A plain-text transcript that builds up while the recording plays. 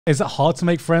Is it hard to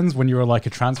make friends when you're like a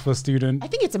transfer student? I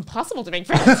think it's impossible to make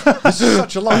friends. This is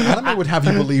such a lie. Anime would have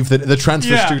you believe that the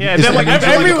transfer student is like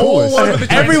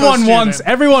everyone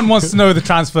wants to know the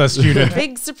transfer student.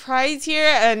 Big surprise here,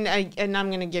 and I'm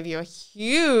gonna give you a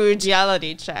huge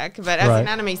reality check. But as an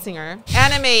anime singer,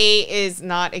 anime is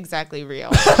not exactly real.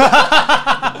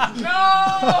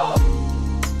 No.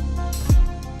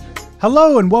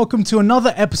 Hello and welcome to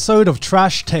another episode of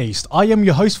Trash Taste. I am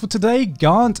your host for today,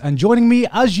 Gant, and joining me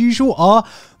as usual are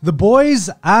the boys,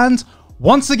 and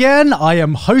once again, I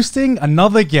am hosting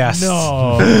another guest.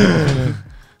 No.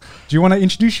 Do you want to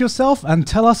introduce yourself and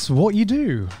tell us what you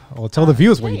do? Or tell the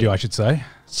viewers what you do, I should say.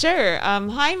 Sure.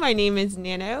 Hi, my name is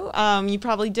Nano. You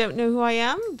probably don't know who I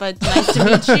am, but nice to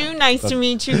meet you. Nice to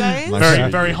meet you guys.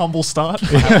 Very humble start.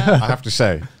 I have to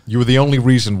say, you were the only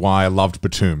reason why I loved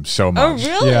Batum so much. Oh,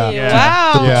 really? Yeah.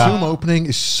 Wow. The Batum opening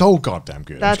is so goddamn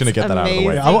good. That's I'm just going to get that out of the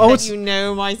way. That you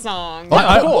know my song.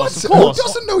 Of course. Who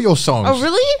doesn't know your songs? Oh,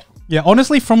 really? Yeah,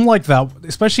 honestly, from like that,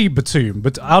 especially Batum,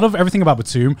 but out of everything about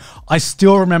Batum, I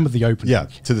still remember the opening. Yeah,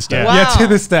 to this day. Wow. Yeah, to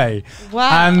this day.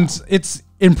 Wow. And it's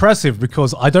impressive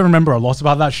because I don't remember a lot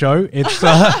about that show. It's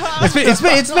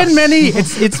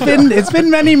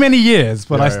been many years,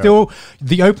 but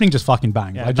the opening just fucking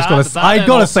banged. Yeah, I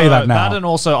gotta say that now. That and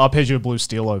also Arpeggio Blue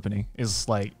Steel opening is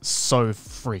like so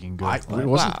freaking good.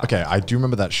 Okay, I do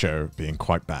remember that show being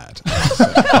quite bad.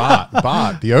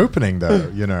 but the opening though,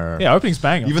 you know. Yeah, opening's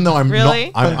banging. Even though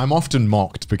I'm often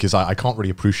mocked because I can't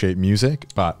really appreciate music,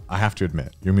 but I have to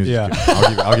admit, your music is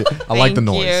good. I like the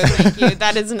noise. Thank you.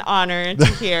 That is an honor to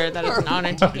hear. That is an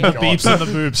honor to hear. The beeps and the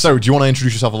boobs. So, do you want to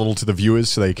introduce yourself a little to the viewers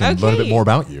so they can learn a bit more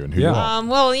about you and who you are?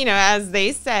 Well, you know, as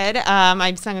they said,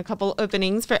 I've sung a couple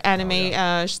openings for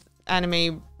anime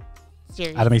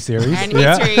series. Anime series.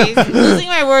 Series. Losing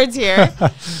my words here.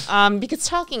 Because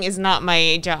talking is not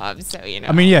my job, so you know.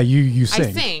 I mean, yeah, you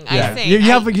sing. I sing. You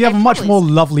have a much more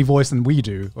lovely voice than we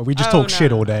do. We just talk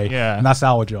shit all day. Yeah. And that's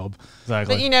our job.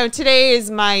 Exactly. But you know, today is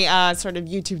my sort of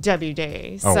YouTube debut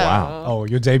day. Oh, wow. Oh,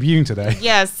 you're debuting today.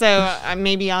 Yeah, so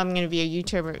maybe I'm going to be a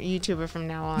YouTuber from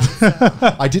now on. So.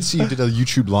 I did see you did a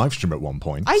YouTube live stream at one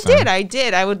point. I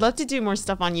did. I would love to do more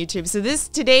stuff on YouTube. So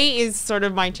today is sort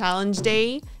of my challenge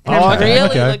day. And I'm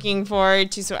really looking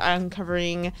forward to sort of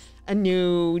uncovering a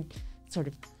new sort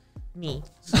of me.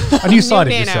 A new side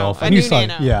of yourself. A new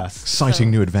side. Yes.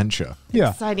 Exciting new adventure. Yeah.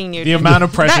 Exciting new The adventure. amount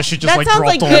of pressure she just like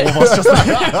dropped all of us. Just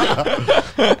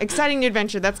like Exciting new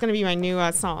adventure. That's going to be my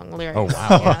new song lyric. Oh, wow.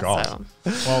 Yeah, God. so.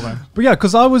 well then. But yeah,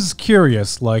 because I was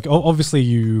curious, like, obviously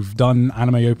you've done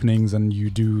anime openings and you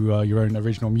do your own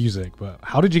original music, but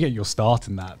how did you get your start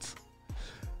in that?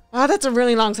 Oh, that's a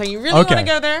really long song. You really want to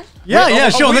go there? Yeah,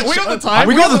 sure. We got the time.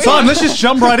 We got the time. Let's just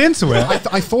jump right into it.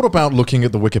 I thought about looking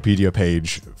at the Wikipedia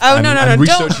page. Oh, and, no. and Don't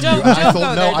researching go you. And I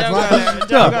thought, there.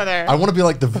 Don't go there. I want to be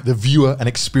like the viewer and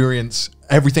experience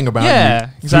everything about Yeah,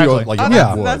 you. exactly. Through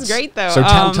Oh, that's great, though. So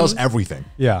tell us everything.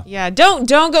 Yeah. Yeah, don't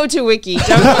go to Wiki.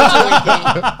 Don't go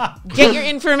to Wiki. Get your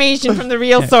information from the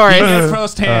real source.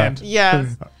 First hand.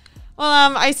 Yes.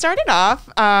 Well, I started off,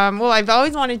 I've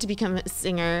always wanted to become a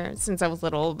singer since I was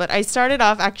little, but I started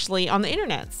off actually on the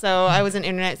internet. So I was an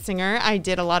internet singer. I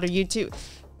did a lot of YouTube.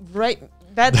 Right.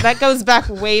 That goes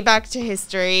way back to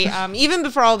history. Even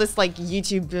before all this like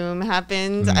YouTube boom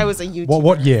happened, I was a YouTuber.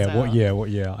 What year?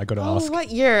 I got to ask. Oh,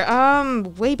 what year?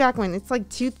 Way back when. It's like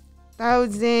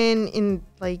 2000 in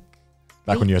like.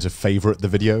 Back when you had to favorite the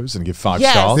videos and give 5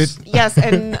 stars? Yes,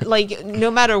 and like no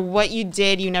matter what you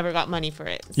did, you never got money for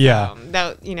it. So, yeah.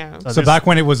 That, you know. So back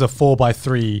when it was a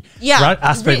 4:3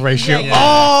 aspect ratio. Yeah.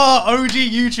 Oh, OG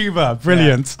YouTuber.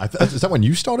 Brilliant. Yeah. Is that when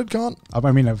you started, Grant?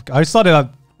 I mean, I started at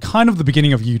kind of the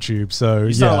beginning of YouTube. So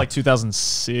you started like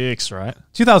 2006, right?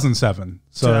 2007.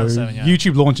 So 2007, yeah.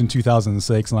 YouTube launched in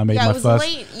 2006 and I made my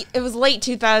first. It was late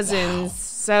 2000s. Wow.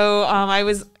 So I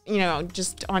was, you know,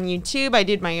 just on YouTube. I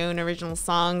did my own original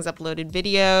songs, uploaded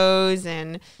videos,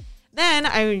 and then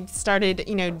I started,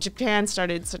 you know, Japan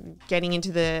started sort of getting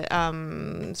into the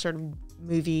sort of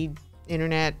movie,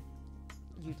 internet,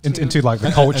 YouTube. Into like the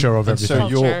culture of everything.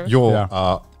 So you're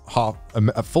half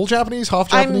full Japanese, half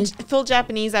Japanese? I'm full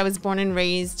Japanese. I was born and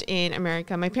raised in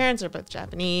America. My parents are both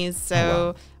Japanese,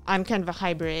 so I'm kind of a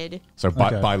hybrid. So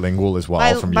bilingual as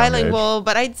well from young bilingual, age.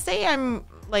 but I'd say I'm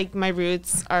like my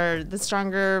roots are the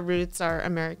stronger roots are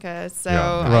America. So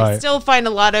I still find a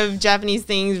lot of Japanese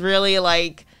things really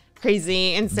like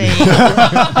crazy, insane,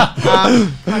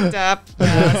 fucked up.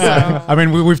 So. I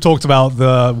mean, we've talked about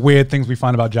the weird things we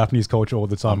find about Japanese culture all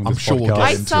the time. I'm sure we'll get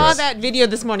I into saw it. that video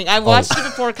this morning. I watched it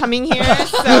before coming here,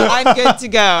 so I'm good to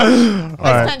go.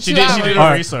 I spent She 2 did, hours. she did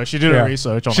her research. She did her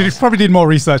research on She us. probably did more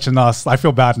research than us. I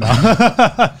feel bad now.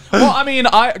 Well, I mean,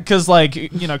 because like,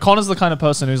 you know, Connor's the kind of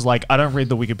person who's like, I don't read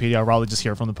the Wikipedia. I'd rather just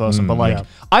hear it from the person. But like,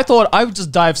 I thought I would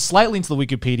just dive slightly into the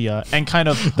Wikipedia and kind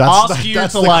of ask you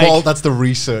to like, that's the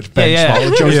research benchmark.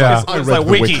 yeah. Joe's Yeah. I it's read like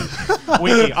the wiki.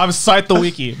 Wiki. I've cited the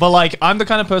wiki. But like, I'm the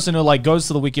kind of person who like goes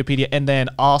to the Wikipedia and then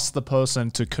asks the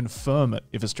person to confirm it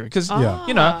if it's true. Because,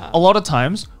 you know, a lot of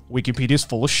times Wikipedia is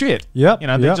full of shit. Yep, You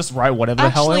know, they yep. just write whatever the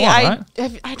hell they want,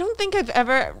 right? I don't think I've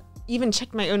ever even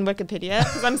checked my own Wikipedia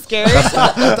because I'm scared. That's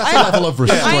a level of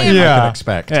restraint I Yeah. can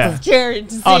expect. Yeah. scared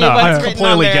to see Oh, no, I what's written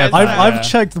on completely there. get so- that. I've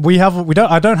checked.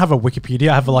 I don't have a Wikipedia.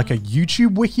 I have like a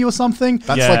YouTube wiki or something.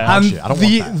 That's Yeah. like and bullshit. I don't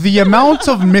the want that. the amount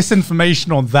of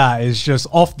misinformation on that is just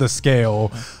off the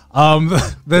scale.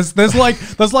 There's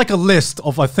like a list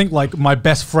of I think like my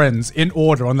best friends in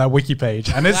order on that wiki page,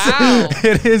 and it's Wow.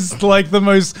 it is like the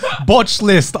most botched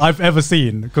list I've ever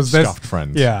seen because there's Scuffed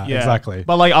friends. Yeah, exactly.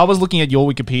 But like, I was looking at your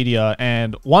Wikipedia,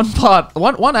 and one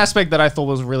aspect that I thought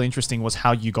was really interesting was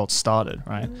how you got started,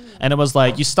 right? And it was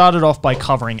like you started off by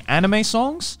covering anime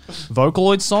songs,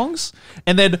 Vocaloid songs,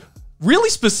 and then really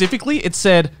specifically, it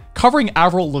said covering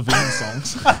Avril Lavigne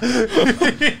songs.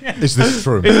 Is this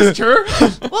true? Is this true?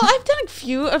 Well, I've done a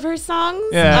few of her songs.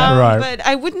 Yeah. Right. But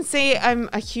I wouldn't say I'm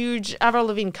a huge Avril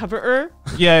Lavigne coverer.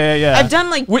 Yeah. I've done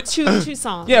like Wait. two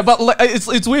songs. Yeah, but like,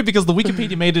 it's weird because the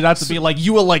Wikipedia made it out to be like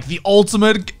you were like the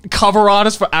ultimate cover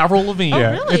artist for Avril Lavigne.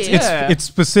 Yeah, really? it's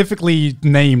specifically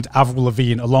named Avril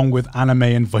Lavigne along with anime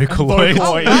and Vocaloid. Oh,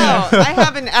 Vocaloid, wow. I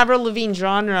have an Avril Lavigne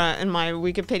genre in my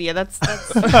Wikipedia. That's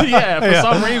Yeah, for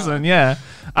some reason, yeah.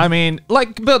 I mean,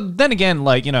 like, but then again,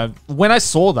 like, you know, when I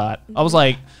saw that, I was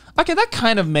like, okay, that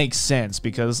kind of makes sense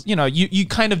because, you know, you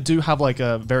kind of do have like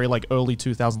a very like early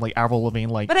 2000s like Avril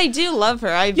Lavigne like But I do love her.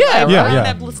 I've Yeah, grown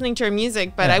yeah. up listening to her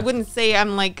music, but I wouldn't say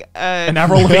I'm like an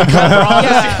Avril Lavigne cover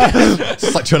artist. yeah,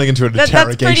 It's like turning into an that's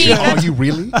interrogation. pretty- Are you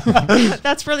really?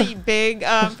 that's really big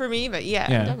for me. But yeah,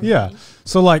 Yeah. definitely. Yeah.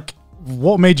 So like,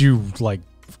 what made you like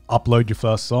upload your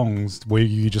first songs? Were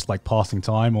you just like passing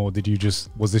time, or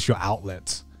was this your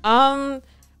outlet?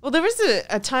 Well, there was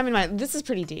a time in my. This is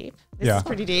pretty deep. This Yeah. is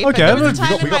pretty deep. Okay, But there was a we time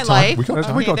got- we in my got time. life. We got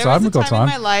time. We got there time, was we a got time in time.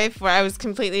 my life where I was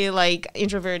completely like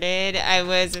introverted. I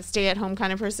was a stay-at-home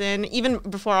kind of person. Even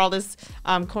before all this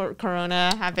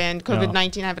Corona happened,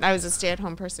 COVID-19 happened, I was a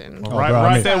stay-at-home person. Oh, Right, bro, I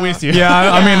right mean- there with you.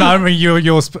 Yeah, I mean,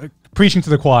 you're preaching to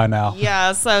the choir now.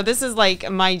 Yeah, so this is like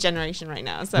my generation right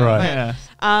now. So, Right.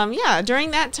 but, yeah, during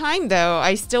that time though,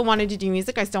 I still wanted to do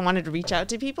music. I still wanted to reach out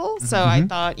to people. So I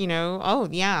thought, you know, oh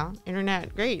yeah,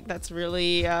 internet, great. That's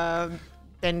really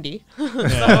bendy.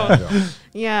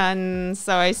 Yeah, and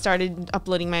so I started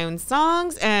uploading my own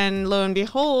songs, and lo and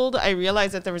behold, I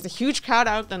realized that there was a huge crowd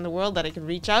out in the world that I could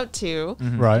reach out to through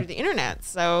Right. the internet.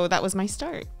 So that was my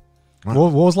start.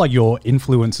 What was like your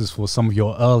influences for some of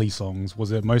your early songs?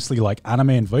 Was it mostly like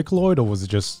anime and Vocaloid, or was it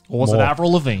just Or was it more-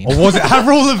 Avril Lavigne? Or was it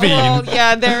Avril Lavigne? Well,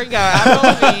 yeah, there we go.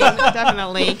 Avril Lavigne,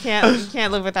 definitely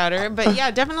can't live without her. But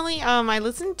yeah, definitely. I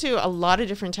listened to a lot of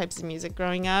different types of music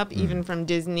growing up, even from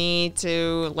Disney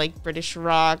to like British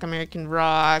rock, American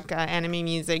rock, anime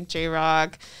music, J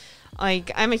rock.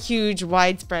 Like I'm a huge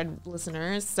widespread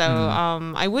listener, so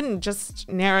I wouldn't just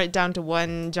narrow it down to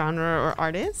one genre or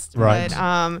artist. Right.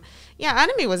 But yeah,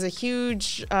 anime was a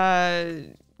huge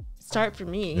start for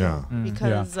me. Yeah.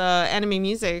 Because anime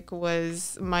music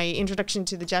was my introduction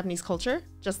to the Japanese culture,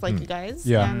 just like you guys.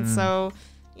 Yeah. And so,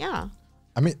 yeah.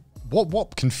 I mean,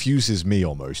 what confuses me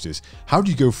almost is how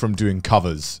do you go from doing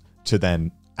covers to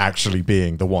then actually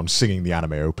being the one singing the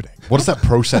anime opening? What is that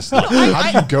process like?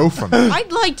 How do you go from that?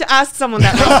 I'd like to ask someone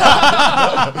that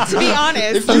myself, to be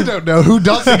honest. If you don't know, who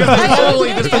does it?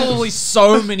 There's probably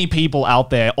so many people out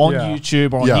there on Yeah.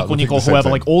 YouTube or on Yeah, Nico I think Nico, the same whoever,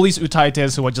 thing. like all these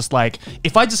utaites who are just like,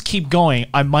 if I just keep going,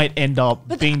 I might end up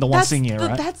being the one that's singing it,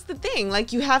 right? That's the thing.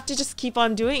 Like, you have to just keep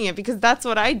on doing it because that's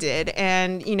what I did.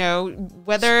 And, you know,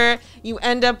 whether you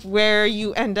end up where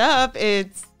you end up,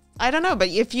 it's, I don't know. But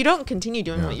if you don't continue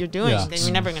doing what you're doing, Yeah. then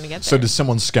you're never going to get there. So did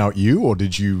someone scout you, or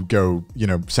did you go,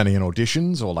 sending in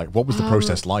auditions, or like what was the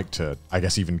process like to, I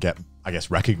guess, even get,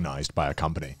 recognized by a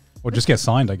company? Or just get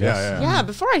signed, I guess. Yeah,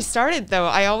 before I started though,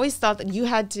 I always thought that you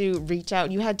had to reach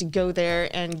out, you had to go there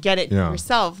and get it Yeah.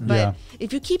 yourself. But Yeah.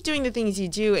 if you keep doing the things you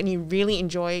do and you really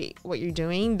enjoy what you're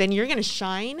doing, then you're gonna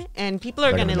shine and people are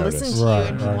They're gonna gonna listen notice. to Right, you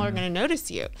and people right. are gonna notice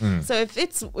you. So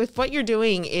if what you're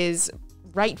doing is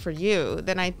right for you,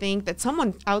 then I think that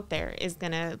someone out there is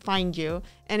going to find you.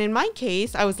 And in my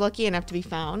case, I was lucky enough to be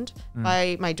found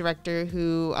by my director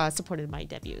who supported my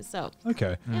debut. So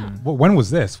Okay. Well, when was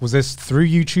this? Was this through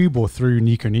YouTube or through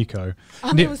Nico Nico?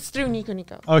 it was through Nico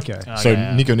Nico. Okay. So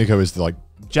Nico Nico is the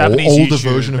Japanese older YouTube,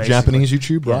 version of basically. Japanese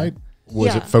YouTube, right?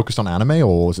 Was it focused on anime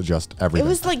or was it just everything? It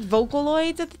was like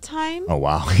Vocaloids at the time. Oh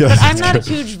wow! But I'm not a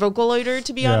huge Vocaloider,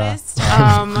 to be honest.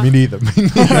 Me neither.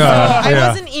 I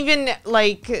wasn't even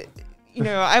like,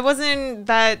 I wasn't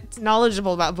that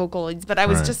knowledgeable about Vocaloids, but I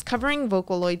was just covering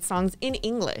Vocaloid songs in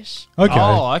English. Okay.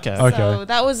 Oh, okay. Okay. So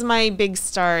that was my big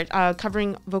start,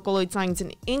 covering Vocaloid songs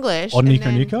in English. On and Nico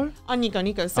then- Nico? On Nico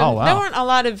Nico. So Oh, wow. there weren't a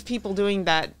lot of people doing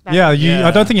that. back Yeah, then.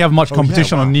 I don't think you have much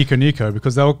competition wow. on Nico Nico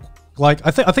because they'll like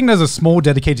I think there's a small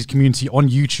dedicated community on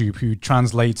YouTube who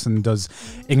translates and does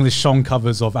English song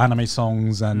covers of anime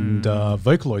songs and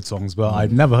Vocaloid songs, but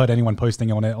I've never heard anyone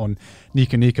posting on it on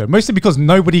Nico Nico. Mostly because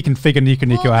nobody can figure Nico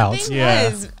Nico Well, out. the thing Yeah.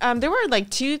 was, there were like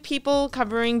 2 people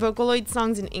covering Vocaloid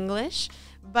songs in English,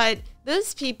 but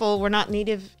those people were not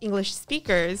native English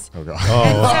speakers. Oh god.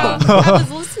 And so I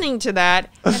was listening to that,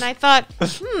 and I thought,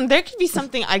 there could be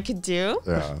something I could do.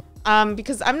 Yeah.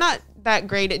 Because I'm not that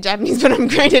great at Japanese, but I'm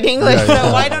great at English.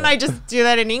 So why don't I just do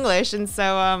that in English? And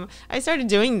so I started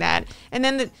doing that. And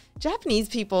then the Japanese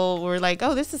people were like,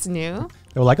 oh, this is new.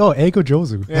 They were like, "Oh, Eigo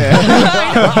Jozu."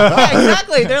 Yeah,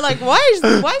 exactly. They're like, why is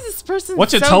this person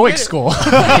What's your so TOEIC good at-" score?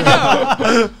 I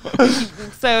know.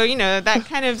 So, that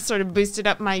kind of sort of boosted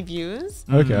up my views.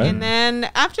 Okay. And then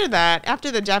after that, after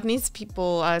the Japanese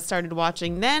people started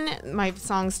watching, then my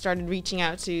songs started reaching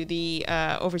out to the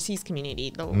overseas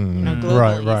community,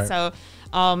 globally. Right. So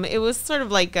it was sort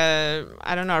of like a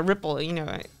ripple,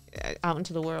 out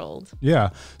into the world. Yeah.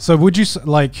 So would you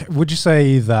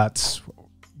say that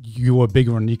you were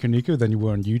bigger on Nico Nico than you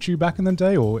were on YouTube back in the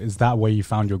day, or is that where you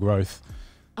found your growth?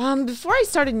 Before I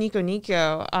started Nico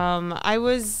Nico,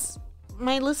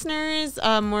 my listeners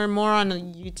were more on a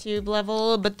YouTube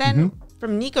level, but then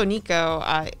from Nico Nico,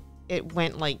 it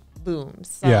went like boom.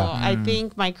 So I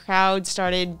think my crowd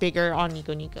started bigger on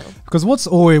Nico Nico. Because what's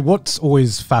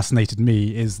always fascinated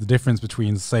me is the difference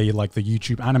between, say, like the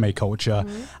YouTube anime culture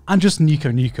and just Nico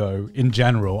Nico in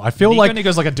general. I feel Nico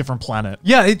Nico's like a different planet.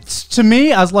 Yeah, it's to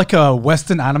me as like a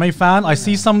Western anime fan, I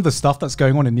see some of the stuff that's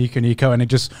going on in Nico Nico, and it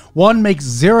just one makes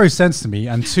zero sense to me,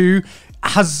 and two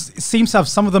seems to have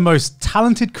some of the most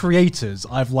talented creators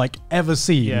I've like ever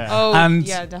seen. Yeah. Oh, and,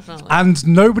 yeah, definitely. And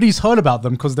nobody's heard about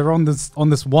them because they're on this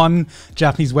one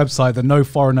Japanese website that no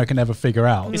foreigner can ever figure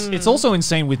out. It's also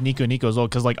insane with Nico Nico as well,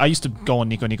 because like I used to go on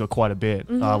Nico Nico quite a bit,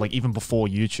 like even before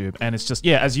YouTube, and it's just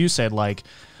as you said, like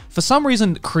for some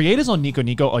reason creators on Nico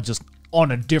Nico are just on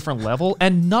a different level,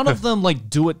 and none of them like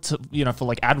do it to for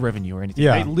like ad revenue or anything.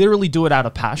 Yeah. They literally do it out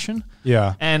of passion.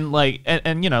 Yeah. And like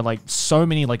and like so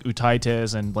many like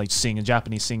utaites and like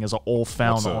Japanese singers are all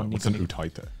found on What's Nico an Nico.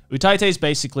 utaite? Utaite is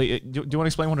basically. Do you want to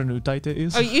explain what an utaite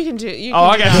is? Oh, you can do. You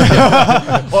Oh, can okay. do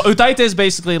that. Well, utaite is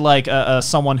basically like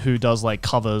someone who does like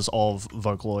covers of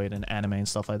Vocaloid and anime and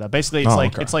stuff like that. Basically,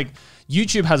 it's like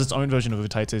YouTube has its own version of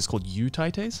utaite. It's called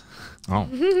utaites.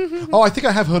 Oh, I think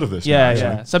I have heard of this. Yeah, actually.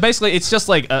 yeah. So basically, it's just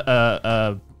like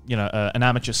an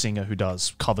amateur singer who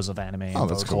does covers of anime and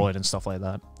that's Vocaloid cool. and stuff like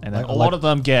that. And then Like- a lot of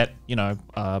them get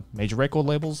major record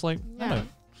labels like. Yeah.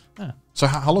 So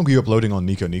how long were you uploading on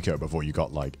Nico Nico before you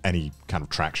got like any kind of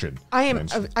traction?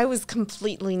 I was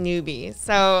completely newbie.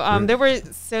 So there were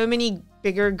so many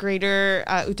bigger, greater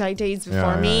utaites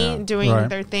before me doing Right.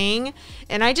 their thing.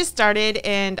 And I just started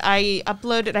and I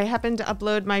happened to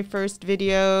upload my first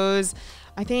videos.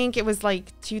 I think it was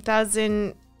like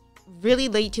really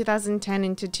late 2010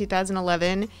 into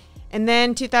 2011. And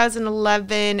then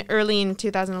early in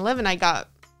 2011, I got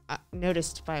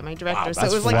noticed by my director. Wow, so it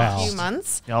that's was like fast. a few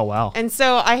months. Oh wow. And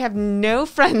so I have no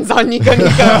friends on Nico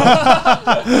Nico.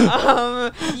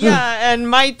 And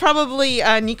my probably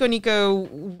Nico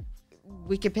Nico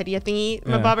Wikipedia thingy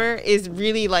bobber is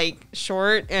really like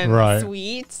short and Right.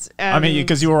 sweet. I mean,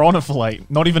 because you were on it for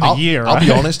like not even a year. I'll right?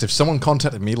 be honest. If someone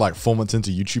contacted me like 4 months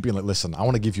into YouTube being like, "Listen, I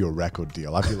want to give you a record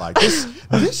deal," I'd be like,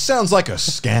 "This sounds like a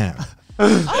scam."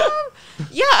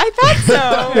 Yeah, I thought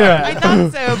so. Yeah. I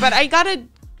thought so. But I got a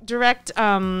direct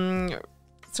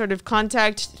sort of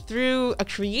contact through a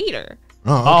creator.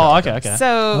 Oh, okay.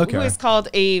 So Okay. who is called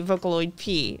a Vocaloid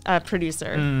P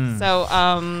producer. So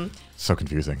So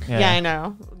confusing. yeah, I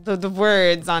know. The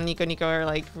words on Nico Nico are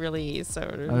like really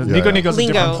sort of Nico Nico's a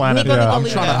lingo. different planet. Nico Nico I'm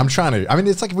lingo. trying to. I mean,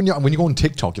 it's like when you go on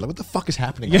TikTok, you're like, "What the fuck is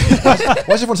happening? Why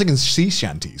is everyone singing sea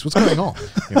shanties? What's going on?"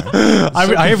 You know?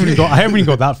 I haven't even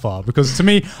got that far because to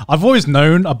me, I've always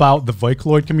known about the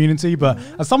Vocaloid community, but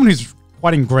as someone who's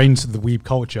quite ingrained to the weeb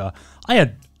culture. I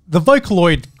had the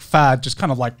Vocaloid fad just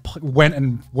kind of like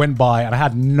went by, and I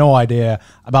had no idea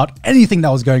about anything that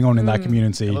was going on in that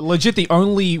community. Legit, the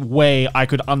only way I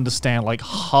could understand like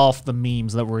half the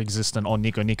memes that were existent on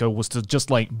Nico Nico was to just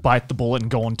like bite the bullet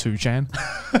and go on 2chan.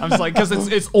 I'm just like, because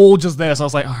it's all just there. So I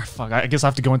was like, oh fuck, I guess I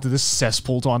have to go into this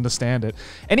cesspool to understand it.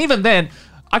 And even then,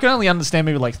 I could only understand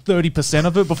maybe like 30%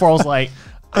 of it before I was like,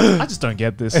 I just don't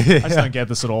get this. I just don't get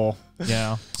this at all.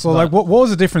 Yeah. So like, what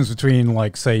was the difference between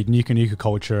like, say, Nico Nico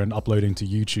culture and uploading to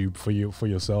YouTube for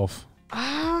yourself?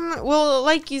 Well,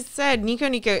 like you said, Nico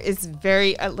Nico is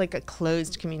very like a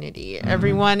closed community.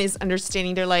 Everyone is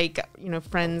understanding. They're like,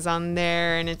 friends on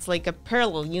there, and it's like a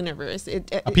parallel universe.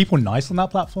 Are people nice on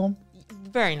that platform?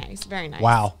 Very nice, very nice.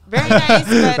 Wow. Very nice,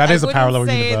 but that is a parallel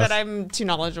say universe. that I'm too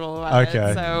knowledgeable about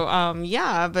it. So,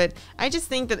 yeah, but I just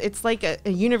think that it's like a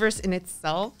universe in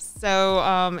itself.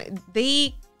 So,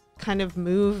 they kind of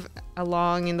move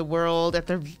along in the world at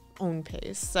their own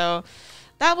pace. So,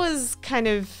 that was kind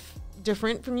of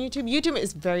different from YouTube. YouTube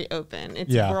is very open.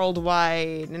 It's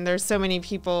worldwide, and there's so many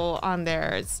people on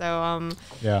there. So,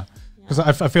 yeah. Because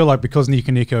I feel like because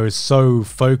Nico Nico is so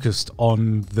focused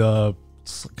on the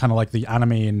kind of like the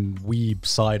anime and weeb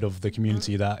side of the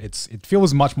community that it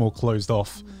feels much more closed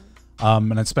off,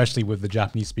 and especially with the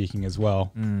Japanese speaking as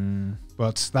well.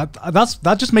 But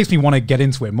that just makes me want to get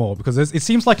into it more, because it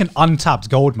seems like an untapped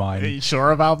gold mine. Are you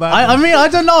sure about that? I mean, I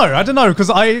don't know, because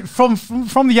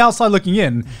from the outside looking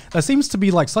in, there seems to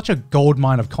be like such a gold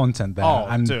mine of content there,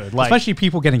 and dude, like, especially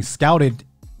people getting scouted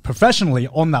professionally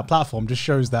on that platform just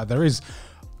shows that there is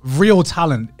real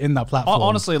talent in that platform.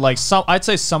 Honestly, like I'd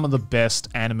say some of the best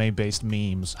anime-based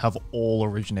memes have all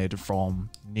originated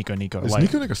from Nico Nico. Is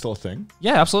Nico Nico still a thing?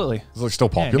 Yeah, absolutely. Is it like still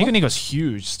popular? Yeah, Nico Nico's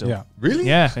huge still. Yeah. Really?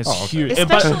 Yeah, it's huge.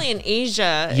 Especially in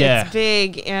Asia, Yeah. it's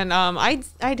big. And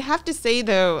I'd have to say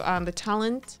though, the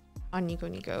talent on Nico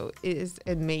Nico is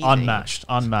amazing. Unmatched.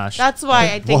 That's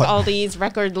why I think all these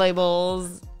record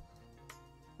labels.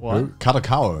 What?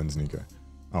 Kadokawa owns Nico.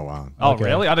 Oh wow! Oh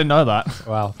really? I didn't know that.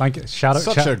 Wow, thank you. Shout out!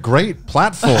 Such a great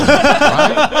platform,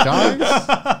 right, guys?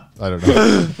 I don't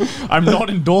know. I'm not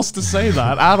endorsed to say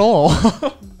that at all.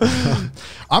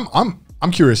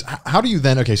 I'm curious. How do you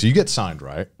then? Okay, so you get signed,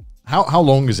 right? How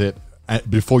long is it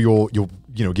before you're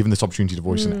given this opportunity to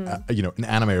voice an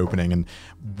anime opening, and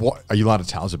what are you allowed to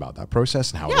tell us about that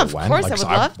process and how it went? Of course, I would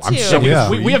love I'm to. so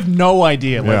intrigued. We have no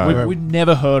idea. Like, Yeah. we've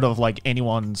never heard of like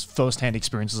anyone's first-hand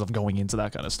experiences of going into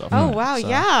that kind of stuff. Oh wow, So,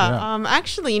 yeah.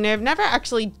 Actually, I've never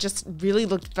actually just really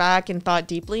looked back and thought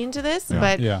deeply into this.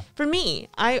 But for me,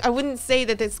 I wouldn't say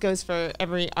that this goes for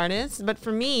every artist, but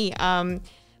for me,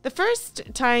 the first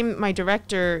time my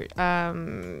director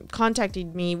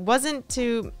contacted me wasn't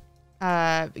to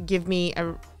give me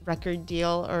a record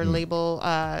deal or label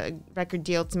record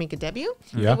deal to make a debut.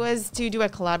 Yeah. It was to do a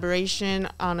collaboration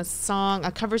on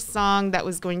a cover song that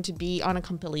was going to be on a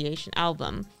compilation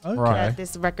album that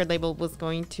this record label was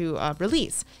going to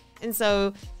release. And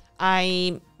so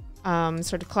I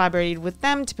sort of collaborated with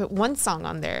them to put one song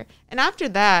on there. And after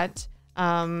that,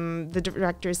 the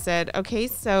director said, okay,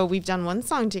 so we've done one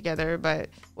song together, but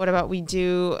what about we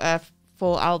do a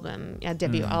full album, a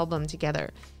debut album together?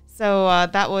 So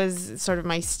that was sort of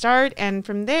my start. And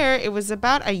from there, it was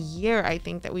about a year, I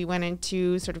think, that we went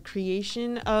into sort of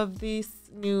creation of this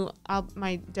new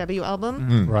my debut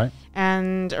album. Right.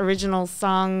 And original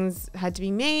songs had to be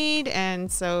made.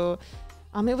 And so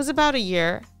it was about a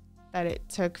year that it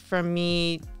took from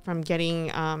me from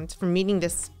meeting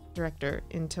this director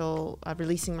until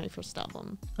releasing my first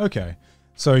album. Okay.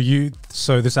 So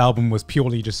this album was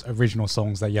purely just original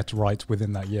songs that you had to write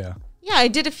within that year. Yeah, I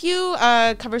did a few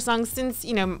cover songs since,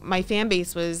 my fan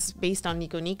base was based on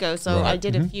Nico Nico. So I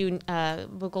did a few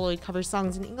Vocaloid cover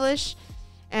songs in English,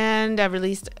 and I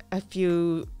released a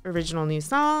few original new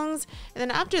songs. And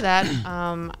then after that,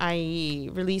 I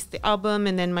released the album,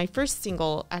 and then my first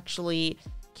single actually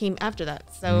came after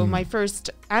that. So my first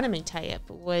anime tie-up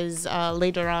was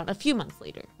later on, a few months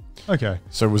later. Okay.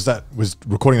 So was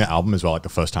recording that album as well like the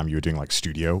first time you were doing like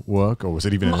studio work, or was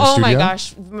it even in a Oh studio? my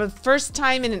gosh, my first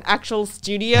time in an actual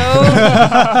studio.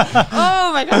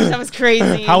 Oh my gosh, that was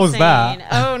crazy. How was that?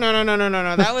 Oh no.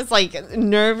 That was like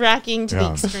nerve-wracking to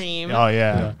the extreme. Oh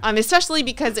yeah. Especially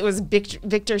because it was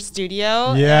Victor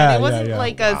Studio. Yeah, and it wasn't yeah.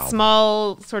 like a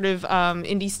small sort of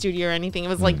indie studio or anything. It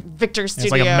was like Victor It's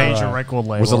Studio. like a major record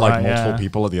label. Was it like right? multiple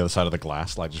people at the other side of the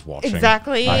glass, like just watching?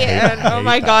 Exactly. I hate And oh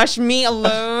my that. gosh, me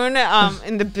alone alone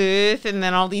in the booth, and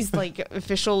then all these like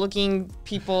official looking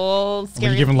people Were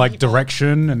you given like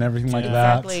direction and everything like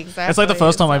that? Exactly. It's like the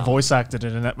first time I voice acted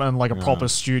in like a proper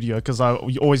studio, because I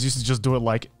always used to just do it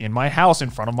like in my house in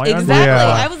front of my own. Exactly.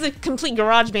 Yeah. I was a complete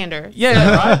garage bander.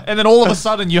 Yeah, right. And then all of a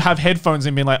sudden you have headphones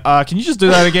and being like, can you just do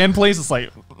that again, please? It's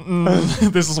like,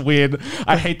 this is weird.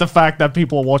 I hate the fact that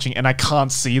people are watching and I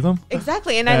can't see them.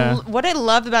 Exactly. And what I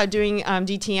loved about doing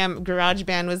DTM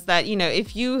GarageBand was that, you know,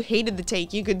 if you hated the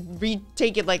take, you could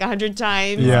retake it like 100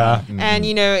 times. Yeah. And,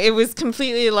 you know, it was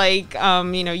completely like,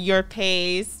 you know, your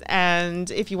pace. And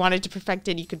if you wanted to perfect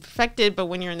it, you could perfect it. But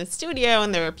when you're in the studio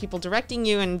and there are people directing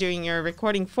you and doing your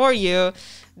recording for you,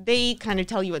 they kind of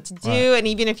tell you what to do. Right. And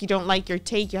even if you don't like your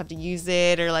take, you have to use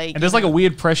it, or like. And there's like a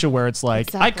weird pressure where it's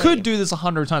like, I Exactly. could do this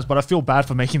 100 times, but I feel bad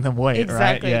for making them wait.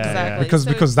 Exactly, Right?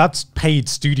 exactly. Because that's paid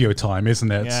studio time,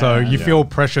 isn't it? Yeah, so you yeah. feel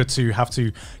pressure to have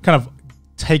to kind of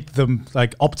take them,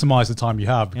 like optimize the time you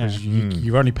have, because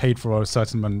you're only paid for a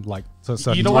certain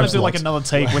certain You don't want to time do like slots. another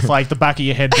take with like the back of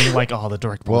your head being like, oh, the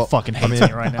director Well, fucking I hates mean-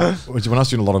 me right now. When I was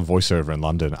doing a lot of voiceover in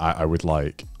London, I would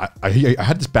like I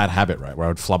had this bad habit, right, where I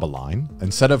would flub a line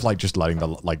instead of like just letting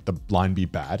the line be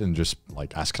bad and just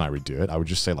like ask, can I redo it? I would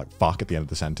just say like fuck at the end of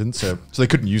the sentence, so they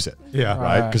couldn't use it. Yeah.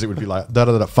 right, because it would be like da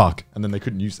da da fuck, and then they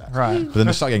couldn't use that. Right. But then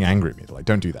they started getting angry at me. They're like,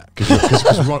 don't do that,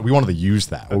 because we wanted to use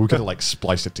that, or we could have like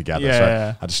spliced it together. So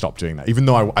Yeah. I had to stop doing that, even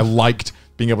though I liked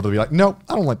being able to be like, no,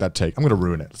 I don't like that take. I'm gonna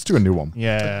ruin it. Let's do a new one.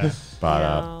 Yeah. But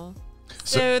Yeah.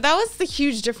 So that was the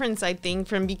huge difference, I think,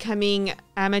 from becoming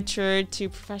amateur to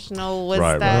professional. Was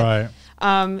Right, that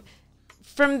Right.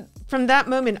 from that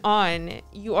moment on,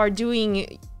 you are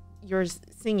doing your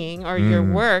singing or your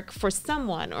work for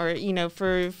someone, or you know,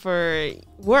 for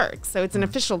work. So it's an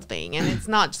official thing, and it's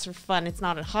not just for fun. It's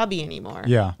not a hobby anymore.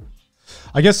 Yeah.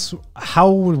 I guess,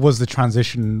 how was the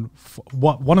transition?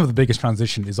 One of the biggest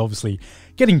transition is obviously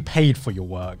getting paid for your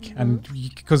work, and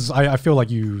because I feel like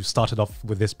you started off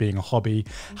with this being a hobby.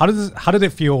 How did it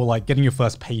feel like getting your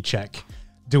first paycheck,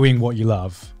 doing what you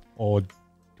love, or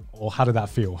how did that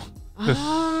feel?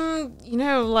 You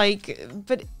know, like,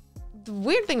 but the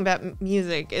weird thing about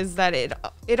music is that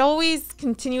it always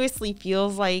continuously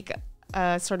feels like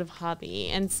a sort of hobby,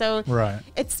 and so Right.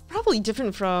 it's probably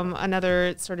different from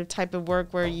another sort of type of work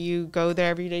where you go there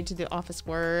every day to the office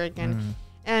work,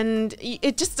 and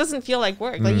it just doesn't feel like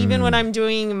work. Like even when I'm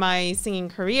doing my singing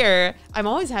career, I'm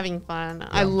always having fun.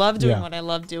 I love doing Yeah. what I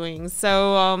love doing,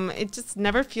 so it just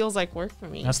never feels like work for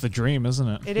me. That's the dream, isn't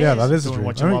it? It Yeah, is. that is a Doing dream.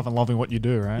 what you I mean, love and loving what you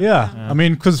do, right? Yeah. I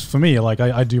mean, because for me, like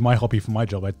I do my hobby for my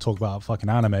job. I talk about fucking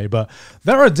anime, but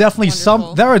there are definitely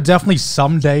Wonderful.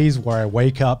 some days where I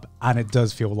wake up and it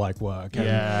does feel like work. And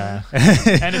Yeah.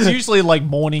 And it's usually like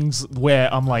mornings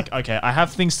where I'm like, okay, I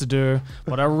have things to do,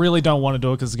 but I really don't want to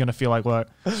do it because it's going to feel like work.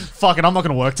 Fuck it, I'm not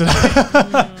going to work today.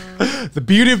 the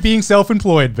beauty of being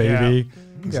self-employed, baby.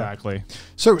 Exactly.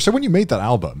 So when you made that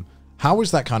album, how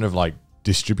was that kind of like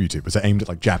distributed? Was it aimed at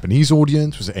like Japanese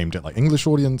audience? Was it aimed at like English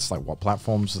audience? Like what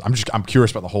platforms? I'm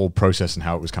curious about the whole process and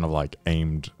how it was kind of like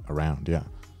aimed around. Yeah.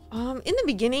 In the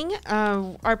beginning,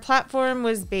 our platform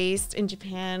was based in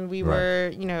Japan. We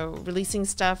were, you know, releasing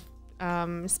stuff,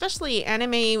 especially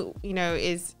anime, you know,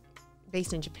 is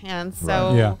based in Japan. So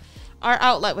Right. Yeah. our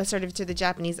outlet was sort of to the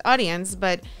Japanese audience,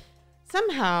 but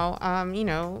somehow, you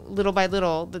know, little by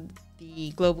little, the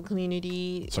global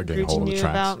community Start getting grew to hold of the knew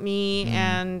tracks. about me,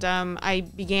 and I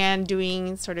began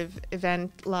doing sort of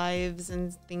event lives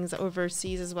and things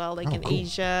overseas as well, like in cool.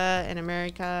 Asia and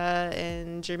America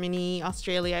and Germany,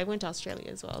 Australia. I went to Australia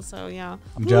as well, so yeah.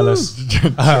 I'm jealous.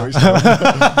 Yeah.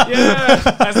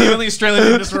 As the only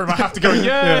Australian in this room, I have to go,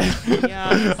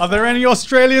 Yeah. Are there any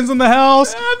Australians in the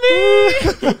house?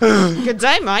 Good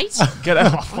day, mate. Get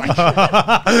out. Oh my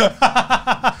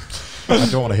God. I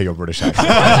don't want to hear your British accent.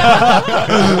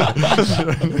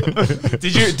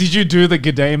 Did you do the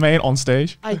good day, mate, on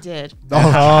stage? I did.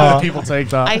 How did people take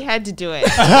that? I had to do it.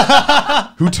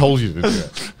 Who told you to do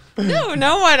it?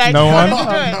 No one. I No wanted one?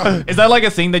 to do it. Is that like a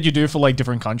thing that you do for like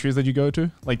different countries that you go to?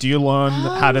 Like, do you learn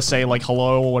how to say like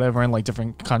hello or whatever in like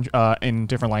different in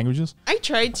different languages? I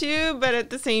tried to, but at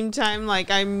the same time,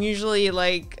 like I'm usually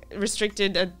like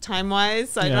restricted time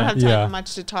wise, so I Yeah. don't have time Yeah.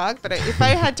 much to talk. But if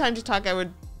I had time to talk, I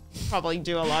would probably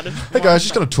do a lot of. Hey guys,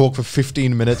 just gonna talk for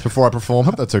 15 minutes before I perform.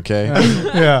 Hope that's okay.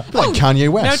 Yeah. Like Kanye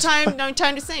no West.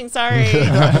 time to sing. Sorry.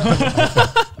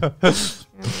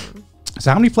 So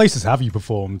how many places have you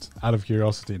performed, out of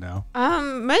curiosity now?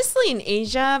 Mostly in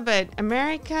Asia, but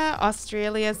America,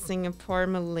 Australia, Singapore,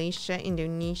 Malaysia,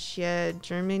 Indonesia,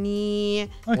 Germany,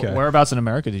 Okay. Whereabouts in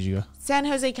America did you go? San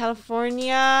Jose,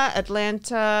 California,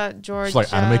 Atlanta, Georgia. It's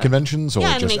like anime conventions or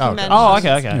Yeah, just anime okay. conventions. Oh,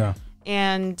 okay. Yeah.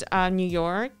 and New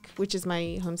York, which is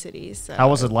my home city. So How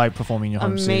was it like performing in your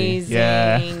home city?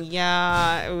 amazing.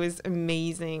 Yeah, it was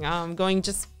amazing.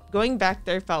 Going back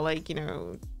there felt like,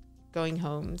 going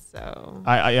home. So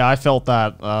I felt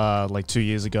that like 2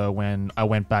 years ago when I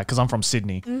went back, because I'm from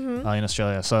Sydney in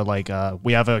Australia. So like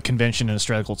we have a convention in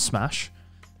Australia called Smash.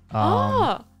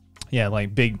 Yeah,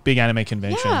 like big anime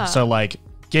convention. Yeah. So like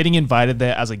getting invited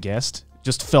there as a guest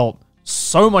just felt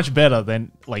so much better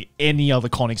than like any other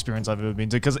con experience I've ever been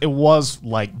to, because it was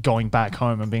like going back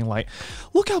home and being like,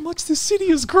 look how much this city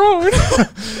has grown.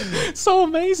 It's so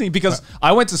amazing. Because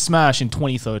I went to Smash in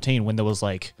 2013 when there was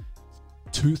like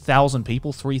 2,000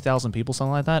 people, 3,000 people,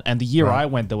 something like that. And the year I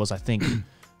went, there was, I think,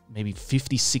 maybe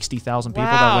 50, 60,000 people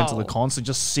that went to the con. So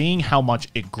just seeing how much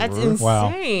it grew that's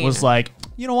insane. was like,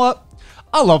 you know what?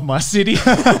 I love my city.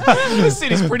 This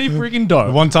city's pretty freaking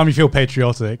dope. One time you feel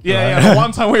patriotic. Yeah, the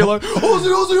one time where you're like,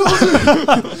 Aussie, Aussie,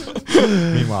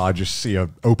 Aussie. Meanwhile, I just see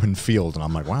an open field and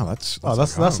I'm like, wow, that's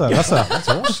That's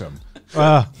awesome.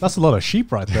 that's a lot of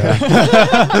sheep right there.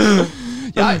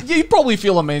 Yeah, you probably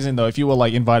feel amazing though if you were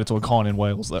like invited to a con in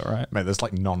Wales, though, right? Mate, there's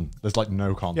like no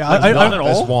con. Yeah,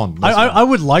 There's one. I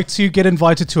would like to get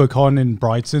invited to a con in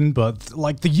Brighton, but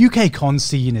like the UK con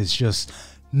scene is just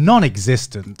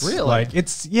non-existent. Really? Like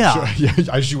it's yeah,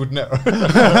 as you would know.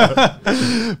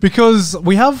 because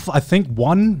we have, I think,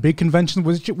 one big convention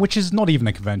which is not even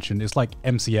a convention. It's like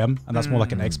MCM, and that's more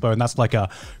like an expo, and that's like a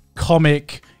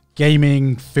comic,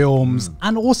 gaming, films,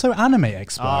 and also anime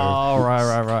expo. Oh,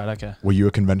 right, okay. Were you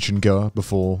a convention goer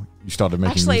before you started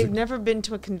making Actually, music? I've never been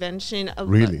to a convention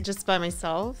Really? just by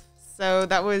myself. So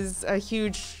that was a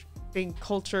huge, big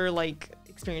culture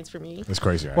experience for me. That's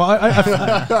crazy, right? Well,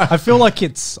 I feel like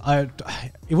it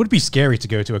would be scary to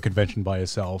go to a convention by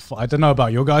yourself. I don't know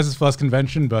about your guys' first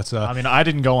convention, but I mean, I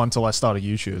didn't go until I started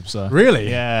YouTube. So Really?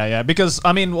 yeah, because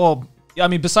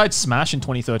besides Smash in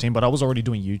 2013, but I was already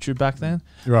doing YouTube back then.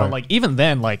 Right. But like even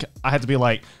then, like I had to be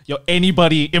like, yo,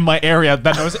 anybody in my area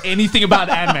that knows anything about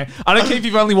anime, I don't care if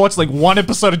you've only watched like one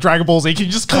episode of Dragon Ball Z, can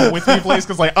you just come with me, please?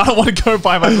 Because like I don't want to go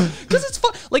by myself. Because it's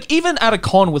fun. Like even at a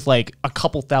con with like a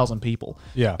couple thousand people,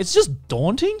 Yeah. it's just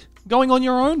daunting going on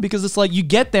your own, because it's like you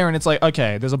get there and it's like,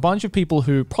 okay, there's a bunch of people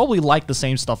who probably like the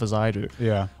same stuff as I do.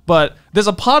 Yeah. But there's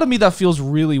a part of me that feels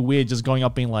really weird just going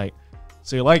up being like,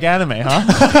 so you like anime, huh?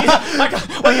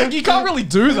 like you can't really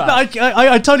do that.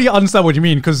 I totally understand what you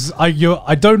mean, because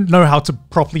I don't know how to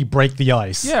properly break the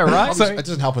ice. Yeah, right? It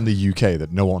doesn't help in the UK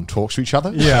that no one talks to each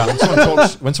other. Yeah.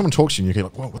 when someone talks to you, you're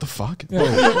like, whoa, what the fuck? Whoa,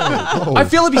 whoa. I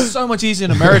feel it'd be so much easier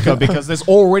in America because there's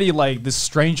already like this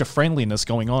stranger friendliness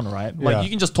going on, right? Like Yeah. you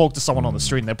can just talk to someone on the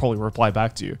street and they'll probably reply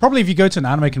back to you. Probably if you go to an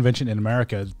anime convention in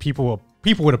America, people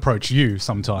would approach you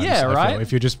sometimes. Yeah, I feel, right?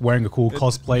 if you're just wearing a cool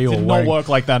cosplay or Did not wearing... work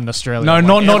like that in Australia. No, Like,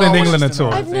 not in everyone England just at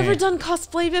all. I've never done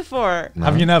cosplay before.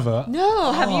 Have you never?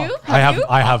 No, have you? I you?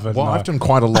 haven't. Well, no. I've done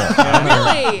quite a lot.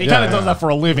 Really? He kind of does that for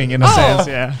a living in a sense,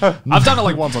 yeah. I've done it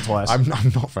like once or twice. I'm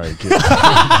not very good.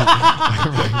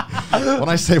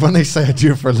 when they say I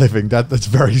do it for a living, that's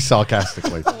very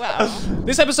sarcastically. Wow.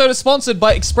 This episode is sponsored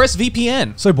by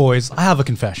ExpressVPN. So, boys, I have a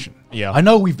confession. Yeah. I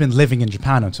know we've been living in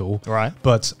Japan at all. Right.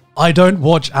 But I don't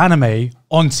watch anime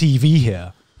on TV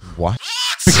here. What?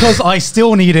 Because I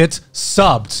still need it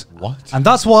subbed. What? And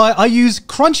that's why I use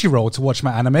Crunchyroll to watch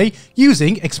my anime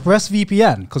using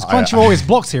ExpressVPN. Because Crunchyroll is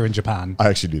blocked here in Japan. I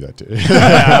actually do that too.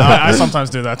 Yeah, I sometimes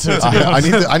do that too.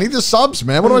 I need the subs,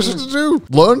 man. What am I supposed to do?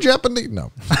 Learn Japanese?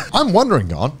 No. I'm wondering,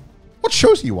 Gon, what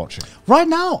shows are you watching? Right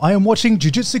now, I am watching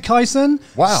Jujutsu Kaisen,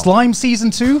 Wow. Slime Season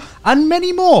 2, and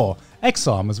many more.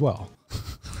 Exarm as well.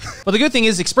 But the good thing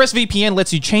is ExpressVPN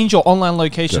lets you change your online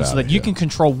location Get so outta that you here. can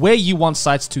control where you want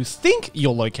sites to think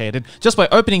you're located just by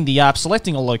opening the app,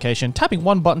 selecting a location, tapping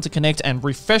one button to connect, and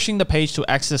refreshing the page to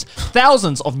access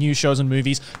thousands of new shows and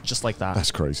movies just like that.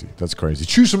 That's crazy. That's crazy.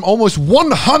 Choose from almost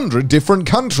 100 different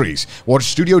countries. Watch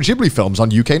Studio Ghibli films on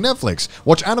UK Netflix.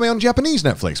 Watch anime on Japanese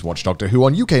Netflix. Watch Doctor Who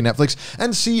on UK Netflix.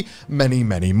 And see many,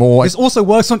 many more. This also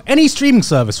works on any streaming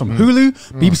service from Hulu,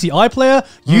 BBC iPlayer,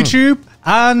 YouTube,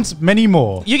 and many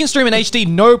more. You can stream in HD,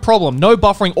 no problem, no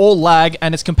buffering or lag,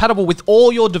 and it's compatible with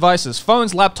all your devices,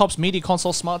 phones, laptops, media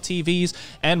consoles, smart TVs,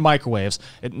 and microwaves.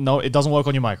 It doesn't work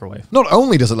on your microwave. Not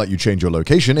only does it let you change your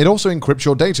location, it also encrypts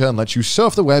your data and lets you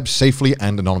surf the web safely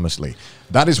and anonymously.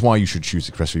 That is why you should choose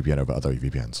ExpressVPN over other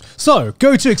VPNs. So,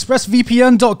 go to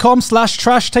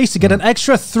expressvpn.com/trashtaste to get an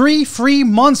extra 3 free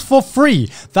months for free.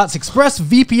 That's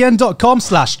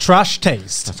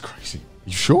expressvpn.com/trashtaste. That's crazy.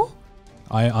 You sure?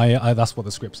 I that's what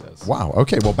the script says. Wow.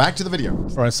 Okay. Well, back to the video. All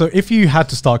right. So if you had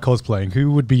to start cosplaying,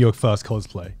 who would be your first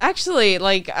cosplay? Actually,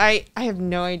 like I have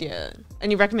no idea.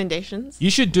 Any recommendations?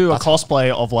 You should do a cosplay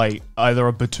of like either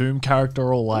a Batum character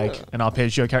or like an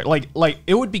arpeggio character. Like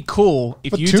it would be cool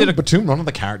if you did a Batum, none of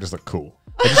the characters look cool.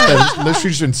 They're literally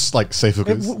just in like safe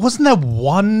hookers. Wasn't there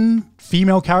one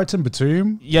female character in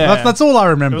Batum? Yeah. That's all I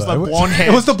remember. It was the blonde hair.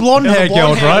 It was the blonde hair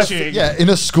girl, right? chick. Yeah, in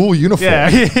a school uniform.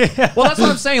 Yeah. Well, that's what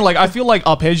I'm saying. Like, I feel like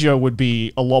arpeggio would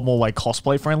be a lot more like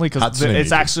cosplay friendly because Hatsune it's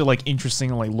Miku. actually like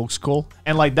interesting and like looks cool.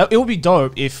 And like that, it would be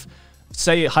dope if,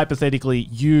 say, hypothetically,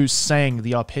 you sang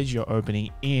the arpeggio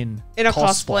opening in a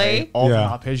cosplay of an Yeah.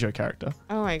 arpeggio character.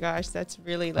 Oh my gosh, that's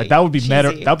really Like that would be cheesy.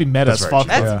 meta. That would be meta That's as very fuck.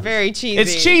 cheesy. That's Yeah. very cheesy.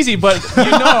 It's cheesy, but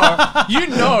you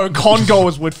know, con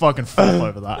goers would fucking fall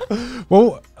over that.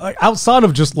 Well, like, outside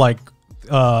of just like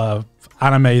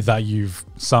anime that you've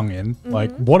sung in,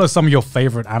 like what are some of your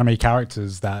favorite anime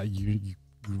characters that you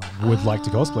would like to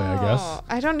cosplay? I guess. Oh,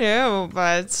 I don't know,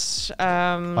 but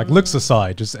Like looks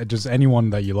aside, just anyone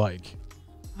that you like.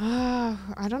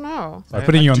 I don't know. Like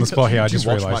putting you on Do the spot here, I do you just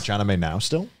watch realized. much anime now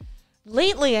still?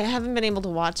 Lately, I haven't been able to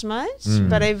watch much,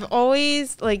 but I've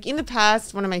always, like, in the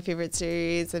past, one of my favorite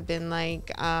series have been,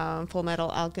 like, Full Metal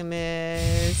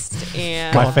Alchemist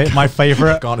and... My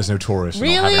favorite. God is notorious for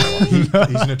Really? not having watched it.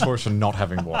 He's notorious for not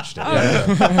having watched it.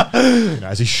 You know,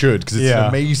 as he should, because it's Yeah. an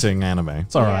amazing anime.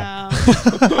 It's all right.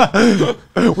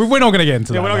 Yeah. We're not gonna get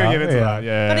into that. We're not gonna now. get into that.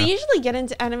 Yeah. But I usually get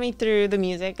into anime through the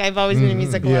music. I've always been a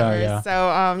music yeah, lover. yeah.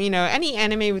 So, you know, any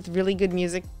anime with really good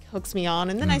music hooks me on,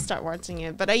 and then I start watching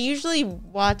it. But I usually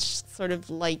watch sort of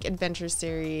like adventure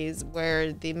series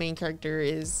where the main character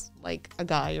is like a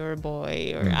guy or a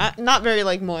boy, or not very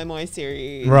like Moi Moi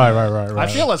series. Right. I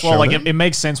feel as well like it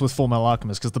makes sense with Full Metal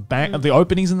Alchemist because the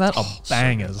openings in that are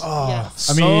bangers. Yes.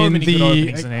 I So mean, many good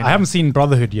openings in I anime. haven't seen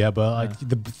Brotherhood yet, but like,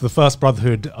 the first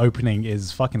Brotherhood opening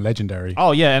is fucking legendary.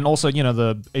 Oh yeah, and also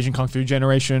the Asian Kung Fu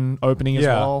Generation opening as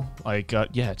Yeah. well. Like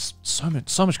it's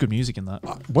so much good music in that.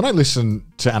 When I listen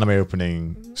to anime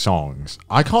opening songs,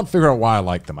 I can't figure out why I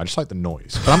like them. I just like the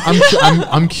noise. But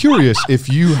I'm curious if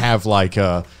you have like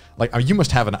a you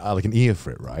must have an ear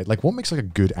for it, right? Like what makes like a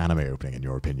good anime opening in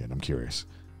your opinion? I'm curious.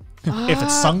 If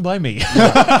it's sung by me.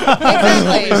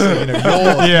 Exactly. You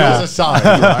know, yours aside,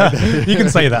 right? You can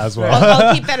say that as well.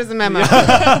 I'll keep that as a memo.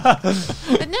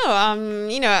 But no,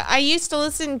 you know, I used to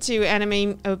listen to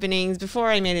anime openings before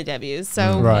I made a debut.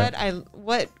 So Right.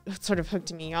 what sort of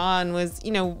hooked me on was,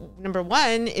 you know, number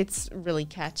one, it's really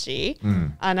catchy.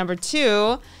 Number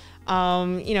two,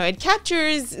 you know, it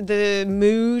captures the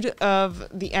mood of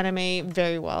the anime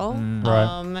very well.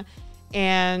 Right.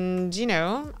 And you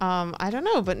know, I don't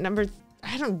know, but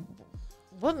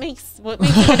what makes a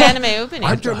good anime opening?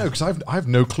 I don't know because I have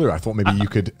no clue. I thought maybe you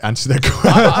could answer that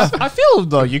question. I feel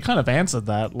though you kind of answered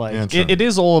that. Like Yeah, true. it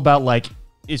is all about like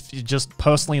if you just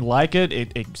personally like it,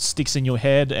 it sticks in your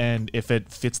head, and if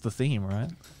it fits the theme, right?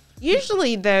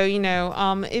 Usually, though, you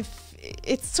know, if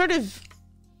it's sort of,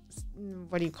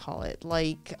 what do you call it,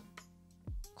 like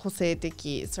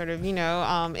koseiteki, sort of, you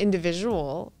know,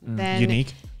 individual, then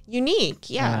unique,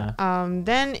 yeah.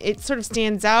 Then it sort of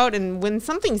stands out, and when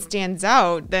something stands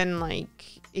out, then like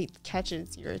it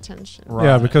catches your attention. Right.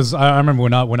 Yeah, because I remember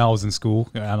when I was in school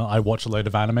and I watched a load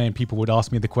of anime, and people would ask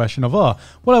me the question of,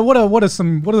 what are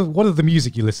the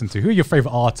music you listen to? Who are your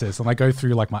favorite artists? And I go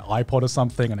through like my iPod or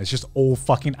something, and it's just all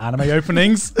fucking anime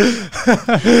openings.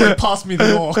 Pass me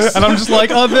the aux. And I'm just like,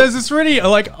 there's this really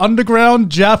like underground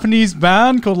Japanese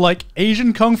band called like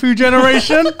Asian Kung Fu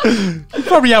Generation. You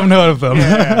probably haven't heard of them.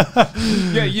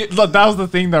 Look, that was the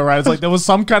thing though, right? It's like there was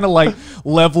some kind of like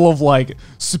level of like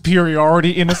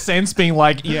superiority in a sense, being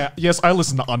like, yes, I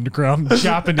listen to underground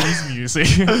Japanese music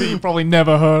that you probably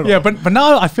never heard of. Yeah, but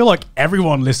now I feel like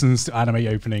everyone listens to anime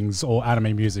openings or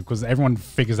anime music because everyone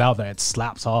figures out that it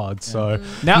slaps hard. So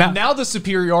Now the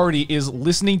superiority is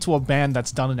listening to a band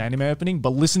that's done an anime opening,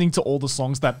 but listening to all the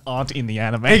songs that aren't in the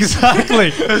anime. exactly.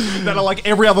 That are like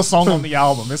every other song on the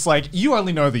album. It's like you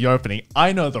only know the opening.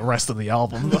 I know the rest of the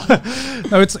album.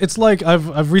 No, it's like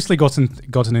I've recently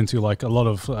gotten into like a lot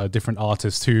of different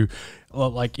artists who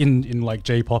like in like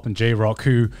J-pop and J-rock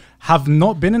who have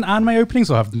not been in anime openings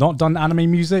or have not done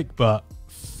anime music, but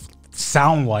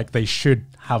sound like they should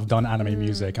have done anime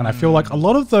music. And I feel like a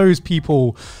lot of those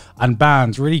people and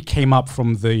bands really came up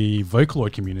from the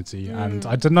Vocaloid community. And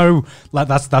I don't know, like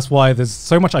that's why there's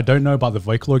so much I don't know about the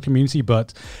Vocaloid community,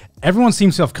 but everyone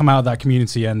seems to have come out of that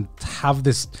community and have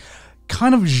this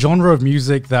kind of genre of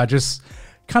music that just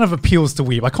kind of appeals to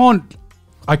weeb. I can't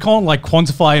I can't like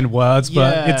quantify in words,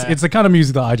 but Yeah. it's the kind of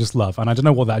music that I just love, and I don't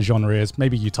know what that genre is.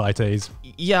 Maybe Utaites.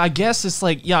 Yeah, I guess it's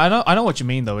like, yeah, I know what you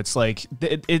mean though. It's like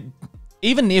it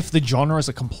even if the genres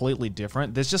are completely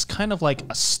different, there's just kind of like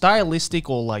a stylistic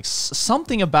or like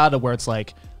something about it where it's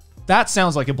like, that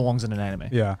sounds like it belongs in an anime.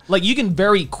 Yeah. Like you can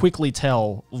very quickly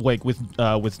tell, like with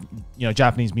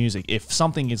Japanese music, if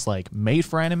something is like made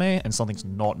for anime and something's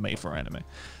not made for anime.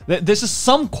 There's just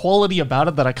some quality about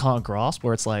it that I can't grasp,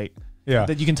 where it's like,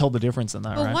 that you can tell the difference in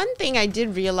that. Well, right? one thing I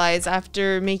did realize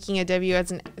after making a debut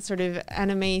as an sort of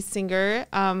anime singer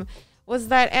was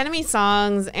that anime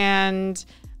songs and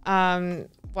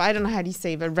well, I don't know how do you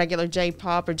say, but regular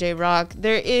J-pop or J-rock,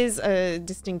 there is a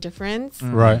distinct difference.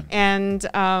 Right. And,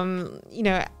 you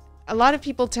know, a lot of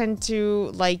people tend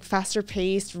to like faster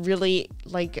paced, really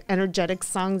like energetic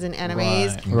songs in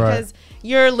animes because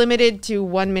you're limited to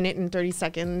 1 minute and 30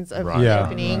 seconds of the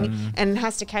opening and it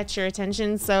has to catch your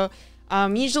attention. So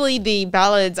usually the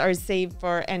ballads are saved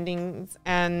for endings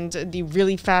and the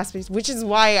really fast pace, which is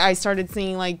why I started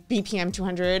singing like BPM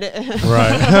 200.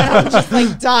 Right. I'm just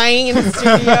like dying in the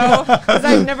studio because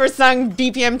I've never sung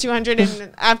BPM 200.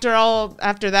 And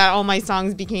after that, all my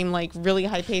songs became like really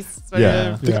high paced.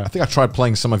 I think I tried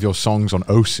playing some of your songs on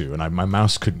Osu and my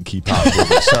mouse couldn't keep up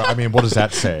with it. So, I mean, what does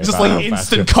that say? Just about like how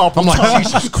fast instant it- cop. I'm like,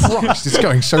 Jesus Christ, it's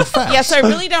going so fast. Yeah, so I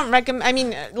really don't recommend. I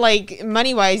mean, like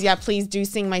money wise, yeah, please do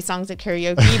sing my songs at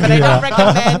karaoke, but I don't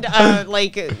recommend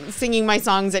like singing my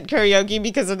songs at karaoke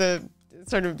because of the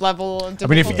sort of level of I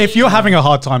mean, if you're having a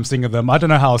hard time singing them, I don't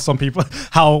know how us peasant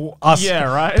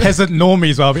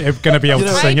normies are going to be able to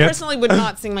sing I it. personally would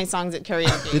not sing my songs at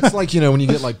karaoke. It's like, you know, when you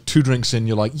get like 2 drinks in,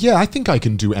 you're like, yeah, I think I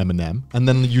can do Eminem. And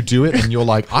then you do it and you're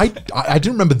like, I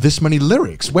didn't remember this many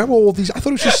lyrics. Where were all these? I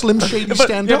thought it was just Slim Shady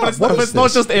Stand Up. But it's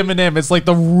not just Eminem. It's like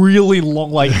the really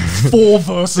long, like 4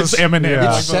 verses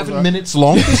Eminem. It's 7 minutes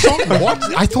long, the song? What?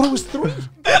 I thought it was 3.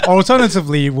 Or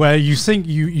alternatively, where you sing,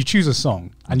 you choose a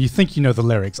song and you think you know the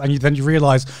lyrics, and then you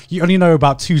realize you only know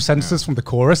about 2 sentences from the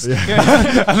chorus, and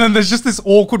then there's just this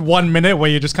awkward 1 minute where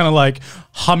you're just kind of like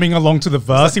humming along to the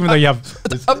verse, even though you have.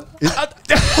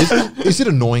 Is it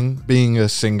annoying being a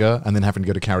singer and then having to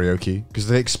go to karaoke because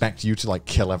they expect you to like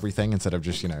kill everything instead of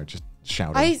just, you know, just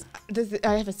shouting? I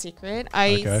have a secret.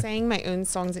 I sang my own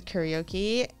songs at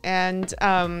karaoke, and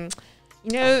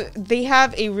you know, they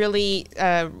have a really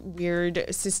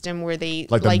weird system where they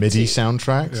like the MIDI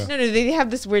soundtracks? No, they have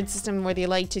this weird system where they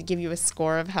like to give you a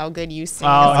score of how good you sing.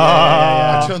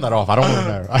 I turned that off. I don't want to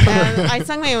know. And I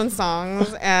sung my own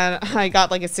songs, and I got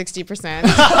like a 60%.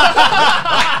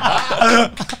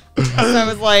 So I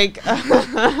was like,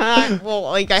 well,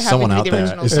 like I Someone haven't out the there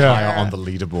original is score. higher on the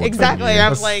leaderboard. Exactly. Than I you.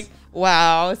 was like,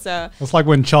 wow. So It's like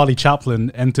when Charlie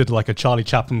Chaplin entered like a Charlie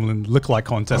Chaplin lookalike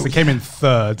contest. It came in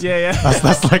 3rd.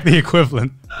 That's like the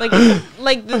equivalent.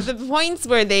 like the points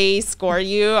where they score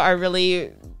you are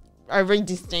very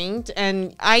distinct,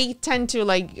 and I tend to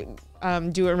like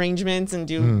do arrangements and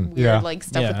do weird like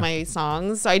stuff with my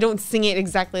songs, so I don't sing it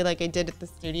exactly like I did at the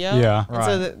studio. And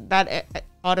so that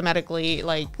automatically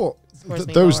like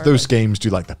those games do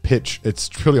like the pitch. It's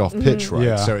truly off pitch, right?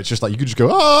 Yeah. So it's just like you could just go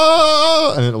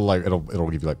and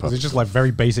it'll give you like It's just like very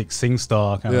basic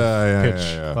SingStar kind of pitch.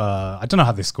 Yeah. I don't know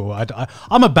how they score.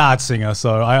 I'm a bad singer,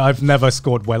 so I've never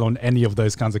scored well on any of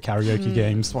those kinds of karaoke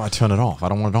games. That's why I turn it off. I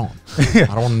don't want it on.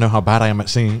 I don't want to know how bad I am at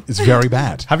singing. It's very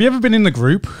bad. Have you ever been in a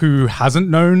group who hasn't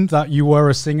known that you were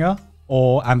a singer?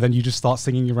 And then you just start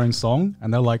singing your own song,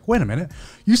 and they're like, "Wait a minute,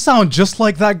 you sound just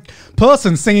like that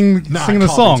person singing the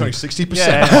song."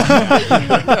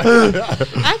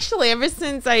 60%. Actually, ever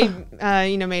since I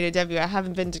made a debut, I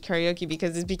haven't been to karaoke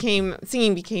because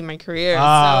singing became my career.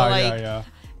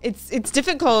 It's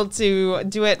difficult to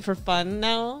do it for fun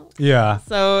now. Yeah.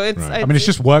 So it's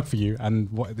just work for you, and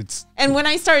And when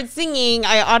I start singing,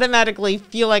 I automatically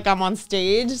feel like I'm on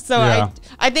stage. So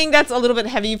I think that's a little bit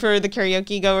heavy for the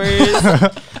karaoke goers.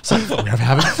 We're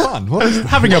having fun. What is that?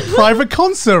 having a private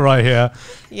concert right here.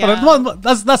 Yeah. But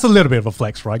that's a little bit of a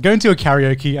flex, right? Going to a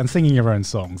karaoke and singing your own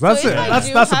songs. That's So it. if I That's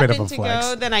do a bit of happen a to flex.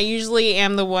 go, then I usually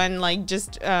am the one like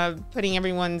just putting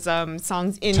everyone's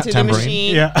songs into the tambourine?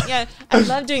 machine. Yeah. I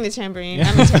love doing the tambourine.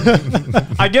 I'm a tambourine.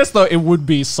 I guess though it would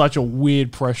be such a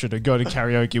weird pressure to go to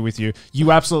karaoke with you.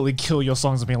 You absolutely kill your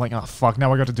songs and being like, oh fuck,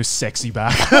 now I got to do sexy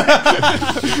back.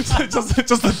 just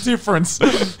the difference.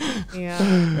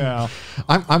 Yeah.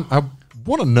 I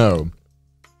want to know,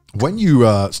 when you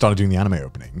started doing the anime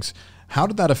openings, how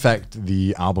did that affect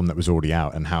the album that was already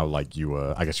out, and how like you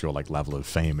were, I guess your like level of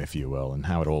fame, if you will, and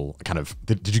how it all kind of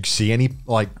did you see any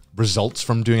like results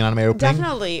from doing an anime opening?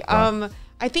 Definitely.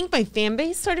 I think my fan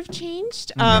base sort of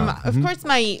changed. Mm-hmm. Of course,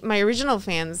 my original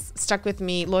fans stuck with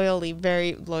me loyally,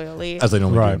 very loyally. As they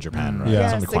normally do in Japan, right? Yeah.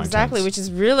 Something Yes, quite exactly, intense. which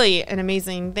is really an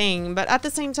amazing thing. But at the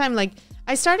same time, like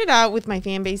I started out with my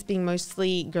fan base being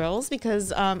mostly girls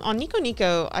because on Nico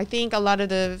Nico, I think a lot of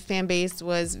the fan base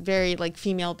was very like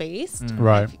female based.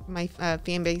 Right. My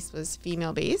fan base was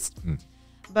female based.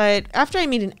 But after I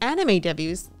made an anime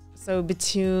debut, so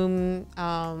Batum,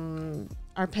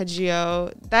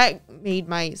 Arpeggio, that made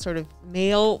my sort of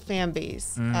male fan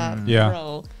base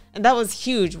grow. And that was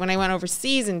huge. When I went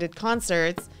overseas and did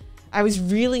concerts, I was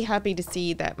really happy to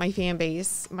see that my fan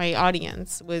base, my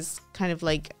audience, was kind of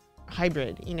like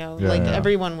hybrid, you know,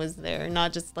 everyone was there,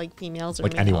 not just like females or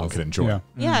Like males. anyone could enjoy.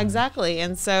 Yeah, exactly.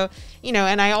 And so, you know,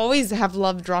 and I always have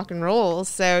loved rock and roll.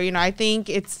 So, you know, I think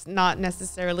it's not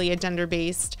necessarily a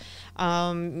gender-based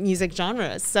music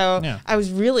genre. So I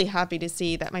was really happy to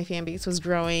see that my fan base was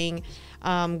growing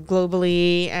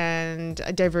globally and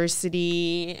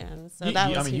diversity. And so that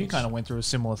was I mean, you huge. kind of went through a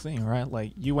similar thing, right?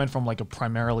 Like you went from like a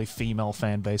primarily female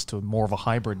fan base to more of a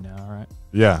hybrid now, right?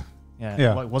 Yeah.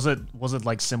 Yeah. Like, was it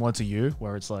like similar to you,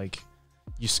 where it's like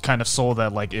you kind of saw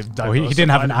that like if Well, he didn't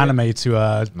have an anime to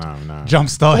No.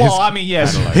 jumpstart his. Well, I mean,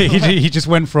 yes, he just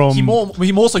went from he more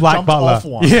so Black jumped Butler. off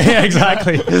one. Yeah,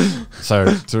 exactly.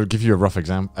 So to give you a rough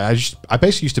example, I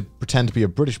basically used to pretend to be a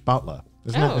British butler.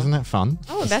 Isn't that fun?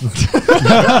 Oh, that's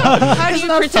how do you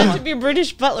pretend to be a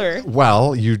British butler?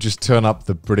 Well, you just turn up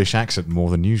the British accent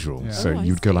more than usual. Yeah. So Oh, I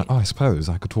you'd go see. like, oh, I suppose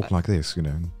I could talk like this, you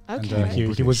know. Okay.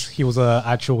 He was a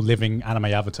actual living anime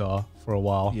avatar for a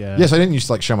while. Yeah. Yes, I didn't used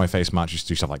to like show my face much, just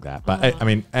do stuff like that. But I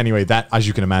mean, anyway, that as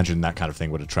you can imagine, that kind of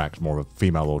thing would attract more of a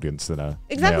female audience than a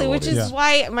Exactly, male which audience. is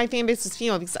why my fan base was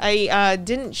female, because I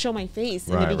didn't show my face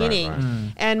in the Right, beginning,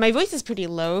 right. and my voice is pretty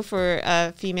low for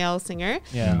a female singer.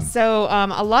 Yeah. So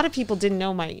a lot of people didn't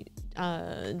know my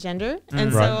gender,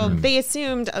 and so they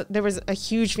assumed there was a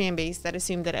huge fan base that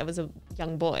assumed that I was a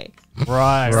young boy.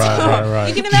 Right.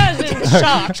 You can imagine the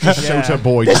shock. Shota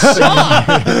boy.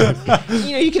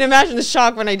 You know, you can imagine the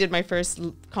shock when I did my first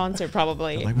concert,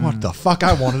 probably. Like, what the fuck?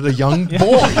 I wanted a young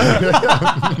boy.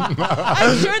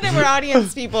 I'm sure there were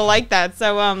audience people like that.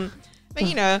 So, but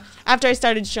you know, after I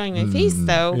started showing my face,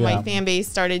 though, my fan base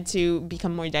started to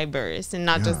become more diverse and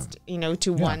not just, you know,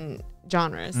 to one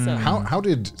genre. So How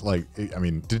did like I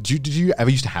mean did you ever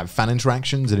used to have fan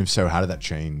interactions, and if so, how did that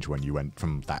change when you went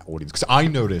from that audience? Because I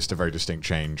noticed a very distinct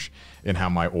change in how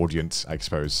my audience, I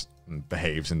suppose,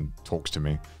 behaves and talks to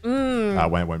me when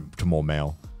it went to more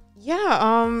male.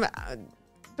 yeah,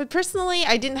 but personally,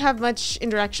 I didn't have much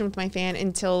interaction with my fans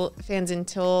until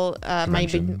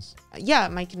Conventions.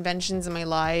 my conventions and my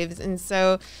lives, and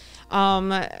so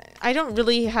I don't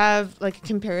really have like a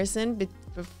comparison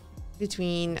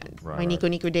between my Nico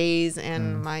Nico days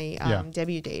and my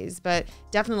debut days, but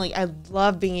definitely I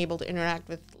love being able to interact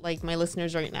with like my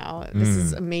listeners right now. This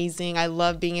is amazing. I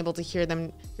love being able to hear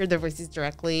their voices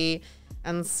directly,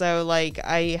 and so like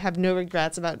I have no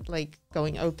regrets about like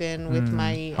going open with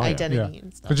my identity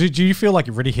and stuff. But do you feel like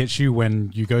it really hits you when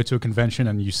you go to a convention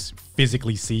and you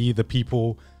physically see the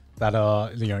people that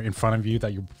are, you know, in front of you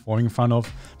that you're performing in front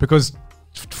of? Because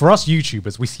for us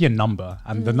YouTubers, we see a number,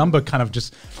 and the number kind of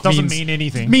just Doesn't mean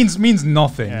anything. Means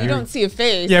nothing. You don't see a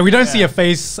face. Yeah, we don't see a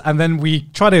face, and then we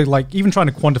try to like even trying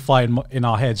to quantify it in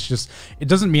our heads. Just it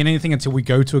doesn't mean anything until we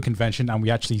go to a convention and we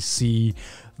actually see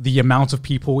the amount of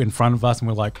people in front of us, and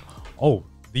we're like, oh,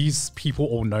 these people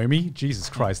all know me. Jesus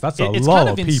Christ, that's It's lot kind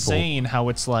of of people. insane how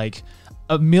it's like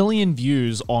 1 million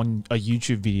views on a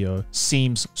YouTube video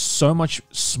seems so much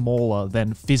smaller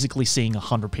than physically seeing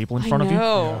 100 people in front of you.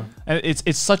 And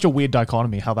it's such a weird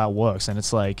dichotomy how that works. And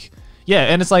it's like, yeah,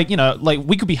 and it's like, you know, like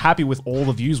we could be happy with all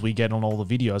the views we get on all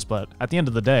the videos, but at the end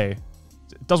of the day,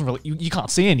 it doesn't really, you can't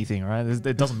see anything, right?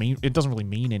 It doesn't really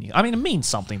mean anything. I mean, it means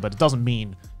something, but it doesn't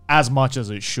mean as much as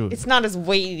it should. It's not as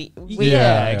weighty.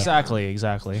 Yeah.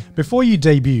 Exactly. Before you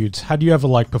debuted, had you ever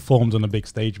like performed on a big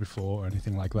stage before or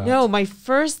anything like that? No, my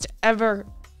first ever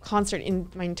concert in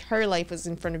my entire life was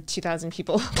in front of 2,000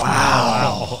 people.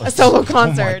 Wow. A solo Oh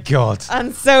concert. my God.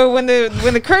 And so when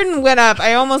the curtain went up,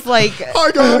 I almost like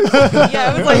Hi guys.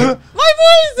 yeah, I was like, my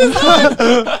voice is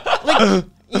on. Like,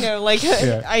 you know, like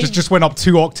I just went up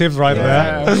 2 octaves right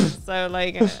there. So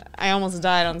like I almost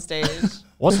died on stage.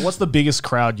 What's the biggest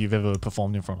crowd you've ever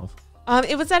performed in front of?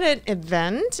 It was at an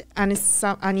event,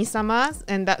 Anisama,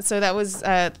 and that was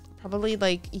probably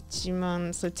like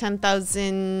Ichiman, so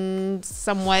 10,000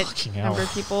 somewhat Fucking hell. number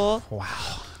of people. Wow.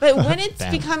 But when it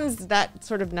becomes that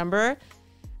sort of number,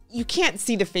 you can't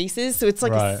see the faces, so it's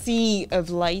like Right. a sea of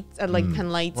lights, like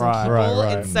pen lights Right. and people,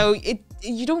 Right. and so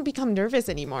you don't become nervous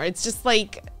anymore. It's just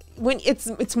like when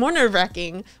it's more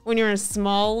nerve-wracking when you're in a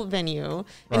small venue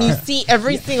and you see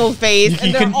every single face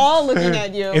and they're all looking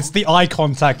at you. It's the eye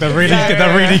contact that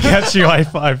really gets you.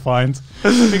 I find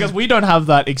because we don't have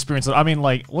that experience. I mean,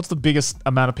 like, what's the biggest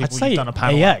amount of people you've done a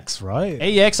panel? AX, right?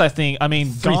 AX, I think. I mean,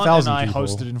 3,000 Gant and I people.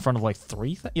 hosted in front of like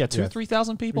 3,000 people.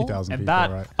 3,000 and people,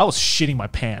 that right. I was shitting my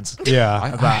pants.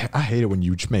 Yeah. I hate it when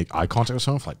you just make eye contact with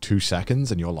someone for like 2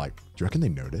 seconds and you're like, do you reckon they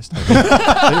noticed? They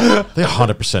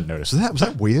 100% noticed. Was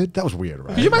that weird? That was weird,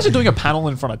 right? Could you imagine doing a panel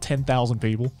in front of 10,000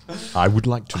 people? I would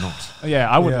like to not. Yeah,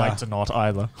 I would Yeah. like to not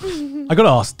either. I gotta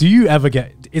ask, do you ever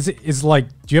get do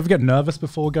you ever get nervous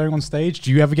before going on stage?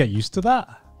 Do you ever get used to that?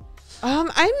 I'm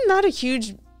not a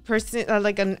huge person,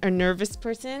 like a nervous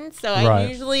person, so Right. I'm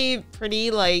usually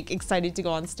pretty like excited to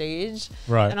go on stage.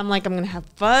 Right. And I'm like, I'm gonna have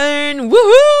fun.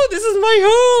 Woohoo! This is my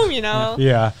home, you know.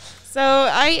 Yeah. So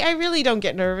I really don't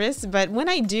get nervous, but when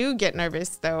I do get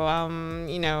nervous, though,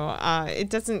 it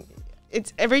doesn't.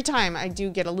 It's every time I do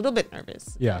get a little bit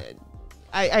nervous. Yeah.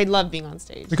 I love being on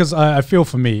stage. Because I feel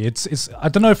for me, it's I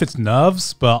don't know if it's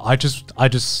nerves, but I just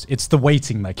it's the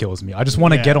waiting that kills me. I just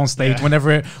want to get on stage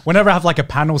whenever I have like a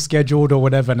panel scheduled or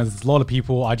whatever, and there's a lot of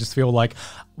people. I just feel like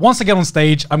once I get on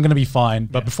stage, I'm gonna be fine.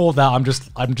 But before that, I'm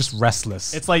just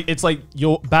restless. It's like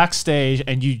you're backstage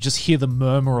and you just hear the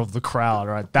murmur of the crowd,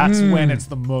 right? That's when it's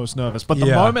the most nervous. But the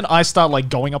moment I start like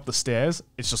going up the stairs,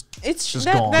 it's just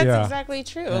gone. That's exactly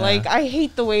true. Like I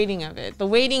hate the waiting of it. The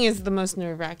waiting is the most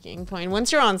nerve-wracking point.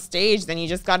 Once you're on stage, then you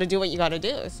just got to do what you got to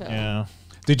do. So Yeah.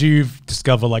 Did you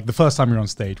discover like the first time you're on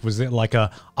stage? Was it like a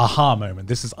aha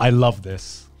moment? I love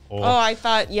this. Or Oh, I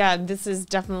thought, this is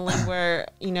definitely where,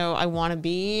 I want to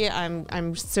be.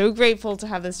 I'm so grateful to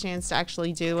have this chance to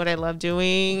actually do what I love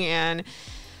doing. And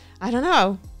I don't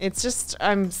know. It's just,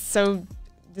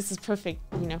 this is perfect,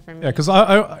 for me. Yeah, because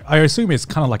I assume it's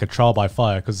kind of like a trial by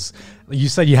fire, because you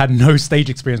said you had no stage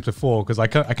experience before, because I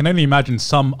can only imagine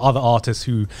some other artists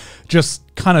who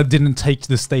just kind of didn't take to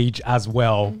the stage as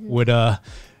well would have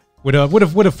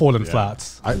fallen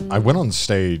flat. I went on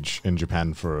stage in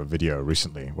Japan for a video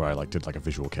recently where I did a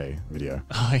visual K video.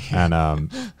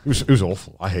 And it was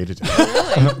awful. I hated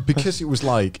it. Because it was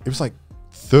like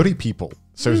 30 people.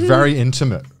 So it was very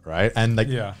intimate, right? And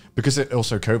because it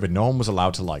also COVID, no one was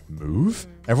allowed to move.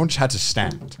 Everyone just had to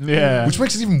stand. Yeah. Which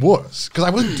makes it even worse because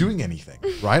I wasn't doing anything,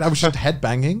 right? I was just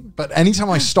headbanging. But anytime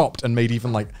I stopped and made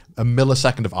even a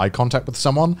millisecond of eye contact with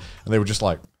someone, and they were just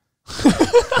like,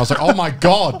 I was like, oh my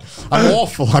God, I'm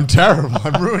awful. I'm terrible.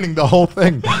 I'm ruining the whole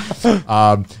thing.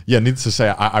 Needless to say,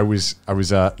 I was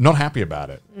not happy about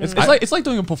it. It's like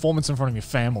doing a performance in front of your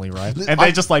family, right? And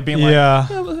they just being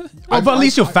but at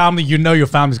least your family, your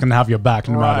family's going to have your back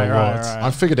no matter what. I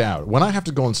figured out when I have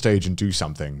to go on stage and do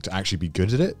something to actually be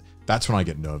good at it, that's when I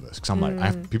get nervous because I'm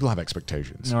like, people have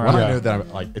expectations. When I know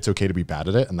that it's okay to be bad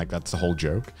at it and that's the whole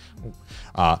joke.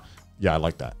 I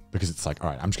like that because it's all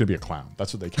right, I'm just gonna be a clown.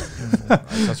 That's what they care for. Right?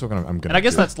 That's what I'm gonna. And I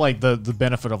guess that's the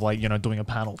benefit of doing a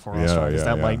panel for us, right? Is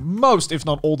that most, if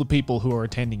not all, the people who are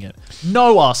attending it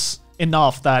know us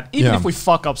enough that even if we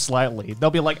fuck up slightly,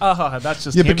 they'll be like, that's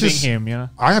just him being him,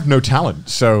 I have no talent,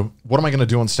 so what am I going to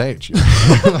do on stage?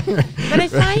 But I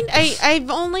find I've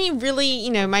only really,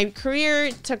 my career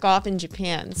took off in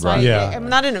Japan. So I'm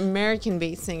not an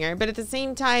American-based singer, but at the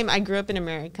same time, I grew up in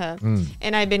America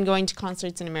and I've been going to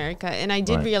concerts in America. And I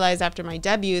did realize after my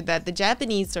debut that the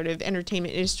Japanese sort of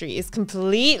entertainment industry is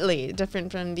completely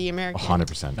different from the American.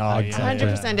 100%.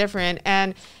 100% different.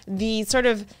 And the sort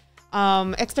of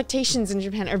expectations in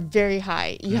Japan are very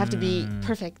high. You have to be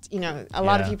perfect. A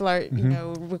lot of people are,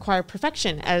 require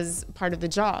perfection as part of the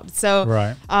job. So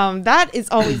that is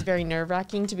always very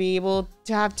nerve-wracking to be able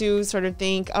to have to sort of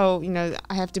think, I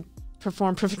have to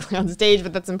perform perfectly on stage,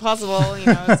 but that's impossible.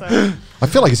 So. I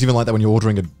feel like it's even like that when you're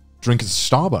ordering a drink at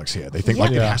Starbucks here. They think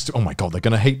it has to, oh my God, they're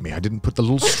going to hate me. I didn't put the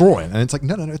little straw in. And it's like,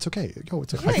 no, it's okay.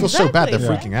 It's okay. I feel so bad. They're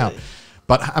freaking out.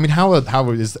 But I mean, how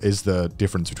is the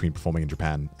difference between performing in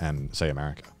Japan and say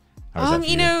America? How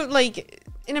is that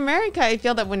in America, I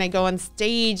feel that when I go on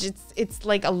stage, it's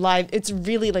like a live. It's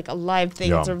really like a live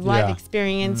thing. It's a live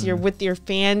experience. You're with your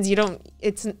fans.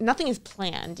 Nothing is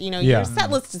planned. Your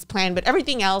set list is planned, but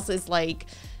everything else is like.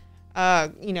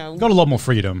 Got a lot more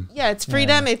freedom. Yeah, it's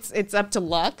freedom. It's up to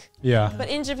luck. Yeah. But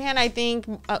in Japan, I think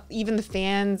even the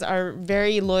fans are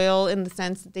very loyal in the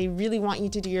sense that they really want you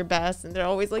to do your best, and they're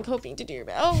always hoping to do your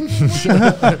best.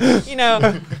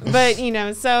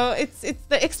 So it's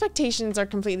the expectations are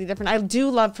completely different. I do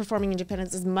love performing in Japan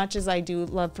as much as I do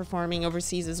love performing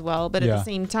overseas as well. But at the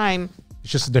same time,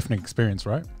 it's just a different experience,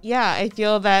 right? Yeah, I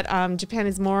feel that Japan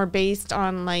is more based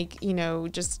on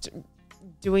just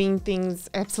doing things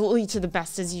absolutely to the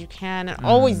best as you can and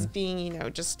always being, you know,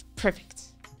 just perfect.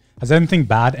 Has anything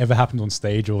bad ever happened on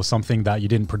stage or something that you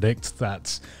didn't predict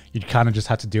that you kind of just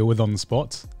had to deal with on the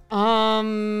spot?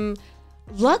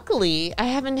 Luckily, I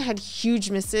haven't had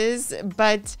huge misses,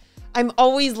 but I'm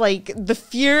always like, the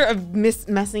fear of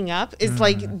messing up is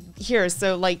like here.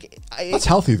 So like, That's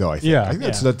healthy though, I think. Yeah. I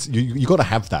think that's you got to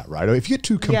have that, right? If you get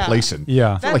too complacent,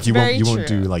 Yeah. I feel like you won't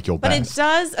do like your But best. it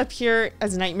does appear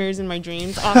as nightmares in my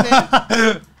dreams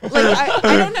often. Like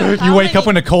I don't know. You wake up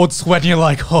in a cold sweat and you're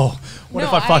like, oh, what No,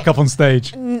 if I fuck up on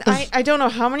stage? I don't know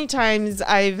how many times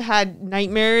I've had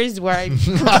nightmares where I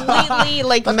completely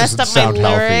like messed up my doesn't sound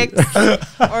lyrics,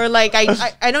 or like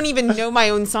I don't even know my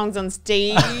own songs on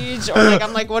stage, or like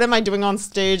I'm like, what am I doing on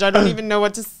stage? I don't even know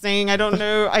what to sing. I don't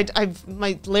know.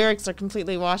 My lyrics are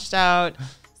completely washed out.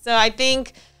 So I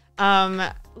think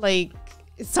like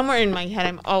somewhere in my head,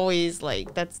 I'm always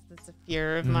like, that's a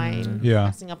fear of mine, Yeah.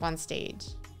 messing up on stage.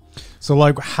 So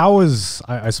like,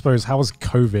 I suppose, how has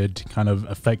COVID kind of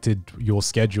affected your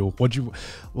schedule?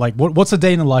 What's a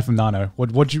day in the life of Nano?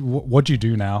 What do you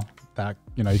do now that,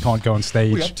 you know, you can't go on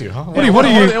stage? What are you up to,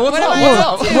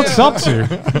 huh? What's up to?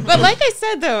 But like I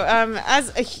said though,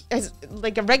 as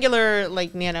like a regular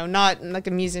like Nano, not like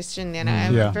a musician Nano,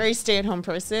 I'm Yeah. a very stay-at-home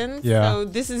person. Yeah. So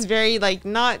this is very like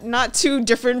not too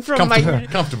different from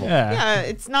Comfortable. Yeah. yeah,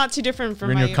 it's not too different from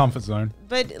You're in my your comfort zone.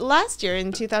 But last year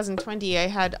in 2020, I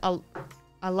had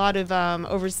a lot of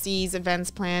overseas events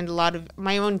planned. A lot of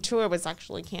my own tour was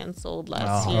actually canceled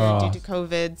last year due to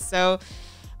COVID. So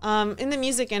in the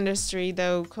music industry,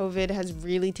 though, COVID has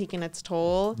really taken its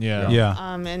toll. Yeah.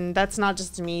 And that's not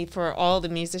just to me, for all the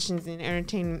musicians and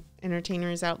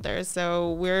entertainers out there.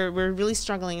 So we're really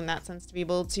struggling in that sense to be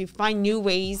able to find new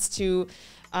ways to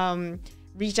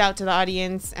reach out to the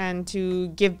audience and to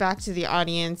give back to the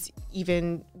audience,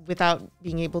 even without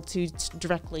being able to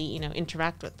directly, you know,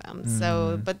 interact with them.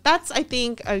 So, but that's, I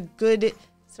think, a good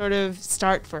sort of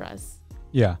start for us.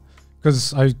 Yeah.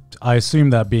 Because I assume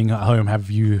that being at home, have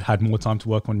you had more time to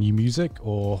work on new music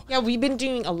or? Yeah, we've been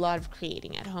doing a lot of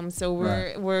creating at home. So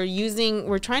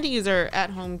we're trying to use our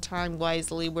at-home time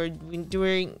wisely.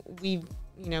 We've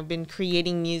you know, been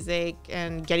creating music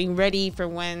and getting ready for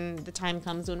when the time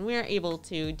comes when we're able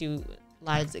to do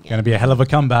lives again. Gonna be a hell of a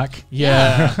comeback.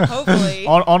 Yeah. Hopefully.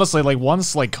 Honestly, like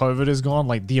once like COVID is gone,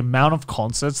 like the amount of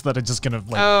concerts that are just gonna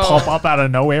like pop up out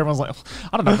of nowhere, everyone's like,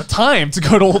 I don't have the time to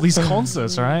go to all these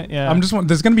concerts, right? Yeah.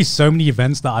 There's gonna be so many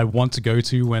events that I want to go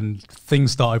to when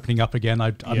things start opening up again.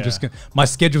 My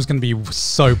schedule's gonna be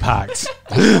so packed.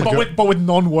 but with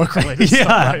non-work related stuff.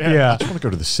 Right? Yeah. I just want to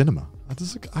go to the cinema.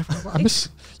 I miss.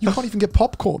 You can't even get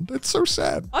popcorn. It's so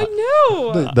sad. I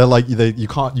know. They're like you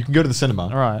can't. You can go to the cinema,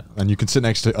 Right. and you can sit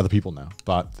next to other people now.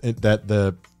 But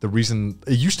the reason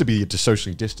it used to be to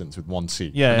socially distance with one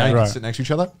seat. Yeah, But now yeah. you Right. can sit next to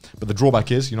each other. But the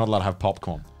drawback is you're not allowed to have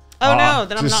popcorn. Oh no,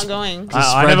 then I'm Just- not going.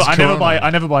 I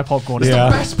never buy popcorn. Yeah.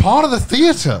 Best part of the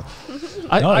theater.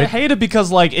 I hate it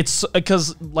because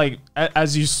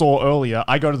as you saw earlier,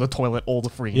 I go to the toilet all the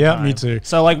freaking Yeah, time. me too.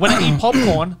 So like when I eat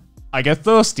popcorn, I get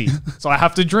thirsty, so I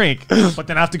have to drink, but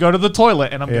then I have to go to the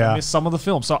toilet, and I'm gonna miss some of the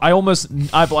film. So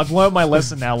I've learned my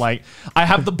lesson now. Like I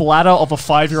have the bladder of a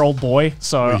 5-year-old boy,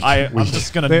 so I'm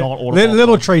just gonna not order. Little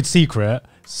popcorn. trade secret.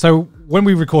 So when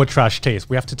we record Trash Taste,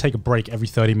 we have to take a break every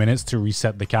 30 minutes to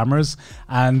reset the cameras.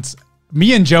 And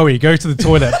me and Joey go to the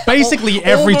toilet basically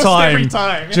every Almost time, every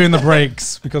time. during the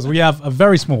breaks because we have a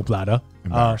very small bladder.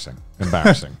 Embarrassing.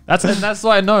 That's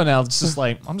why I know now. It's just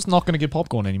like I'm just not gonna get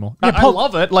popcorn anymore. Yeah, I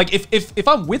love it. Like if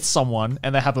I'm with someone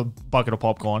and they have a bucket of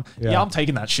popcorn, Yeah. I'm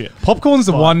taking that shit. Popcorn's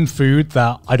the one food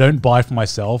that I don't buy for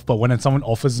myself, but when someone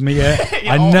offers me it,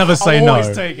 I I'll- never I'll say no.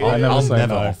 always take it. I never I'll say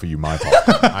never no. offer you my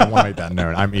popcorn. I want to make that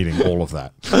known. I'm eating all of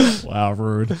that. Wow,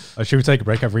 rude. Should we take a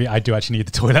break? I do actually need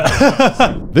the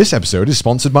toilet. This episode is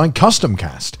sponsored by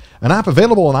CustomCast, an app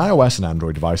available on iOS and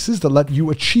Android devices that let you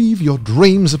achieve your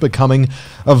dreams of becoming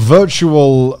a virtual...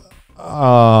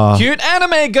 Cute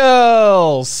anime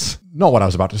girls. not what I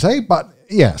was about to say, but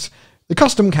yes. The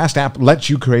CustomCast app lets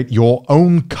you create your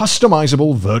own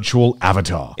customizable virtual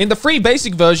avatar. In the free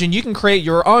basic version, you can create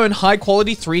your own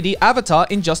high-quality 3D avatar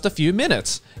in just a few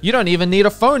minutes. You don't even need a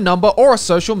phone number or a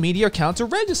social media account to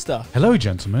register. Hello,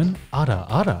 gentlemen.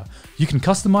 Ada. You can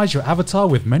customize your avatar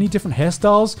with many different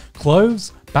hairstyles,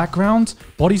 clothes, backgrounds,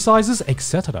 body sizes,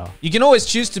 etc. You can always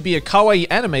choose to be a kawaii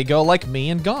anime girl like me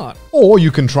and Gant. Or you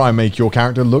can try and make your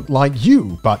character look like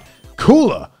you, but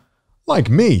cooler. Like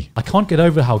me. I can't get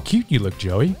over how cute you look,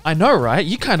 Joey. I know, right?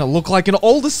 You kind of look like an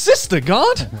older sister,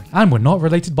 Gant. And we're not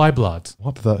related by blood.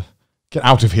 What the... Get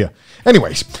out of here.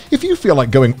 Anyways, if you feel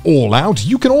like going all out,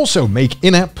 you can also make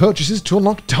in-app purchases to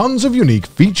unlock tons of unique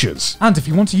features. And if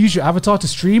you want to use your avatar to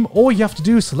stream, all you have to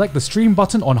do is select the stream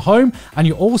button on home and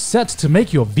you're all set to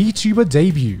make your VTuber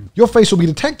debut. Your face will be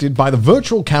detected by the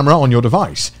virtual camera on your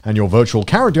device, and your virtual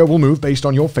character will move based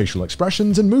on your facial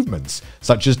expressions and movements,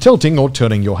 such as tilting or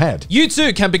turning your head. You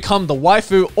too can become the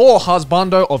waifu or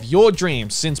husbando of your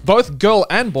dreams, since both girl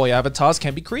and boy avatars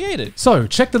can be created. So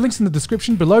check the links in the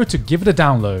description below to give it a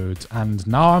download. And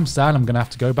now I'm sad I'm going to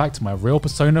have to go back to my real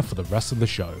persona for the rest of the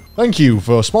show. Thank you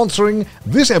for sponsoring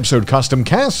this episode Custom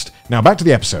Cast. Now back to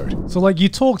the episode. So like you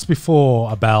talked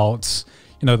before about,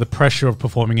 you know, the pressure of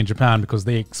performing in Japan because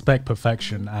they expect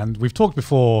perfection. And we've talked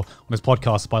before on this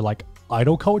podcast about like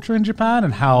idol culture in Japan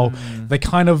and how they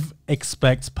kind of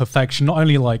expect perfection, not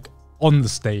only like on the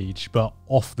stage, but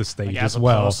off the stage Like, as as a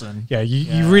well. person. Yeah,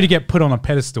 you really get put on a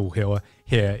pedestal here,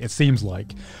 it seems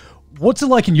like. What's it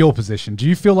like in your position? Do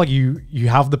you feel like you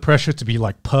have the pressure to be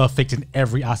like perfect in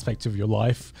every aspect of your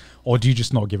life, or do you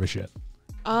just not give a shit?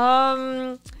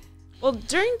 Well,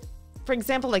 for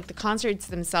example, like the concerts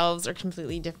themselves are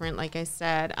completely different. Like I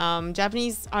said,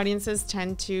 Japanese audiences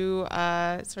tend to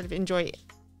sort of enjoy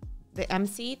the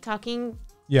MC talking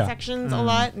sections a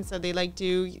lot, and so they like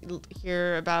to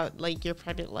hear about like your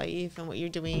private life and what you're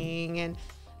doing, and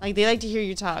like they like to hear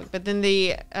you talk. But then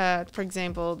for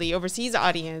example, the overseas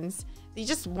audience, they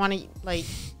just want to like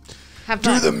have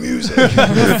fun. Do the music.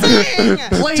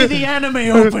 Play the anime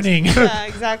opening. Yeah,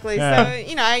 exactly. Yeah. So,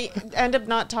 you know, I end up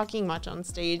not talking much on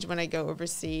stage when I go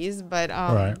overseas, but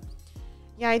Right.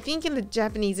 yeah, I think in the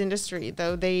Japanese industry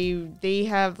though, they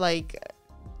have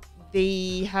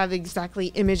exactly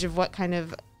image of what kind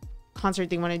of concert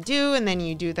they want to do, and then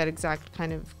you do that exact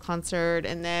kind of concert.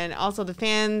 And then also the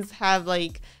fans have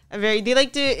like they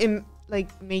like to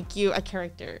make you a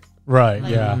character. Right.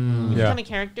 Like, Yeah. you Yeah. become a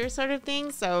character sort of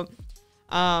thing. So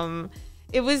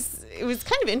it was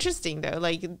kind of interesting though.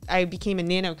 Like I became a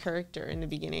Nano character in the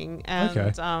beginning,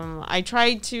 and I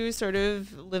tried to sort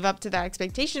of live up to that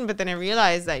expectation, but then I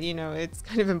realized that, you know, it's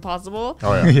kind of impossible.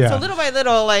 Oh yeah. Yeah. So little by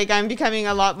little, like I'm becoming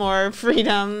a lot more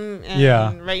freedom,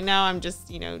 and right now I'm just,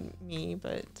 you know, me.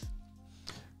 But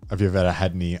Have you ever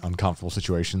had any uncomfortable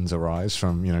situations arise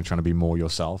from, you know, trying to be more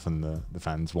yourself and the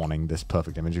fans wanting this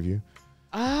perfect image of you?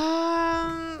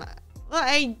 well,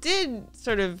 I did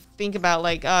sort of think about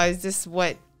like, is this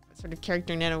what sort of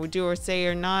character Nano would do or say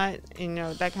or not? You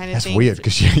know, that kind of That's thing. weird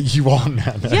because you are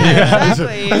Nano. Yeah,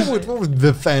 exactly. What would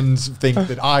the fans think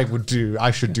that I would do?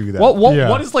 I should do that.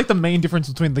 What is like the main difference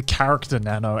between the character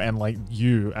Nano and like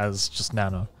you as just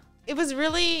Nano? It was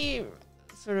really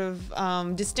sort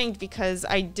of distinct because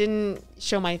I didn't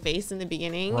show my face in the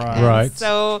beginning. Right. And Right.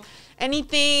 so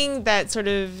anything that sort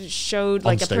of showed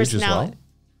like a stage as personality. well?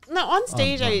 No, on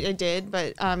stage I did,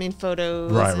 but in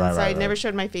photos. Right, and right, so right, I never right.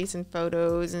 showed my face in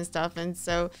photos and stuff. And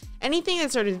so anything that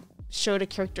sort of showed a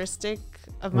characteristic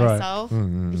of Right. myself,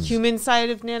 the human side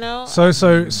of Nano. So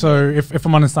if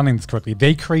I'm understanding this correctly,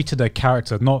 they created a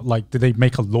character, not like, did they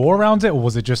make a lore around it, or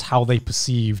was it just how they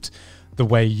perceived the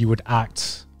way you would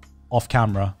act off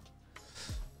camera?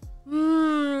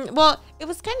 Well, it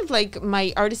was kind of like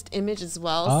my artist image as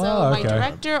well. Oh, So my okay.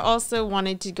 director also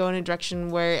wanted to go in a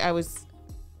direction where I was,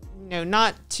 you know,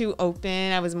 not too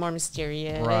open. I was more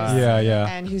mysterious. Right. Yeah.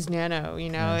 And who's Nano? You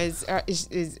know,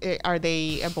 are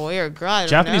they a boy or a girl? I don't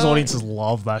Japanese know. audiences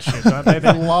love that shit, don't they?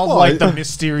 They love like the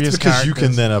mysterious It's because you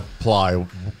can characters. then apply,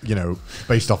 you know,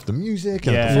 based off the music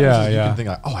and Yeah. the performances, Yeah. you can think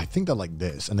like, oh, I think they're like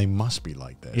this, and they must be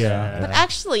like this. Yeah. But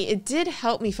actually, it did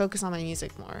help me focus on my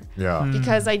music more. Yeah.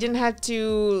 Because I didn't have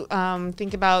to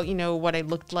think about, you know, what I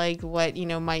looked like, what, you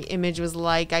know, my image was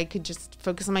like. I could just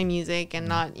focus on my music and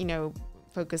not, you know,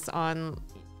 focus on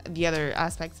the other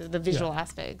aspects of the visual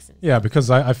aspects. Yeah, because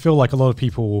I feel like a lot of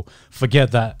people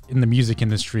forget that in the music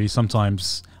industry,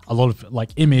 sometimes a lot of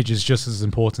like image is just as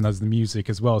important as the music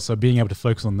as well. So being able to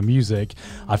focus on the music,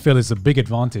 I feel is a big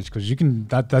advantage because you can,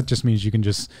 that just means you can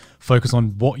just focus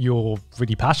on what you're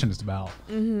really passionate about.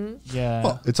 Yeah.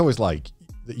 Well, it's always like,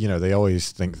 you know, they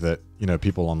always think that, you know,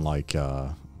 people on like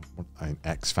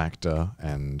X Factor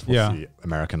and the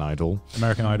American Idol,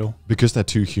 because they're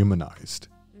too humanized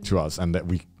to us and that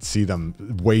we see them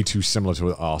way too similar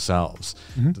to ourselves,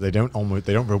 they don't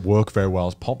work very well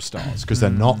as pop stars because they're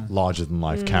not larger than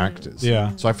life characters.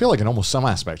 Yeah. So I feel like in almost some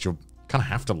aspects you'll kind of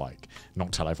have to like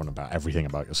not tell everyone about everything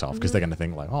about yourself because they're going to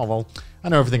think like, oh well, I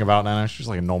know everything about Nano. She's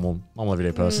like a normal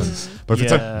everyday person. But if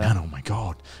it's like Nano, oh my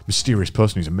god, mysterious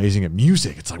person who's amazing at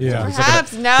music, it's like, Yeah. wow, it's like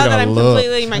Perhaps now that I'm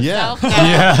completely myself,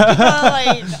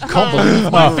 can't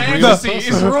believe Fantasy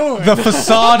is ruined. The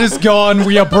facade is gone.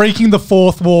 We are breaking the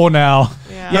fourth wall now.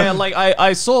 yeah. Yeah, like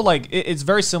I saw like it's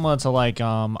very similar to like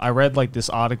I read like this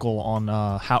article on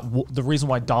the reason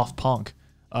why Daft Punk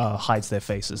hides their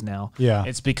faces now. Yeah.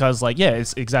 It's because like, yeah,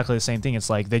 it's exactly the same thing. It's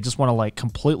like they just want to like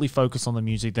completely focus on the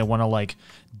music. They want to like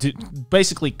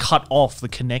basically cut off the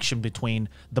connection between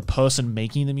the person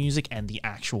making the music and the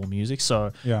actual music.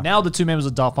 So now the two members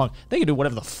of Daft Punk, they can do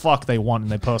whatever the fuck they want in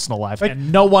their personal life,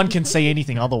 and no one can say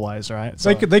anything otherwise, right?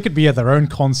 So They could be at their own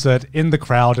concert in the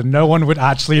crowd and no one would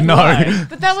actually know. Right.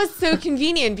 But that was so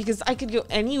convenient because I could go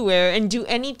anywhere and do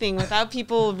anything without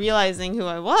people realizing who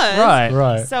I was.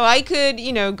 Right. So I could,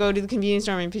 go to the convenience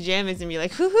store in pajamas and be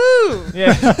like, hoo-hoo.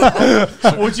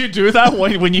 yeah. Would you do that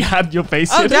when you had your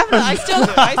face Oh, in it? definitely. I still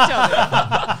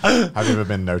do. Have you ever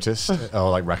been noticed or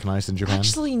like recognized in Japan?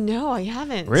 Actually, no, I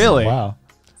haven't. Really? Wow.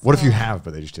 What if you have,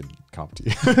 but they just didn't come to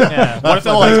you? Yeah. What if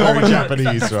they're like, oh my God,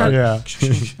 Japanese, right?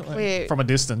 Yeah. Wait, from a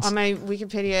distance? on my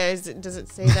Wikipedia, does it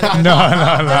say that? I'm No.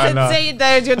 Does it say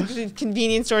that I go to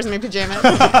convenience stores in my pajamas?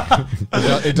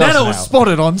 It does Nana now. was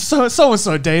spotted on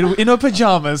so-and-so date in her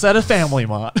pajamas at a family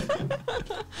mart.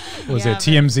 Was Yeah, it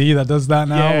TMZ that does that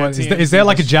now? Yeah, Is there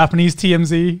like a Japanese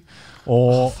TMZ?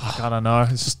 Or Fuck, I don't know.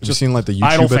 It's Have you seen like the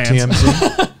idol YouTuber fans.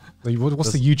 TMZ?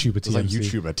 what's the YouTuber It's TMZ? like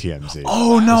YouTuber TMZ.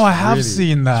 Oh no, It's I have really-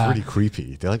 seen that. It's really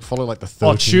creepy. They like follow like the 13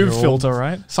 Oh, tube filter,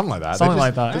 right? Something like that. Something They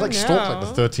like just- that. They like I stalk like the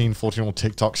know. 13, 14-year-old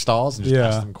TikTok stars and just Yeah.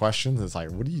 ask them questions. It's like,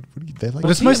 what do you they're like,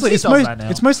 But it's TMZ mostly does that now.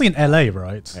 it's mostly in LA,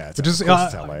 right? Yeah, it's- Which is of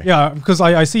course it's LA. yeah, because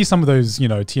I see some of those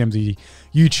TMZ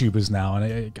YouTubers now,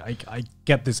 and I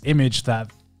get this image that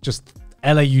just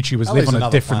LA YouTubers LA live is on a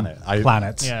another different planet.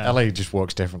 planet. Yeah. LA just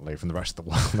works differently from the rest of the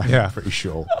world. I'm Yeah. pretty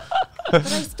sure. But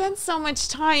I spent so much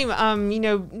time,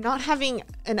 not having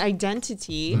an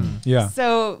identity. Yeah.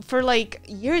 So for like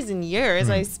years and years,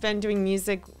 I spent doing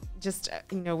music just,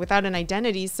 without an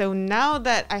identity. So now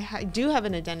that I do have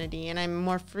an identity and I'm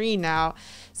more free now,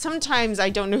 sometimes I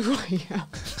don't know who I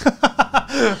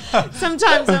am.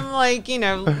 Sometimes I'm like,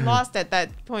 lost at that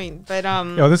point. But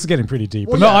Yo, this is getting pretty deep.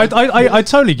 Well, but no, yeah. I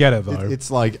totally get it though.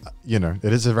 It's like, it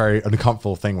is a very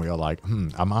uncomfortable thing where you're like,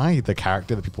 am I the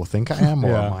character that people think I am, or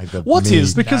Yeah. am I the What me?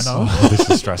 is Because- Nano? Oh, this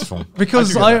is stressful.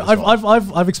 Because I do get that as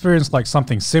well. I've experienced like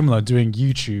something similar doing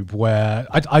YouTube where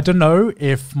I don't know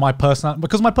if my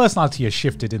personality has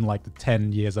shifted in like the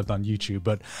 10 years I've done YouTube,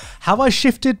 but have I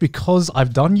shifted because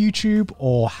I've done YouTube,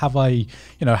 or have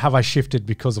I shifted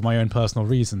because of my own personal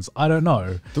reasons? I don't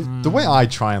know. The way I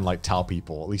try and like tell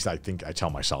people, at least I think I tell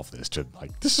myself this, to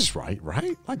like, this is right?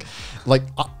 Like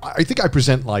I think I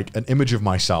present like an image of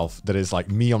myself that is like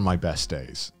me on my best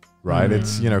days, right?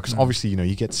 It's because obviously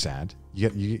you get sad,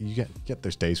 you get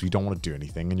those days where you don't want to do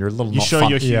anything, and you're a little You not show fun.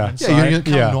 your human Yeah. side. Yeah, you're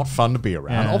kind Yeah. of not fun to be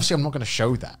around. Yeah. Obviously, I'm not going to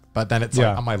show that, but then it's Yeah.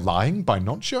 like, am I lying by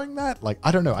not showing that? Like,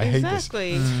 I don't know. I hate this.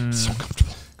 exactly. It's so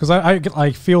uncomfortable. Because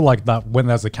I feel like that when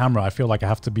there's a camera, I feel like I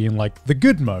have to be in like the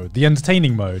good mode, the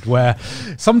entertaining mode, where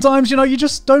sometimes you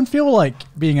just don't feel like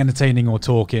being entertaining or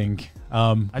talking.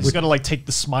 I just gotta like take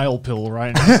the smile pill, right?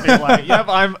 And just be like, yep,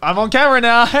 I'm on camera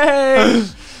now. Hey,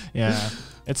 yeah,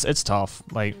 it's tough.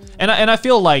 Like, and I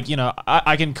feel like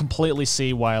I can completely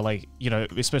see why, like,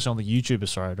 especially on the YouTuber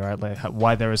side, right? Like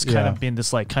why there has kind of been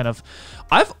this like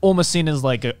I've almost seen as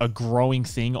like a growing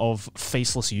thing of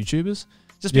faceless YouTubers.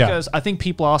 Just because I think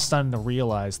people are starting to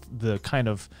realize the kind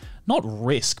of not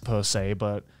risk per se,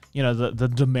 but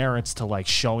the demerits to like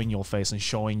showing your face and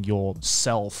showing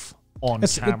yourself on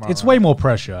camera. It's right? way more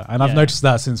pressure, and I've Yeah. noticed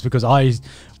that since because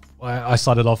I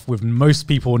started off with most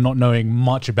people not knowing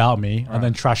much about me, and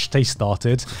then Trash Taste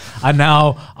started, and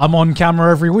now I'm on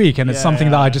camera every week, and it's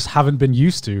something that I just haven't been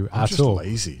used to I'm at just all.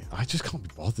 lazy. I just can't be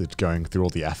bothered going through all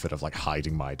the effort of like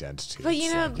hiding my identity. But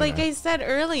It's like I said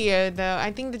earlier, though,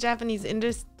 I think the Japanese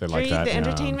industry, like that, the yeah.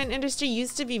 entertainment industry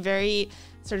used to be very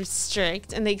sort of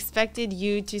strict, and they expected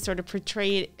you to sort of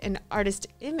portray an artist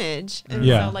image, and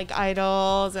Yeah. so like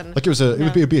idols and like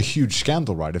it would be a huge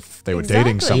scandal, right? If they were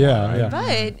dating Exactly. someone. Yeah,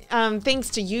 right? yeah. But thanks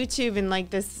to YouTube and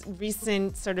like this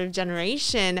recent sort of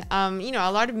generation, a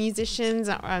lot of musicians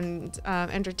and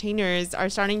entertainers are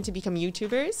starting to become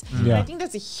YouTubers. And Yeah. I think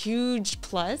that's a huge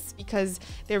plus because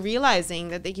they're realizing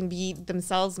that they can be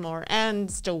themselves more and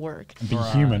still work. Be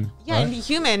human. Yeah, right? and be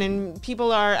human, and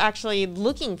people are actually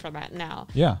looking for that now.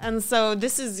 Yeah. And so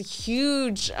this is a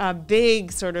huge,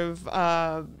 big sort of,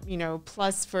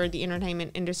 plus for the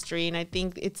entertainment industry. And I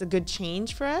think it's a good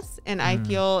change for us. And I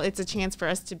feel it's a chance for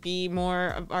us to be more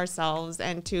of ourselves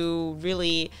and to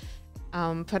really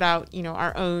put out,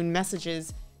 our own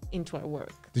messages into our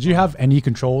work. Did you have any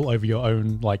control over your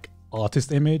own like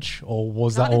artist image, or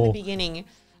was Not that in the all? beginning.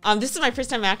 This is my first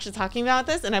time actually talking about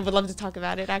this, and I would love to talk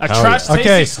about it. A Actually. Trash Taste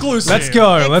Okay, exclusive. let's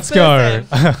go. Let's go.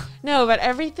 Exclusive. No, but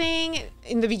everything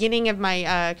in the beginning of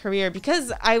my career,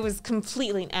 because I was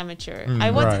completely an amateur.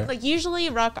 I wasn't like usually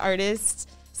rock artists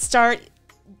start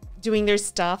doing their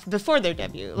stuff before their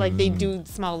debut. Like they do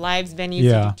small lives, venues,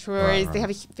 they do tours, they have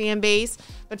a fan base.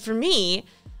 But for me,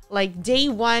 like day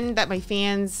one that my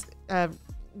fans,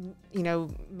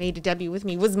 made a debut with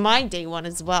me was my day one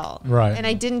as well. Right. And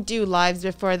I didn't do lives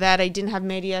before that. I didn't have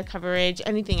media coverage,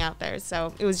 anything out there.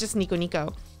 So it was just Nico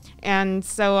Nico. And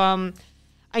so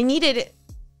I needed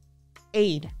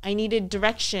aid. I needed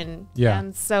direction. Yeah.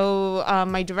 And so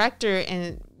my director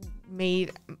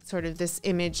made sort of this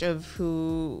image of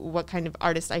what kind of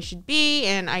artist I should be,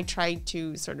 and I tried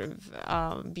to sort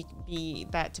of be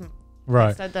that to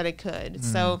Right. said that I could.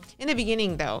 So in the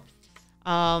beginning though,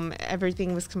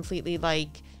 everything was completely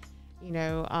like,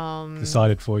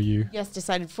 Decided for you. yes,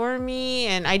 decided for me,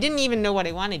 and I didn't even know what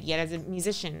I wanted yet as a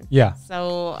musician. Yeah.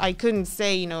 So I couldn't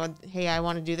say, hey, I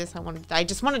want to do this. I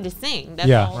just wanted to sing. That's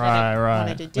Yeah. all that I Right.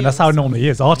 wanted to do. And that's how it normally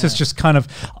is. Artists just kind of,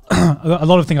 a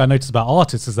lot of things I noticed about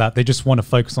artists is that they just want to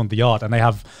focus on the art and they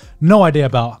have no idea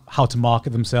about how to market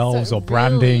themselves So or it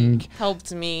branding. really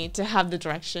helped me to have the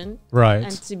direction. Right.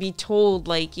 And to be told,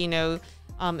 like,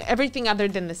 everything other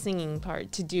than the singing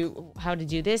part, to do how to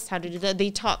do this, how to do that.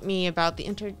 They taught me about the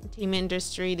entertainment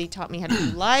industry. They taught me how to do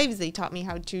lives. They taught me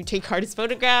how to take artist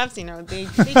photographs. They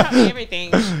taught me everything.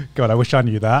 God, I wish I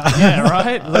knew that. Yeah,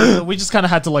 right. Like, we just kind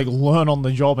of had to like learn on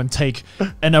the job and take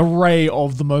an array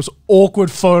of the most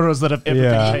awkward photos that have ever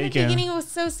Yeah. been In the taken. beginning, it was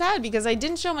so sad because I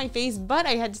didn't show my face, but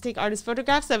I had to take artist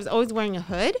photographs. I was always wearing a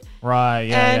hood. Right.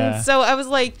 Yeah. And so I was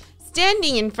like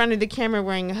standing in front of the camera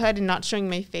wearing a hood and not showing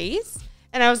my face.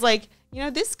 And I was like,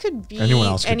 this could be Anyone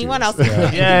else could do anyone this. else.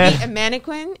 Could Yeah. be a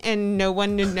mannequin and no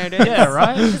one would notice. Yeah,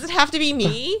 right. Does it have to be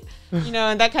me?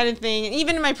 And that kind of thing. And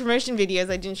even in my promotion videos,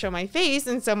 I didn't show my face.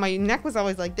 And so my neck was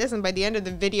always like this. And by the end of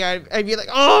the video, I'd be like,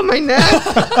 oh, my neck,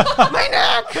 my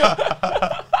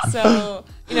neck. So,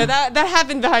 that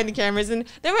happened behind the cameras. And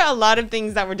there were a lot of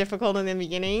things that were difficult in the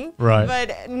beginning. Right.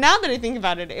 But now that I think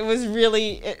about it, it was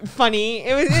really funny.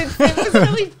 It was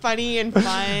really funny and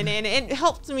fun. And it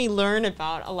helped me learn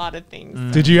about a lot of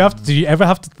things. Did you ever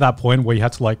have to that point where you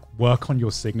had to like work on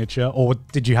your signature, or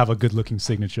did you have a good looking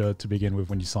signature to begin with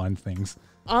when you signed things?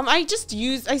 I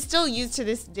still use to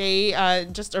this day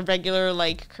just a regular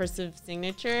like cursive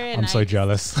signature. And I'm so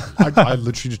jealous. I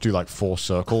literally just do like 4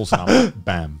 circles and I'm like,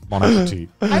 bam, bon appetit.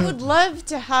 I would love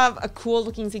to have a cool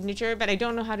looking signature, but I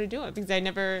don't know how to do it because I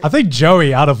never. I think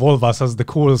Joey, out of all of us, has the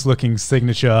coolest looking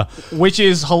signature. Which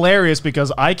is hilarious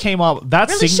because I came up that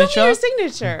Really, signature. show me your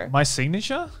signature. My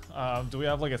signature? Do we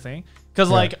have like a thing? Because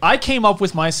like I came up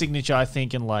with my signature, I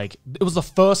think in like it was the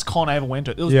first con I ever went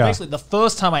to. It was basically the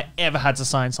first time I ever had to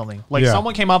sign something. Like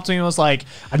someone came up to me and was like,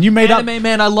 And you made "Anime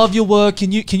man, I love your work.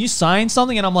 Can you sign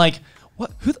something?" And I'm like,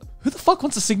 "What? Who the fuck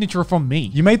wants a signature from me?"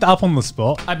 You made that up on the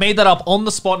spot. I made that up on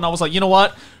the spot, and I was like, you know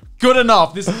what? Good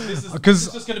enough. This is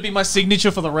just going to be my signature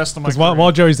for the rest of my career.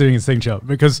 While Joey's doing his signature,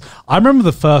 because I remember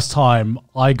the first time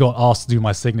I got asked to do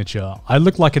my signature, I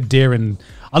looked like a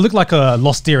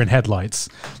lost deer in headlights.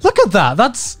 Look at that.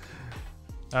 That's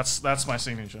my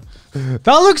signature.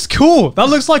 That looks cool. That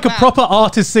looks like a Wow. proper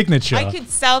artist signature. I could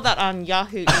sell that on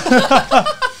Yahoo.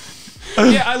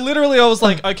 Yeah, I was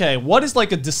like, okay, what is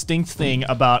like a distinct thing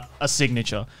about a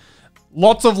signature?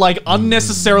 Lots of like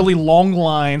unnecessarily long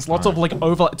lines, lots of like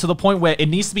over to the point where it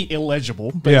needs to be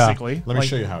illegible, basically. Let me Like,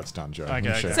 show you how it's done, Joe. Let me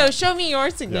Okay, show okay. you. So show me your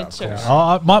signature.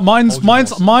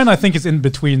 Mine I think is in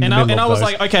between the middle And of I was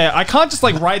those. like, okay, I can't just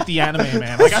like write the anime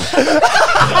man. Like,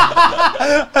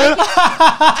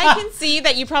 I can see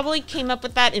that you probably came up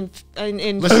with that in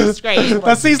first grade.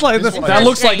 that seems like Listen, that that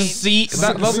looks like grade. C.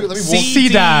 Let me walk you-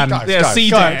 Sedan. Guys, Yeah, guys,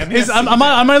 Sedan. Is, am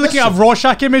I looking at a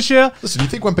Rorschach image here? Listen, you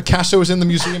think when Picasso was in the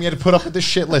museum, you had to put up with this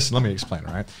shit? Listen, let me explain,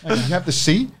 all right? You have the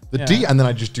C, the D, and then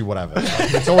I just do whatever.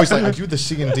 It's always like I do the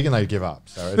C and D and I give up.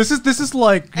 So This is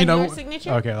like, you And know. your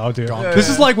signature? Okay, I'll do it. Yeah, This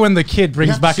is like when the kid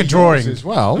brings back a drawing as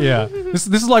well. Yeah, this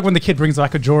is like when the kid brings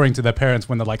back a drawing to their parents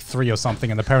when they're like 3 or something,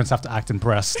 and the parents have to act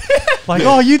impressed. Like,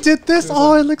 oh, you did this.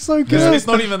 Oh, it looks so good. It's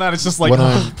not even that. It's just like, When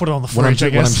put it on the when I'm, fridge, I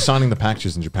when I'm guess. signing the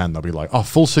packages in Japan, they'll be like, "Oh,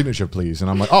 full signature, please," and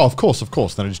I'm like, "Oh, of course."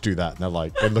 Then I just do that, and they're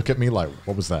like, they look at me like,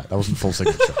 "What was that? That wasn't full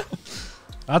signature."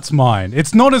 That's mine.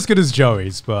 It's not as good as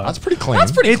Joey's, but That's pretty clean.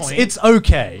 That's pretty it's clean. it's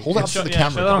okay. Hold it up to the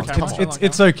camera. show that on guys. camera. Come on.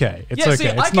 It's okay. It's Yeah, okay. see,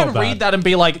 It's I not can bad. read that and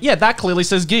be like, yeah, that clearly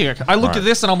says geek. I look Right. at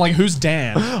this and I'm like, who's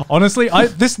Dan? Honestly,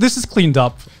 this is cleaned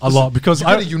up a lot because You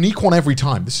get a unique one every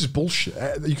time. This is bullshit.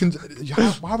 You can.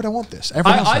 Why would I want this?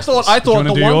 Everyone else I has thought this. Do you want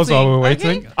the to do one yours while we're thing.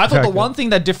 waiting? I thought Okay. the one thing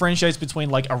that differentiates between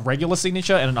like a regular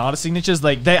signature and an artist signature is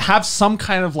like they have some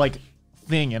kind of like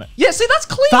thing in it. Yeah, see, that's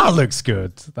clean. That looks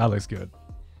good. That looks good.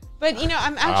 But you know,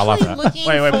 I'm I love actually that. looking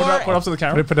Wait, for. put it up to the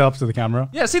camera. Put it up to the camera.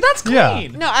 Yeah, see, that's clean.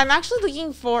 Yeah. No, I'm actually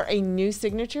looking for a new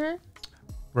signature.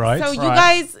 Right. So you Right.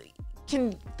 guys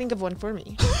can think of one for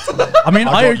me. I mean,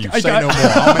 I got you. Say no more.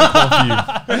 I'll make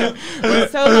one for you.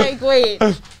 So like, wait.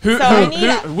 Who, So I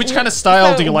need which kind of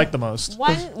style so do you like the most?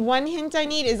 One hint I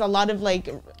need is a lot of like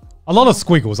a lot of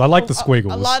squiggles. I like the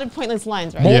squiggles. a lot of pointless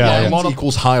lines, right? More Yeah, lines yeah.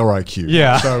 equals higher IQ.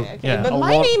 Yeah. So Okay, Yeah, but a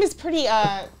my lot- name is pretty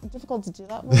difficult to do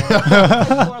that with.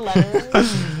 Like 4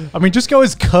 letters. I mean, just go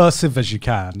as cursive as you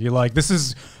can. You're like, this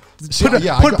is. See, Put,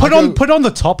 yeah, I put, go- put I on go- put on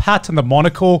the top hat and the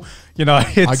monocle. You know,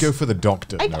 it's, I go for the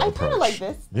doctor. I no kind of approach. like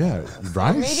this. Yeah,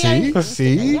 right. Maybe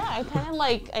See. Yeah, I kind of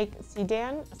like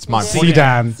sedan. It's my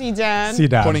Sedan. Sedan.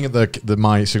 Sedan. Pointing at the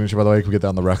my signature, by the way, can we get that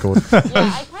on the record? Yeah,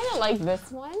 I kind of like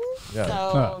this one. Yeah.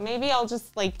 So maybe I'll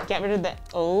just like get rid of the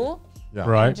O Yeah.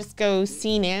 Right. and just go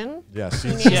scene in. Yeah. See.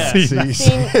 Yeah. See. See.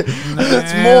 Scene.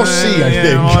 It's more C, I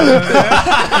think.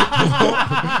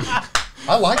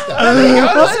 I like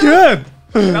that. That's good.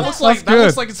 That looks like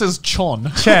good. it says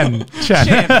Chon. Chen.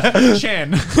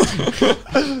 Chen.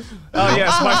 Oh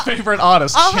yes, my favorite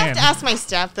artist, I'll Chen. have to ask my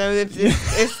staff though if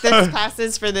this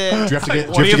passes for the. Do you have to get,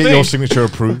 What do do you have to you get your think? signature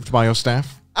approved by your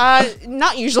staff?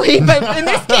 Not usually, but in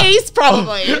this case,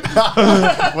 probably.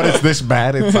 When it's this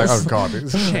bad, it's like, oh god.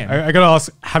 It's Chen. I gotta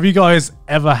ask: have you guys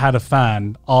ever had a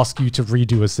fan ask you to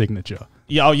redo a signature?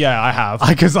 Yeah, oh yeah, I have.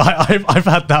 Because I've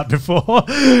had that before,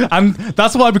 and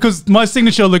that's why, because my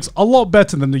signature looks a lot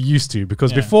better than it used to.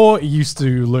 Because Yeah. before it used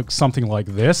to look something like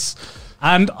this,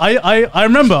 and I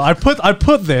remember I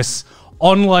put this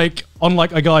on like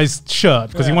a guy's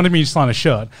shirt because he wanted me to sign a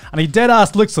shirt, and he dead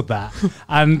ass looks at that,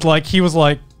 and like he was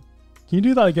like, "Can you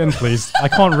do that again, please? I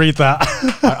can't read that."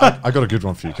 I got a good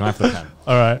one for you. Can I have the pen?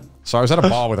 All right. So I was at a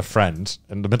bar with a friend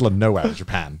in the middle of nowhere in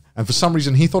Japan, and for some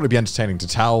reason he thought it'd be entertaining to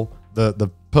tell the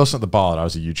person at the bar that I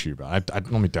was a YouTuber. I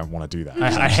normally don't want to do that.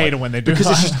 I hate it when they do because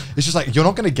that. it's just like you're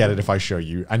not going to get it if I show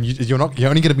you, and you're only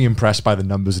going to be impressed by the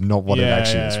numbers and not what it Yeah,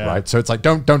 actually yeah, is, yeah. right? So it's like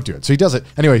don't do it. So he does it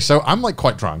anyway. So I'm like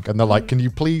quite drunk, and they're like, "Can you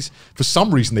please?" For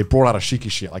some reason, they brought out a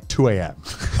shikishi at like 2 a.m.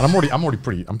 and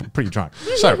I'm pretty drunk.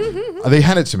 So they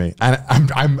hand it to me,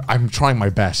 and I'm trying my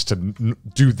best to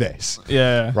do this.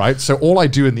 Yeah. Right. So all I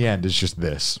do in the end is just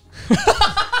this.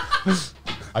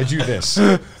 I do this.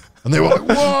 And they were like,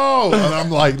 "Whoa!" And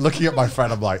I'm like looking at my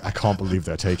friend. I'm like, "I can't believe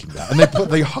they're taking that." And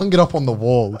they hung it up on the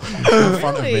wall in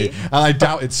front of me. Really? And I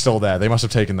doubt it's still there. They must have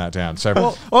taken that down.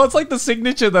 So Well, it's like the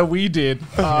signature that we did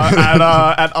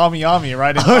at Ami Ami,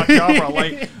 right? In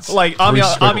Akihabara. Like Ami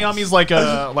squiggles. Ami is like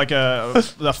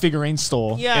a figurine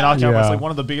store Yeah. in Akihabara. It's Yeah. like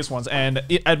one of the biggest ones. And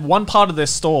at one part of their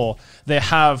store, they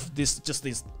have this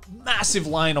massive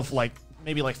line of like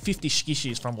maybe like 50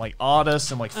 shikishis from like artists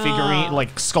and like figurine,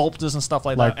 like sculptors and stuff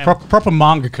like Like that. And proper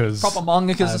mangakas. proper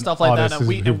mangakas and and stuff like that. artists And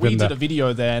we who've been did there. a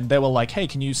video there, and they were like, "Hey,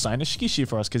 can you sign a shikishi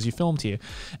for us because you filmed here?"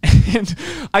 And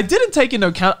I didn't take into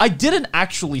account. I didn't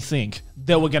actually think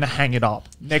they were gonna hang it up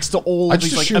next to all I of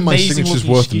just these like assume my amazing signature's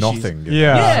looking worth shikishis. nothing.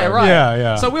 Yeah. Yeah, right.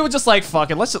 Yeah. So we were just like,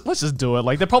 "Fuck it, let's just do it."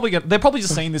 Like they're probably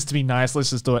just saying this to be nice. Let's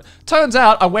just do it. Turns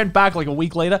out, I went back like a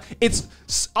week later. It's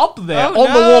up there Oh,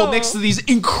 on the no. wall next to these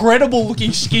incredible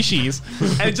looking shikishis,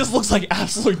 and it just looks like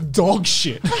absolute dog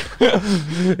shit.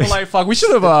 We're like, fuck, we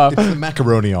should have. It's the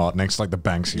macaroni art next to like the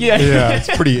Banksy. Yeah. one. Yeah. It's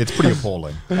pretty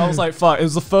appalling. I was like, fuck. It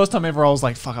was the first time ever I was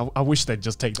like, fuck, I wish they'd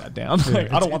just take that down.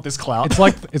 Like, I don't want this clout.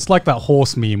 It's like that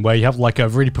horse meme where you have like a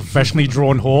really professionally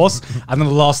drawn horse, and then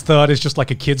the last third is just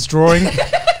like a kid's drawing.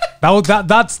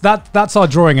 That's our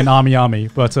drawing in Army.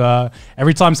 But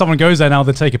every time someone goes there now,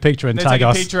 they take a picture and They tag take a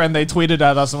us. picture and they tweet it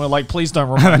at us, and we're like, please don't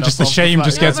remind And us. just the of shame fact.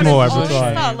 just gets but more I've every always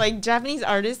time. thought, like Japanese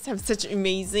artists have such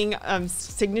amazing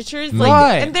signatures,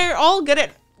 Right. and they're all good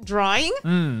at drawing.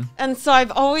 And so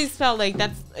I've always felt like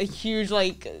that's a huge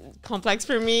like complex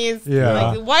for me. Is Yeah.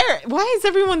 like why is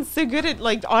everyone so good at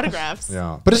like autographs?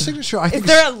 Yeah. But a signature, I Is think.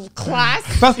 there a class?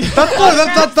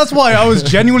 That's why I was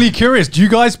genuinely curious. Do you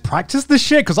guys practice this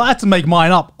shit? Because I had to make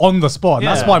mine up on the spot. And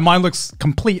that's Yeah. why mine looks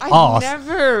complete I arse.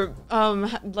 never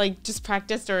like just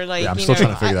practiced or like. I'm you still know,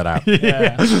 trying to figure that out.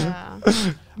 Yeah.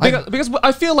 Yeah. Because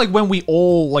I feel like when we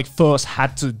all like first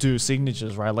had to do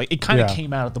signatures, right? Like it kind of Yeah.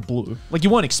 came out of the blue. Like you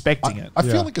weren't expecting it. I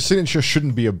feel Yeah. like a signature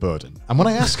shouldn't be a burden. And when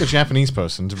I ask a Japanese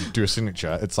person to do a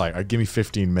signature, it's like, give me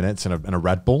 15 minutes and a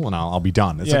Red Bull and I'll be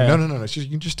done. It's Yeah. like, no. It's just,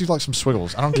 you can just do like some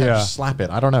swiggles. I don't care. Yeah. Just slap it.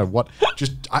 I don't know what.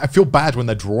 Just I feel bad when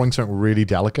they're drawing something really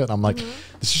delicate. I'm like,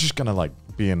 Mm-hmm. this is just gonna like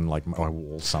be in like my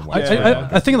wall somewhere.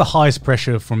 I think the highest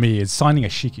pressure for me is signing a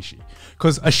shikishi.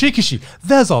 Because a shikishi,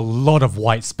 there's a lot of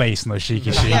white space in the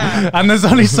shikishi. Yeah. And there's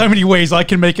only so many ways I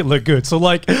can make it look good. So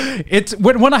like, it's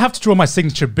when I have to draw my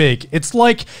signature big, it's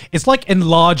like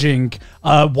enlarging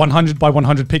 100 by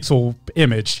 100 pixel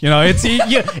image. You know, it's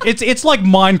like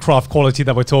Minecraft quality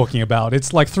that we're talking about.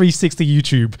 It's like 360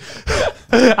 YouTube.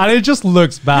 And it just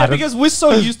looks bad. Yeah, because we're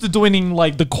so used to doing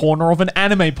like the corner of an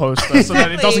anime poster so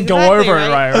that it doesn't go Exactly, over it,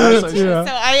 right? So, Yeah.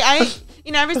 So I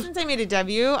you know, ever since I made a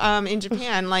debut in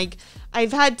Japan, like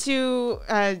I've had to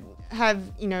have,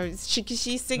 you know,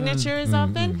 shikishi signatures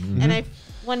often, and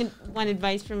one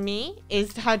advice from me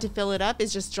is how to fill it up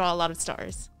is just draw a lot of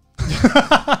stars.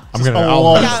 I'm gonna. a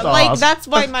lot of Yeah, stars. like that's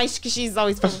why my shikishi is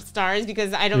always full of stars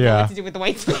because I don't know Yeah. what to do with the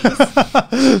white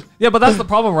space. Yeah, but that's the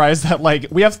problem, right? Is that like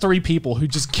we have 3 people who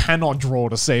just cannot draw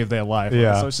to save their life. right?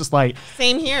 Yeah. So it's just like,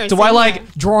 Same here. do same I like here.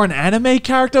 draw an anime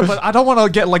character? But I don't want to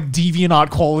get like DeviantArt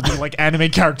quality like anime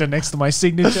character next to my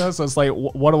signature. So it's like,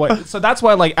 what do I? So that's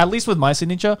why, like, at least with my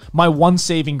signature, my one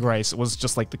saving grace was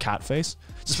just like the cat face.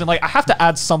 Just been like, I have to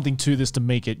add something to this to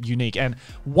make it unique. And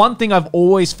one thing I've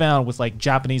always found with like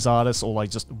Japanese artists or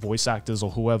like just voice actors or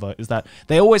whoever is that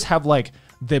they always have like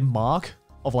their mark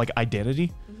of like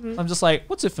identity. I'm just like,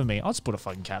 what's it for me? I'll just put a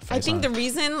fucking cat face I think on the it.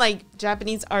 reason like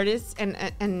Japanese artists and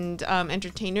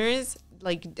entertainers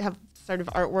like have sort of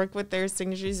artwork with their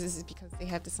signatures is because they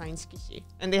have to sign shikishi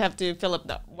and they have to fill up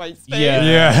the white space.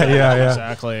 Yeah.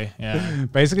 Exactly. Yeah.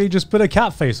 Basically, just put a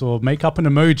cat face or make up an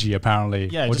emoji, apparently.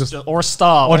 Yeah, or or a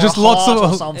star. or just a lots heart or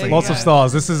of something. lots of Yeah.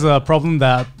 stars. This is a problem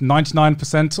that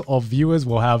 99% of viewers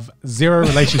will have zero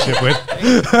relationship with.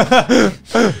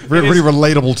 Really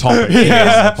relatable topic.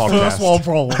 Yeah. First world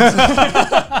problems.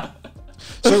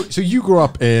 So you grew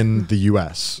up in the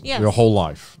US Yes. your whole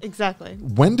life. Exactly.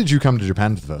 When did you come to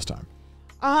Japan for the first time?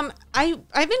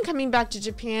 I've been coming back to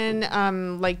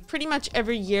Japan like pretty much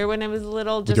every year when I was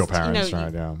little, just your parents, you know,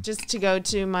 right, yeah. just to go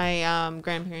to my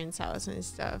grandparents' house and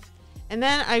stuff. And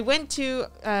then I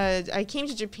came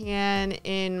to Japan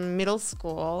in middle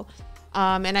school,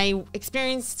 and I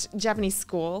experienced Japanese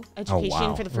school education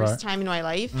wow. for the first Right. time in my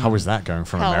life. How was that going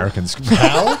from Hell. American school?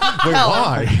 Hell? Wait, Hell.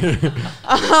 why?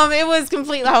 It was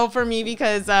complete hell for me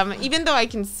because even though I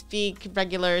can speak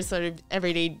regular sort of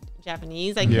everyday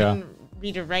Japanese, I Yeah. couldn't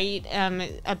read or write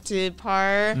up to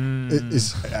par. I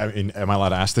mean, am I allowed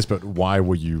to ask this? But why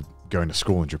were you going to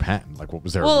school in Japan? Like, what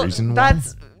was there a Well, reason why?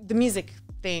 that's the music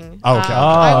thing. Oh, okay.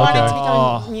 I wanted okay. to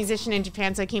become a musician in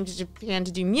Japan, so I came to Japan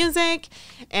to do music,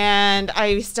 and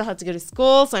I still had to go to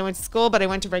school, so I went to school, but I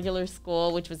went to regular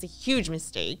school, which was a huge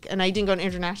mistake, and I didn't go to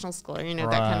international school or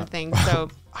that kind of thing. So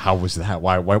How was that?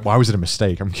 Why was it a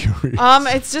mistake? I'm curious.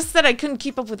 it's just that I couldn't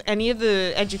keep up with any of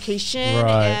the education,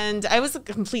 Right. and I was a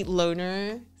complete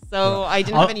loner. So I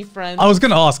didn't have any friends. I was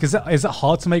going to ask, is it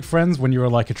hard to make friends when you were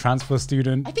like a transfer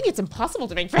student? I think it's impossible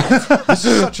to make friends. This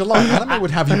is such a lie. Anime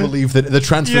would have you believe that the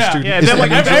transfer student yeah, is they're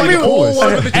like everyone all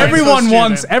over the Everyone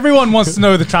transfer everyone wants to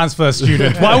know the transfer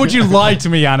student. Why would you lie to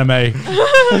me, anime?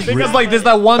 Because like there's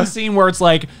that one scene where it's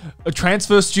like a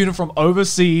transfer student from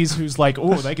overseas who's like,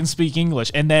 oh, they can speak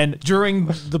English, and then during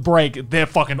the break they're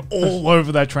fucking all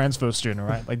over that transfer student,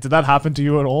 right? Like, did that happen to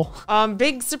you at all?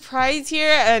 Big surprise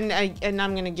here, and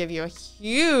I'm gonna give you a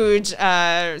huge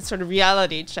sort of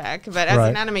reality check. But as Right.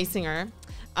 an anime singer,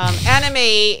 anime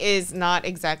is not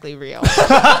exactly real.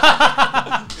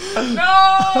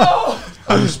 No.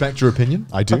 I respect your opinion.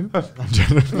 I do. But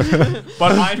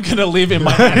I'm gonna live in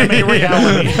my anime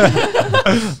reality.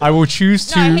 I will choose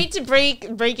to. No, I hate to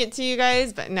break it to you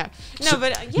guys, but no.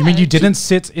 But yeah. You mean you didn't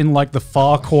sit in like the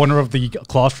far corner of the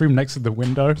classroom next to the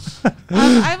window?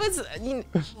 I was,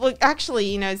 well,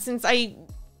 actually, since I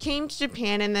came to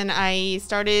Japan and then I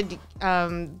started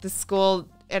the school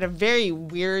at a very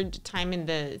weird time in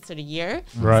the sort of year.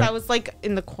 Right. So I was like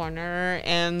in the corner,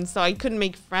 and so I couldn't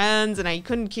make friends, and I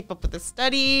couldn't keep up with the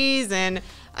studies, and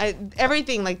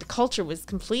everything, like the culture was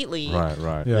completely Right.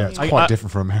 Yeah. Yeah, it's quite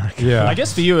different from America. Yeah. I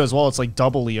guess for you as well, it's like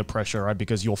doubly a pressure, right?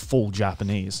 Because you're full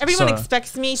Japanese. Everyone So-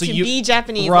 expects me so to you- be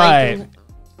Japanese, right. like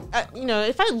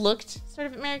if I looked sort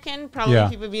of American, probably Yeah.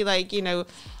 people would be like,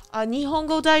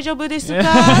 Nihongo daijoubu desu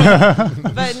ka?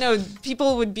 But no,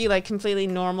 people would be like completely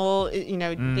normal.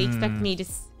 They expect me to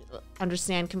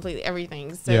understand completely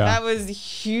everything. So Yeah. that was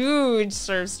huge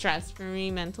sort of stress for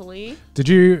me mentally.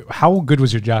 How good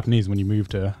was your Japanese when you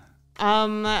moved here?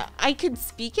 I could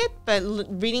speak it, but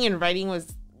reading and writing was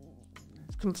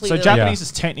completely. So Japanese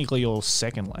is technically your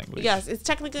second language. Yes, it's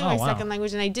technically Oh, my wow. second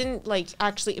language, and I didn't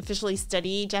actually officially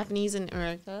study Japanese in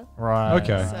America. Right.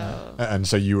 Okay. So And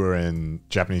so you were in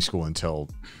Japanese school until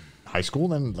high school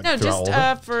then? Like no, throughout just all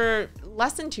of it? for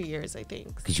less than 2 years, I think.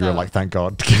 Because you were So- like, thank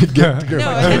God. no, and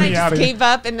then I me out just of here. gave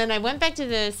up, and then I went back to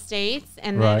the States,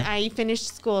 and Right. then I finished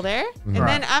school there. And Right.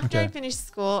 then after I Okay. finished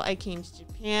school, I came to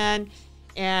Japan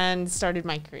and started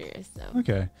my career. So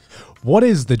Okay. What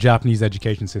is the Japanese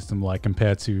education system like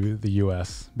compared to the US?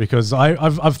 Because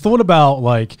I've thought about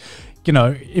like, you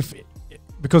know,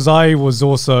 because I was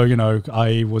also, you know, I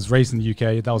was raised in the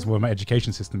UK. That was where my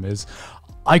education system is.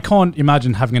 I can't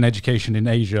imagine having an education in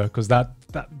Asia because that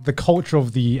the culture of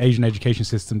the Asian education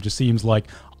system just seems like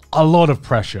a lot of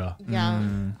pressure. yeah.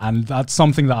 And that's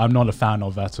something that I'm not a fan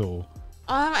of at all.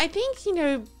 I think, you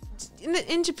know,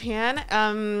 in Japan,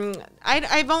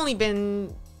 I've only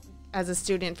been as a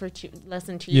student for less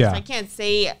than 2 years. Yeah. So I can't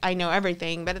say I know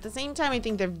everything, but at the same time, I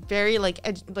think they're very like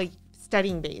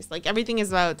studying based. Like everything is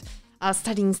about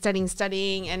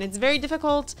studying, and it's very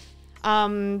difficult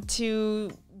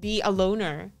to be a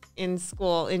loner in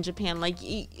school in Japan. Like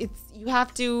you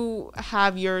have to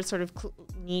have your sort of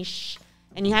niche,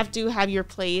 and you have to have your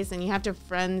place, and you have to have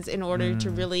friends in order to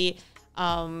really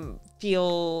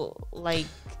feel like.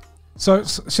 So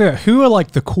yeah, who are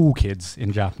like the cool kids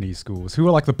in Japanese schools? Who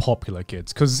are like the popular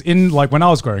kids? Because in like when I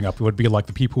was growing up, it would be like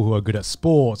the people who are good at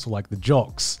sports or like the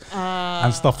jocks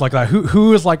and stuff like that.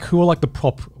 Who are like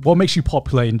the what makes you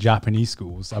popular in Japanese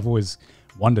schools? I've always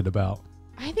wondered about.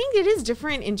 I think it is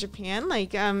different in Japan.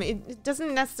 Like it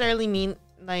doesn't necessarily mean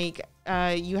like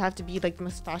you have to be like the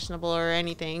most fashionable or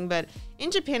anything, but in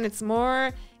Japan it's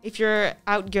more if you're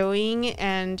outgoing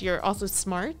and you're also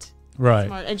smart. Right.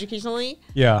 Smart educationally.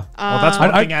 Yeah. Well, that's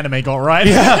one thing anime got right.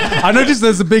 Yeah. I noticed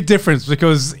there's a big difference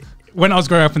because when I was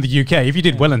growing up in the UK, if you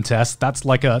did well in tests, that's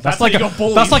like a how you got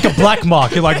bullied. that's like a black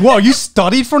mark. You're like, whoa, you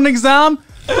studied for an exam?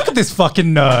 Look at this fucking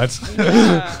nerd.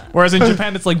 Whereas in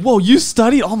Japan, it's like, whoa, you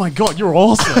studied? Oh my God, you're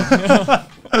awesome.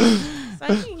 So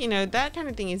I think, you know, that kind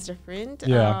of thing is different.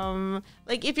 Yeah.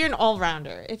 Like if you're an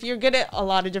all-rounder, if you're good at a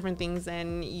lot of different things,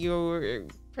 then you're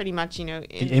pretty much, you know,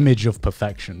 The image of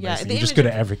perfection. Yeah, Basically. the You're just image good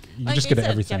of- at you're like just I good at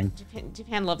said, everything.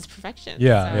 Japan loves perfection.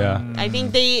 Yeah, So yeah. I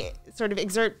think they sort of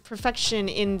exert perfection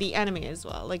in the anime as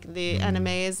well. Like the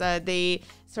animes, they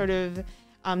sort of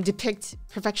depict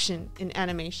perfection in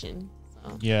animation.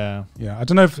 So. Yeah. Yeah, I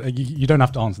don't know if you don't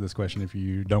have to answer this question if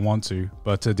you don't want to,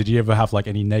 but did you ever have like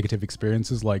any negative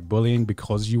experiences like bullying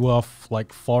because you were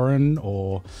like foreign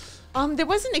or? There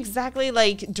wasn't exactly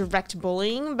like direct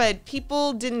bullying, but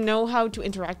people didn't know how to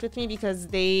interact with me because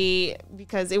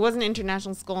it was an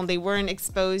international school and they weren't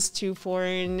exposed to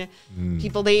foreign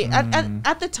people. They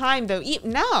at the time though,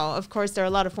 now of course there are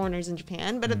a lot of foreigners in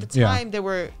Japan, but at the Yeah. time there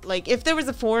were like if there was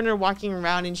a foreigner walking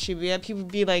around in Shibuya, people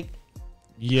would be like,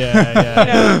 Yeah, yeah. you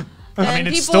know. I mean, and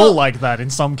it's people- still like that in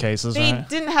some cases, they right?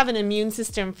 didn't have an immune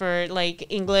system for like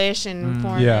English and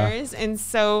foreigners, and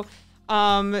so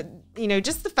you know,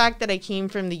 just the fact that I came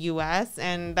from the U.S.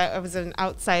 and that I was an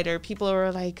outsider, people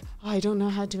were like, "Oh, I don't know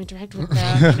how to interact with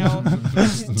them." You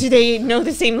know, do they know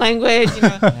the same language? You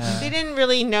know, they didn't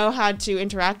really know how to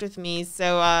interact with me.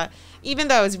 So even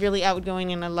though I was really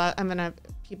outgoing and I'm a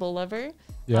people lover.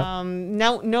 Yeah.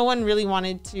 No one really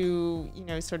wanted to, you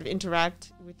know, sort of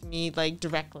interact with me like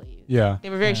directly. Yeah. They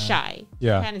were very shy.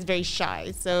 Yeah. Japan is very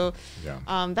shy. So Yeah.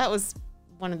 that was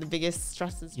one of the biggest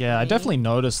stresses. Yeah, for I me. definitely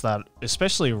noticed that,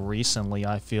 especially recently,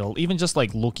 I feel, even just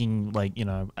like looking, like, you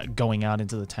know, going out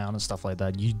into the town and stuff like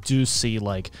that, you do see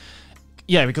like,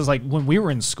 yeah, because like when we were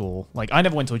in school, like I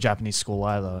never went to a Japanese school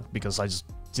either because I just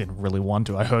didn't really want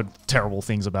to. I heard terrible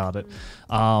things about it.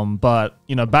 But,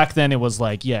 you know, back then it was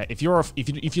like, yeah, if you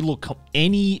look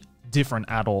any different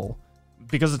at all,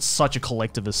 because it's such a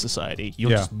collectivist society,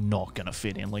 you're just not gonna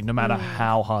fit in. Like, no matter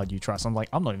how hard you try. So I'm like,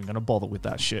 I'm not even gonna bother with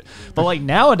that shit. But like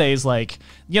nowadays, like,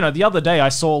 you know, the other day I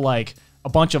saw like a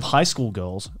bunch of high school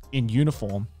girls in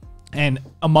uniform, and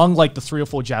among like the 3 or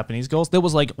 4 Japanese girls, there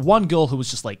was like one girl who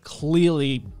was just like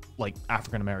clearly like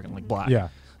African American, like black. Yeah.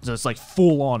 So it's like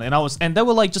full on, and they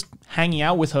were like just hanging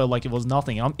out with her like it was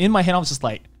nothing. And in my head, I was just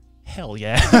like, hell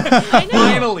yeah.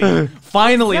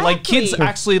 Finally, like kids Exactly.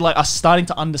 actually like are starting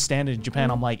to understand it in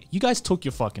Japan. I'm like, you guys took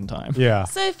your fucking time. Yeah.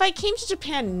 So if I came to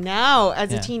Japan now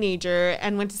as Yeah. a teenager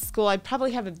and went to school, I'd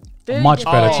probably have a very Much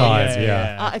better different, time.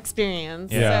 Yeah.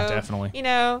 experience. Yeah, So, definitely. You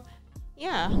know,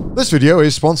 yeah. This video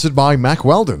is sponsored by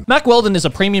MackWeldon. MackWeldon is a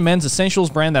premium men's essentials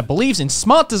brand that believes in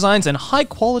smart designs and high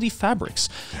quality fabrics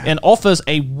and offers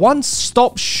a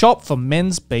one-stop shop for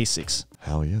men's basics.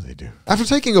 Hell yeah, they do. After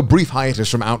taking a brief hiatus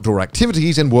from outdoor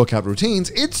activities and workout routines,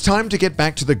 it's time to get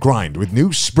back to the grind with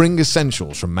new spring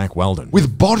essentials from MackWeldon.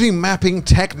 With body mapping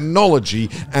technology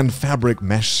and fabric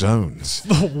mesh zones.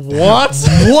 What?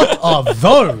 What are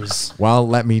those? Well,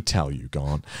 let me tell you,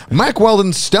 Gaunt.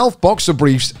 MackWeldon's stealth boxer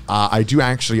briefs, I do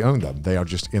actually own them. They are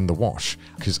just in the wash.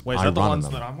 Wait, is I that the run ones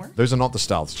them. that I'm wearing? Those are not the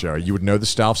stealths, Jerry. You would know the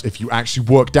stealths if you actually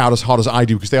worked out as hard as I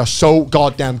do, because they are so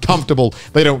goddamn comfortable.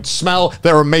 They don't smell.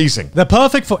 They're amazing. They're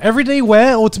perfect for everyday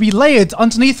wear or to be layered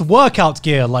underneath workout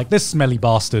gear like this smelly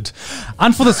bastard.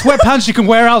 And for the sweatpants you can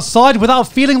wear outside without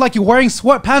feeling like you're wearing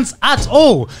sweatpants at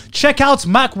all. Check out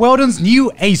MackWeldon's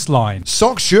new Ace line.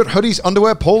 Socks, shirt, hoodies,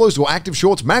 underwear, polos, or active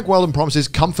shorts, MackWeldon promises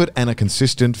comfort and a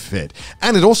consistent fit.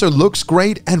 And it also looks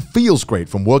great and feels great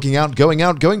from working out,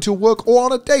 going to work, or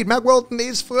on a date. MackWeldon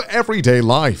is for everyday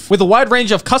life. With a wide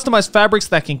range of customized fabrics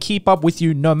that can keep up with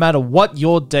you no matter what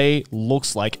your day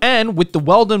looks like. And with the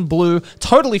Weldon Blue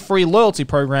totally free loyalty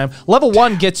program, level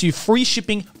 1 gets you free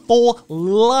shipping for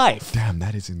life. Damn,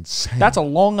 that is insane. That's a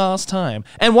long ass time.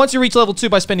 And once you reach level 2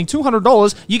 by spending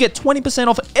 $200, you get 20%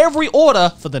 off every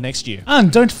order for the next year.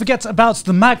 And don't forget about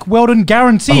the MackWeldon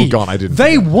guarantee. Oh, God, I didn't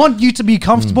They forget. want you to be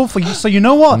comfortable for you. So you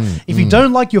know what? If you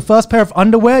don't like your first pair of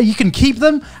underwear, you can keep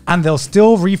them and they'll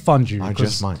still refund you. I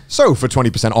just might. So for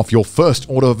 20% off your first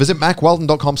order, visit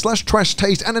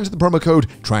MackWeldon.com/TrashTaste and enter the promo code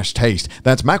TrashTaste.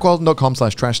 That's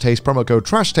MackWeldon.com/TrashTaste, promo code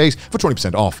TrashTaste for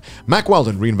 20% off.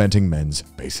 MackWeldon, reinventing men's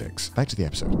basics. Back to the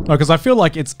episode. Because I feel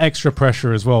like it's extra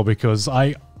pressure as well, because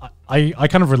I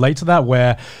kind of relate to that,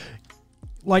 where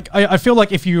like I feel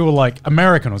like if you were like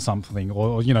American or something,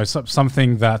 or you know,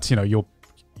 something that, you know,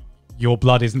 your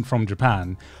blood isn't from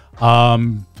Japan,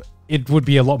 it would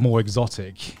be a lot more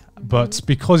exotic. But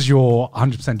because you're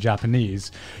 100%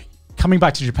 Japanese, coming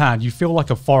back to Japan, you feel like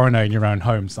a foreigner in your own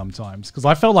home sometimes. Because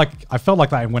I felt like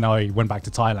that when I went back to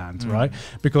Thailand, right?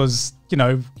 Because, you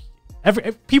know,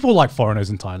 people like foreigners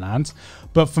in Thailand,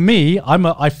 but for me,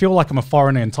 I feel like I'm a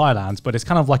foreigner in Thailand, but it's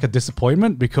kind of like a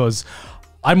disappointment because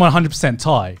I'm 100%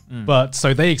 Thai, but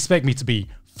so they expect me to be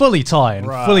fully Thai and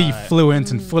fully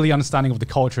fluent and fully understanding of the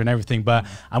culture and everything.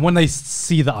 And when they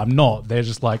see that I'm not, they're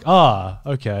just like,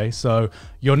 okay, so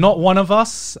you're not one of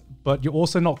us, but you're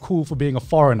also not cool for being a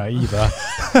foreigner either.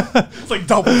 It's like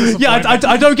double disappointment. Yeah,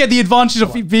 I don't get the advantage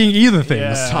of being either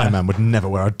things. This Thai man would never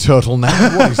wear a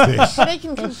turtleneck. What is this? But I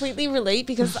can completely relate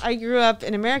because I grew up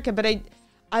in America, but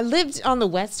I lived on the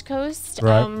West Coast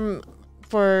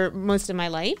for most of my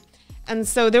life. And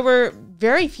so there were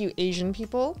very few Asian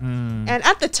people. And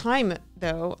at the time,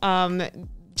 though,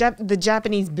 the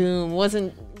Japanese boom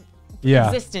wasn't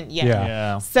existent yet.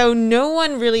 Yeah. So no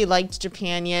one really liked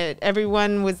Japan yet.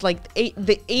 Everyone was like,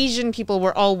 the Asian people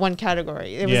were all one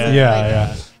category. It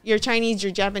was you're Chinese,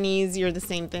 you're Japanese, you're the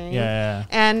same thing. Yeah.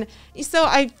 And so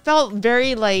I felt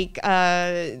very like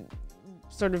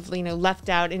sort of, you know, left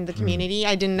out in the community.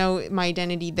 I didn't know my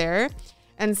identity there.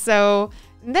 And so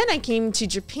then I came to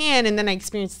Japan, and then I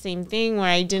experienced the same thing where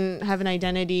I didn't have an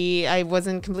identity. I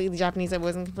wasn't completely Japanese. I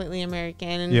wasn't completely American.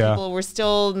 And people were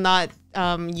still not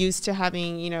used to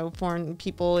having, you know, foreign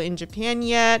people in Japan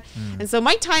yet. And so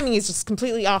my timing is just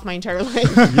completely off my entire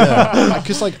life. Yeah,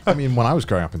 because like, I mean, when I was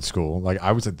growing up in school, like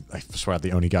I swear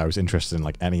the only guy who was interested in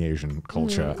like any Asian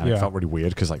culture, and it felt really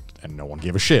weird because like, and no one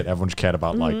gave a shit. Everyone just cared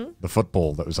about like the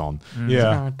football that was on.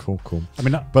 Yeah, like, cool. I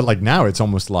mean, but like now it's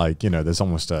almost like, you know, there's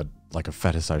almost a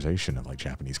fetishization of like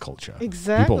Japanese culture.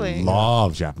 Exactly. People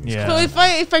love Japanese culture. So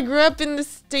if I grew up in the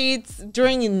States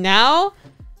during now,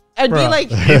 I'd be like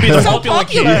You'd be the so popular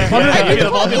kid. popular. Yeah, I'd be you'd be the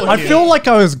the popular popular I feel like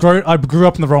I grew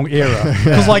up in the wrong era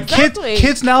because like Exactly.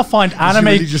 kids now find Did anime.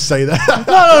 you really just say that?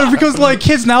 No, because like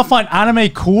kids now find anime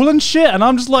cool and shit, and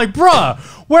I'm just like, bruh,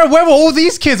 where were all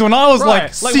these kids when I was like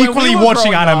when secretly we were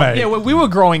watching growing up- anime? Yeah, when we were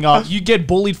growing up, you get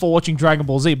bullied for watching Dragon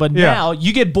Ball Z, but Yeah. now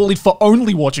you get bullied for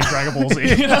only watching Dragon Ball Z.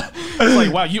 You know? It's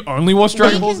like, wow, you only watch We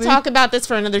Dragon Ball can Z? talk about this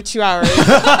for another 2 hours.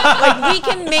 Like we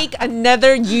can make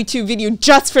another YouTube video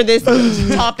just for this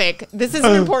topic. This is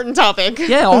an important topic.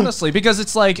 Yeah, honestly, because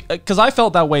it's like, because I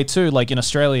felt that way too, like in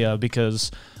Australia,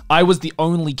 because I was the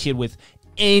only kid with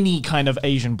any kind of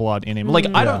Asian blood in him. Like,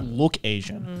 I don't look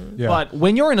Asian, but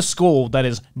when you're in a school that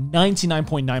is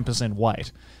 99.9%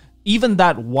 white, even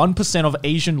that 1% of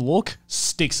Asian look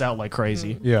sticks out like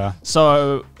crazy. Yeah.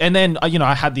 So, and then, you know,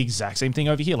 I had the exact same thing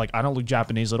over here. Like, I don't look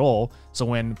Japanese at all. So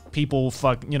when people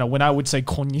when I would say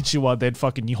konnichiwa, they'd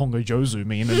fucking Nihongo Jozu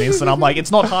me in an instant. I'm like,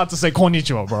 it's not hard to say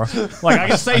konnichiwa, bro. Like, I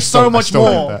can say so much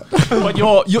more.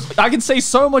 But I can say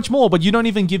so much more, but you don't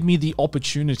even give me the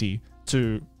opportunity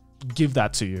to give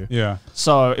that to you. Yeah.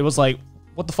 So it was like,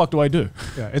 what the fuck do I do?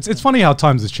 Yeah, it's funny how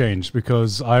times have changed,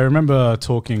 because I remember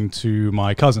talking to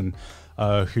my cousin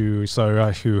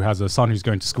who has a son who's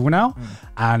going to school now,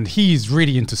 and he's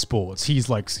really into sports. He's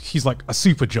like a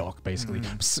super jock, basically,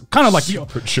 kind of like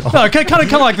kind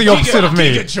of like the opposite of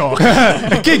me,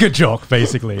 giga jock,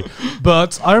 basically.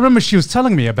 But I remember she was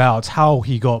telling me about how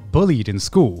he got bullied in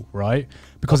school, right?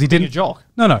 Because he didn't a jock.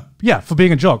 No, for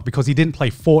being a jock because he didn't play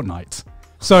Fortnite.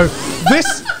 So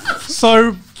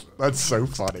That's so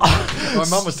funny. My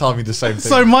mum was telling me the same thing.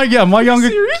 So my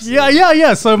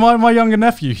younger So my younger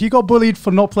nephew, he got bullied for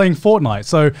not playing Fortnite.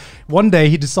 So one day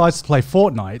he decides to play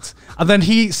Fortnite, and then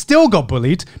he still got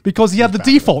bullied because he had the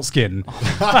default skin.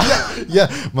 Yeah,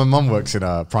 my mum works in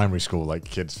a primary school, like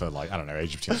kids for like, I don't know,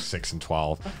 age between 6 and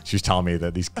 12. She was telling me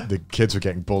that the kids were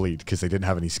getting bullied because they didn't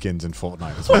have any skins in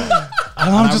Fortnite as well.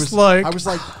 And I was like,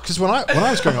 because when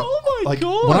I was growing up,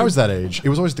 when I was that age, it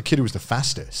was always the kid who was the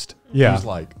fastest. Yeah. He was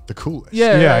like the coolest.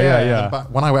 Yeah.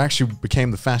 But when I actually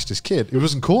became the fastest kid, it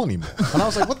wasn't cool anymore. And I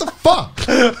was like, what the fuck?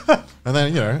 And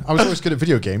then, I was always good at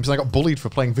video games, and I got bullied for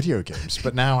playing video games.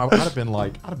 But now I'd have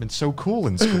been so cool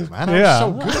in school, man. I was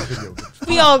so good at video games.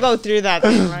 We all go through that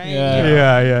thing, right?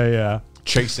 Yeah.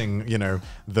 Chasing,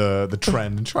 the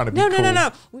trend and trying to be cool.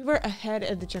 No. We were ahead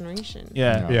of the generation.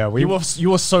 Yeah. You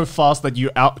were so fast that you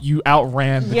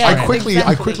outran the Yeah. trend.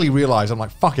 I quickly realized, I'm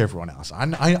like, fuck everyone else. I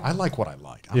like what I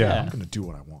like. I'm going to do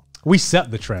what I want. We set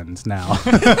the trend now.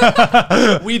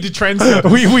 We the trends.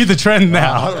 we the trend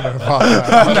now. I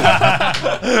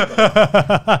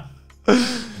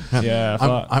don't know.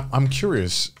 Yeah. I'm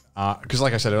curious because,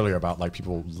 like I said earlier, about like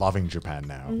people loving Japan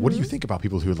now. What do you think about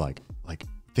people who like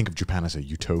think of Japan as a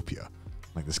utopia,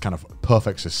 like this kind of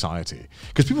perfect society?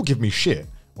 Because people give me shit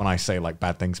when I say like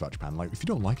bad things about Japan. Like, if you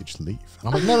don't like it, just leave. And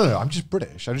I'm like, no. I'm just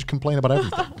British. I just complain about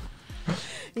everything.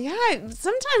 Yeah,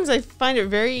 sometimes I find it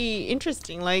very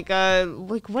interesting. Like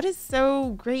what is so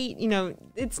great?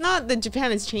 It's not that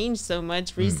Japan has changed so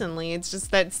much recently. It's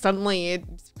just that suddenly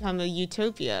it's become a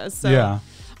utopia. So Yeah.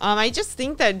 I just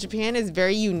think that Japan is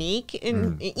very unique,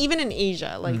 even in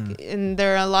Asia. And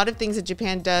there are a lot of things that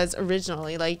Japan does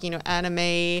originally, like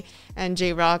anime and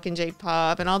J-rock and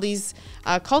J-pop and all these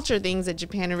culture things that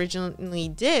Japan originally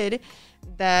did.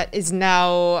 That is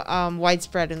now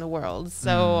widespread in the world.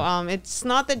 So it's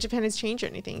not that Japan has changed or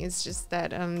anything. It's just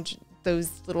that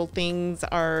those little things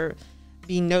are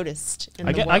being noticed in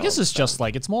the world. I guess it's just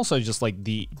like, it's more so just like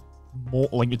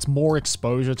it's more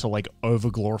exposure to like over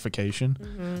glorification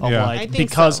of I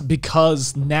think so.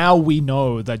 because now we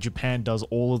know that Japan does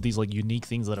all of these like unique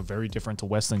things that are very different to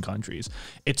Western countries.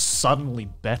 It's suddenly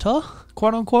better,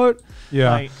 quote unquote.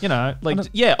 Yeah.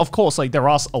 Of course, like there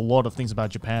are a lot of things about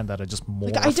Japan that are just more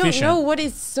I don't efficient. know what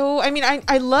is so. I mean,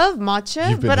 I love matcha,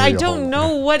 You've been but I through your don't whole-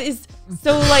 know what is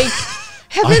so like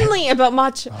heavenly about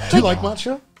matcha. Do you like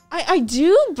matcha? I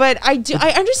do, but I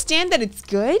understand that it's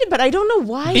good, but I don't know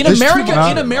why. In There's too much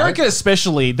of it, America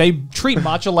especially, they treat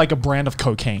matcha like a brand of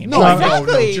cocaine. No,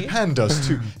 Exactly. Japan does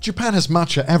too. Japan has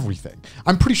matcha everything.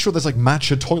 I'm pretty sure there's like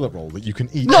matcha toilet roll that you can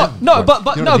eat. But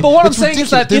what I'm saying is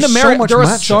that in America there are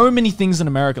matcha. so many things in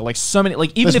America, like so many,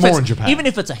 like even There's more in Japan. even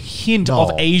if it's a hint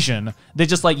of Asian, they're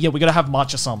just like, yeah, we gotta have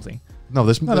matcha something. No,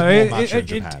 there's more matcha in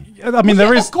Japan. I mean,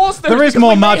 there is of course there there is is,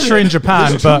 more because we made matcha it. in Japan,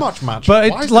 There's but too much matcha.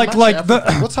 but Why it's is like matcha the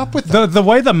everything? What's up with that? the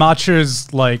way the matcha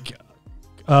is like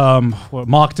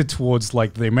marketed towards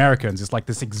like the Americans. It's like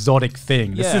this exotic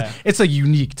thing. Yeah. It's a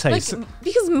unique Like, taste.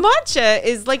 because matcha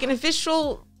is like an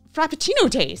official frappuccino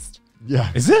taste,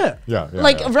 Yeah. Is it? Yeah.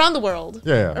 around the world.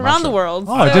 Yeah, around matcha. the world.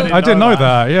 Oh, I didn't know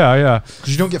that. Yeah. Because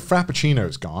you don't get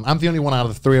frappuccinos gone. I'm the only one out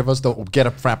of the three of us that will get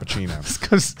a frappuccino.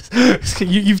 Because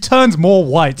you've turned more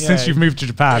white since Yeah. you've moved to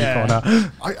Japan, Yeah.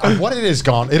 Connor. What it is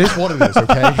gone. It is what it is,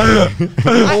 okay?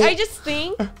 I just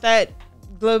think that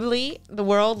globally, the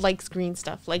world likes green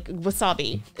stuff, like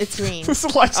wasabi. It's green. Likes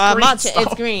green matcha, stuff.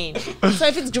 it's green. So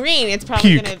if it's green, it's probably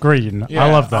Puke gonna. green. Yeah,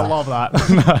 I love that. I love that.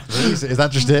 Really? Is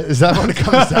that just it? Is that what it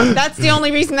comes down to? That's the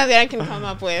only reason that I can come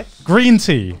up with. Green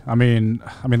tea. I mean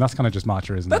that's kind of just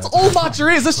matcha, isn't That's it? all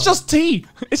matcha is. It's just tea.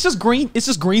 It's just green. It's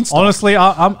just green stuff. Honestly,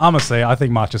 I'm gonna say I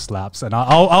think matcha slaps, and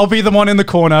I'll be the one in the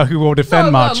corner who will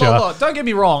defend matcha. No, don't get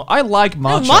me wrong. I like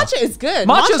matcha. No, matcha is good.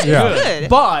 Matcha's Matcha Yeah. is good.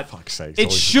 But Fuck's sake, it's it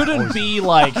always- shouldn't be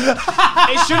like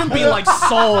it shouldn't be like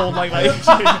sold like this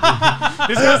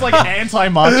guy's like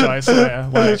anti-matcha, I swear.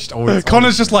 Like, Just always-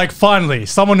 Connor's just like, finally,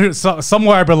 someone who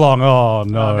somewhere I belong. Oh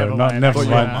no, never mind. never But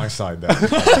you're on mind. my side there.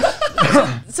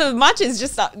 So matcha is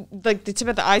just like the tip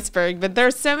of the iceberg, but there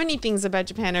are so many things about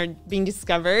Japan are being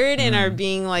discovered and are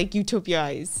being like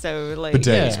utopiaized. So like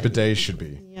Bidets should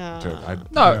be. Yeah.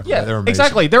 They're amazing.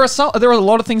 exactly. There are a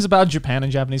lot of things about Japan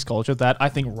and Japanese culture that I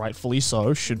think rightfully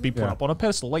so should be put up on a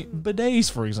pedestal, like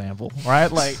bidets, for example,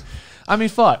 right? Like, I mean,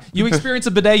 fuck. You experience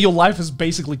a bidet, your life has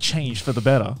basically changed for the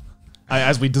better.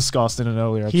 As we discussed in an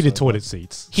earlier episode. Heated toilet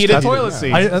seats. Heated toilet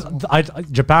seats.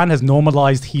 Japan has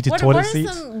normalized heated toilet What are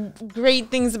seats. some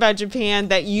great things about Japan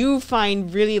that you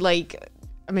find really like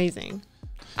amazing?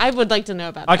 I would like to know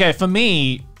about that. Okay, for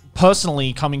me,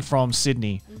 personally, coming from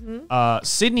Sydney,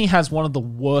 Sydney has one of the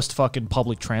worst fucking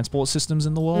public transport systems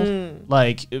in the world.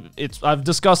 Like, I've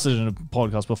discussed it in a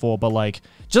podcast before, but like,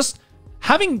 just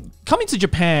coming to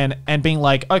Japan and being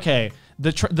like, okay,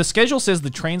 the schedule says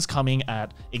the train's coming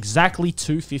at exactly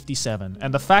 2:57,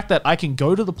 and the fact that I can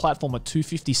go to the platform at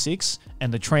 2:56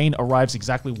 and the train arrives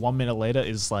exactly 1 minute later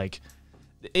is like,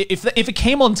 if it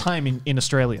came on time in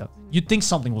Australia, you'd think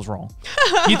something was wrong.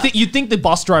 You'd think the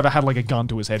bus driver had like a gun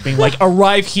to his head, being like,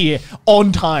 arrive here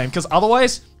on time, because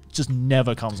otherwise it just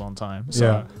never comes on time.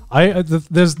 So Yeah,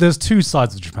 there's two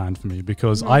sides of Japan for me,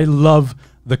 because I love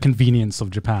the convenience of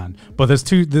Japan, but there's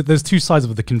two sides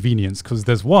of the convenience, because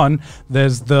there's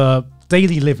the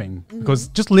daily living, because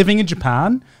just living in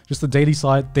Japan, just the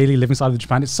daily living side of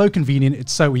Japan, it's so convenient,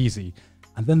 it's so easy.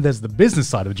 And then there's the business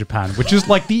side of Japan, which is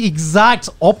like the exact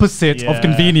opposite of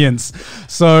convenience.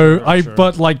 So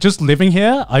but like just living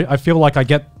here, I feel like I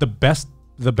get the best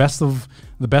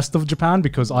of Japan,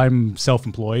 because I'm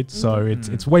self-employed. So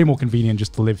it's way more convenient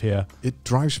just to live here. It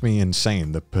drives me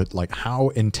insane like how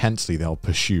intensely they'll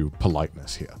pursue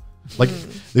politeness here. Like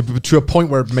to a point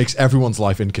where it makes everyone's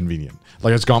life inconvenient.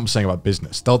 Like as Garm was saying about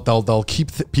business, they'll keep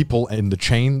people in the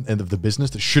chain of the business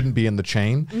that shouldn't be in the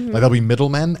chain. Like there'll be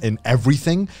middlemen in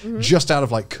everything, just out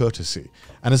of like courtesy.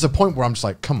 And there's a point where I'm just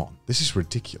like, come on, this is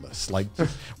ridiculous. Like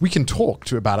we can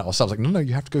talk about it ourselves. Like no,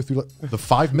 you have to go through like, the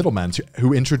 5 middlemen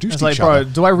who introduced it's each like, other.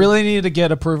 bro, do I really need to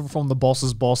get approval from the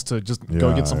boss's boss to just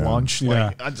go get some lunch?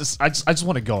 Yeah. Like, I just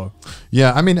want to go.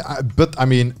 Yeah, I mean,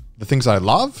 the things I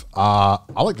love,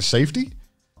 I like the safety.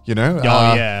 You know,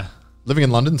 yeah. living in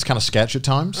London's kind of sketch at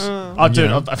times. Oh,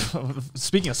 dude,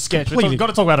 speaking of sketch, we've got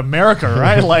to talk about America,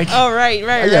 right? Like, Oh, right.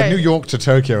 Yeah, New York to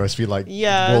Tokyo has to be like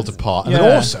Yeah, worlds apart. And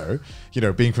then also, you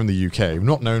know, being from the UK, we're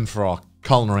not known for our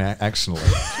culinary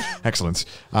excellence.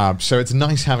 So it's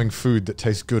nice having food that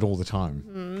tastes good all the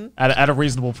time. at a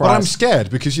reasonable price. But I'm scared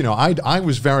because, you know, I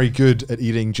was very good at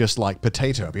eating just like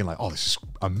potato, being like, oh, this is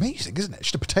amazing, isn't it?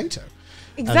 Just a potato.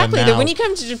 Exactly. now- That when you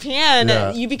come to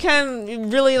Japan, you become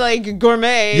really like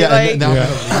gourmet. Yeah, like, and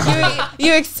now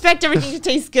you expect everything to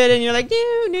taste good, and you're like,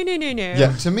 no.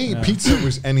 yeah, to me, pizza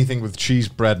was anything with cheese,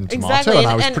 bread, and tomato, Exactly, and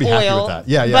I was pretty happy with that.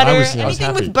 Yeah, butter, I was anything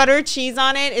happy. with butter, cheese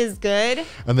on it is good.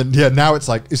 And then now it's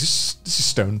like, this is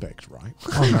stone baked, right?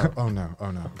 Oh no.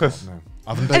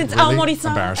 Oven baked, And it's really?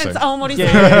 aomori-san. Embarrassing. It's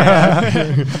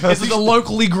aomori-san. Is it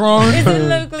locally grown? It's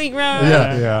locally grown.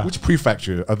 Yeah. Which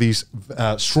prefecture are these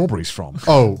strawberries from?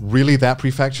 Oh, really? That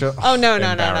prefecture? Oh no. It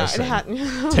Embarrassing. had.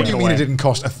 What do you mean it didn't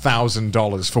cost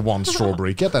 $1,000 for one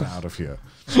strawberry? Get that out of here.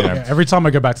 Yeah, every time I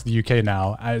go back to the UK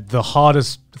now, the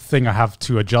hardest thing I have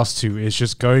to adjust to is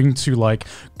just going to like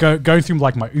going through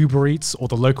like my Uber Eats or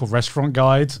the local restaurant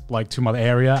guide like to my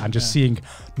area and just seeing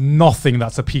nothing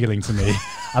that's appealing to me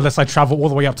unless I travel all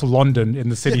the way up to London in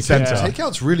the city centre.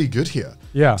 Takeout's really good here.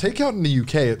 Yeah. Takeout in the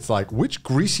UK, it's like, which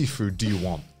greasy food do you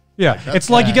want? Yeah, it's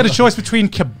like you get a choice between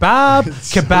kebab, It's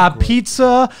so kebab good.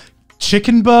 pizza,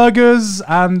 chicken burgers,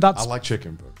 and that's. I like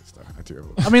chicken burgers, though. I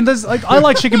do. I mean, there's like I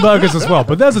like chicken burgers as well,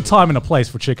 but there's a time and a place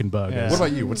for chicken burgers. Yeah. What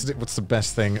about you? What's the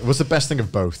best thing? What's the best thing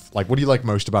of both? Like, what do you like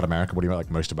most about America? What do you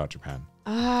like most about Japan?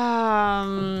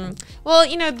 Well,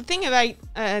 you know, the thing about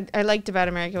I liked about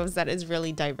America was that it's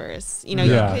really diverse. You know,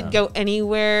 Yeah. you could go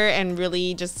anywhere and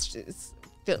really just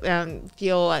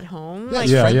feel at home. Yeah, Like,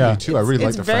 it's friendly too. I really like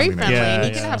it's the very friendliness. friendly, and Yeah,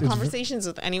 you can yeah. have conversations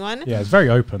with anyone. Yeah, it's very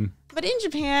open. But in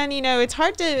Japan, you know, it's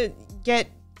hard to get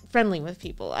friendly with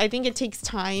people. I think it takes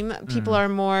time. People are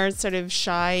more sort of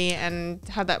shy and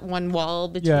have that one wall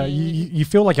between. Yeah, you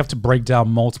feel like you have to break down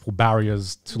multiple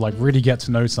barriers to like really get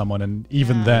to know someone, and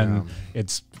even then,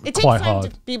 it's it takes quite time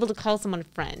hard. to be able to call someone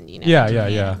a friend, you know. Yeah, in yeah,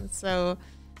 Japan. yeah. So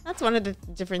that's one of the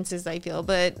differences I feel.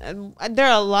 But there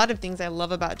are a lot of things I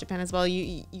love about Japan as well.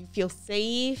 You feel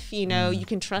safe. You know, you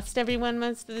can trust everyone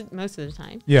most of the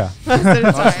time. Yeah, Most of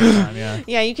the time. yeah.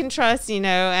 Yeah, you can trust. You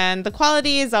know, and the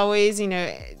quality is always, you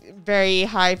know, very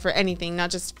high for anything, not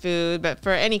just food, but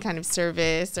for any kind of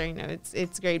service, or, you know,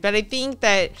 it's great. But I think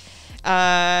that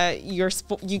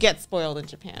you get spoiled in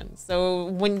Japan. So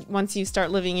once you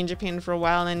start living in Japan for a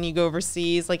while and you go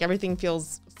overseas, like everything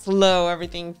feels slow,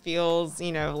 everything feels,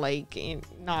 you know, like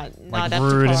not up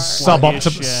rude to and par. sluggish,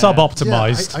 yeah.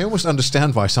 sub-optimized. I almost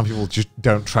understand why some people just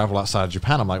don't travel outside of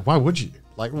Japan. I'm like, why would you?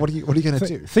 Like, what are you going to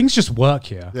do? Things just work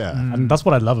here. Yeah. And that's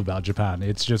what I love about Japan.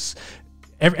 It's just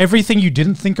everything you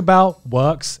didn't think about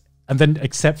works, and then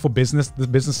except for the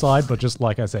business side, but just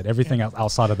like I said, everything else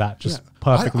outside of that just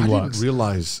perfectly I works. didn't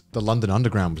realize the London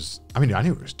Underground was. I mean, I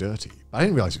knew it was dirty. I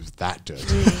didn't realize it was that dirty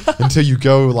until you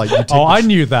go like. You take I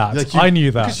knew that. like I knew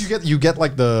that. because you get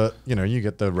like you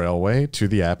get the railway to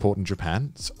the airport in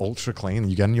Japan. It's ultra clean.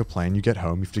 You get in your plane, you get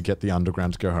home. You have to get the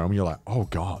underground to go home. And you're like, oh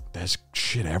god, there's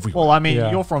shit everywhere. Well, I mean,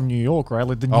 Yeah. you're from New York, right?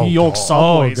 Like the Oh, New York God.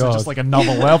 subways Oh, are God. just like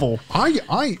another level. I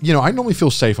normally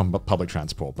feel safe on public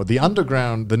transport, but the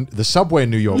underground, the subway in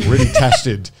New York really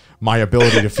tested my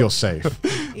ability to feel safe.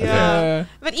 Yeah.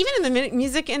 But even in the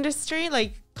music industry,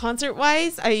 like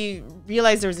concert-wise, I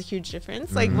realized there was a huge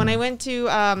difference. Like when I went to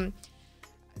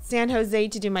San Jose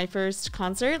to do my first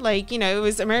concert, like, it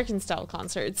was American style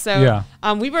concert. So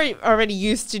we were already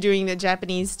used to doing the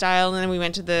Japanese style, and then we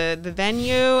went to the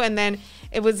venue, and then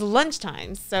it was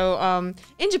lunchtime. So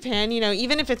in Japan,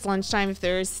 even if it's lunchtime, if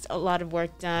there's a lot of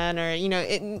work done, or,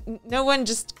 no one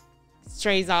just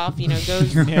strays off,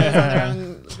 goes on their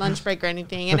own lunch break or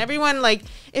anything. And everyone, like,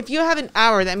 if you have an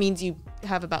hour, that means you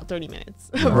have about 30 minutes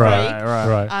of break.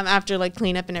 Right. After like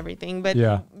cleanup and everything. But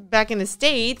Yeah. back in the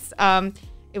States,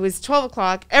 it was 12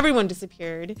 o'clock. Everyone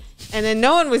disappeared. And then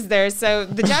no one was there. So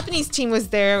the Japanese team was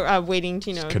there waiting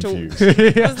to, Confused.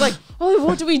 I was like, oh,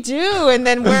 what do we do? And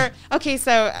then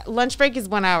so lunch break is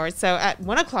 1 hour. So at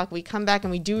 1 o'clock, we come back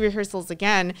and we do rehearsals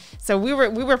again. So we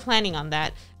were planning on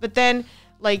that. But then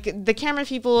like the camera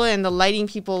people and the lighting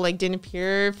people like didn't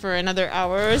appear for another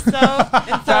hour or so.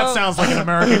 And That sounds like an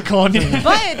American con.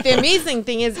 But the amazing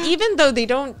thing is, even though they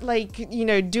don't like,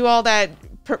 do all that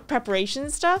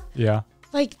preparation stuff, Yeah.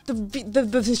 like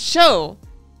the show,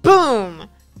 boom,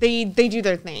 they do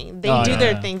their thing. They do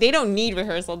their thing. They don't need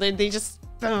rehearsal. They just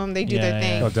boom, they do their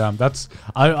thing. Oh damn, that's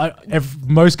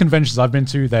most conventions I've been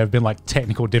to, there have been like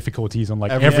technical difficulties on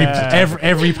like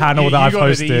every panel that I've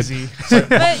hosted.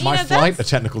 But, My flight, a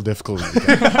technical difficulty.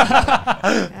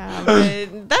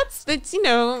 but that's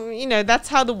that's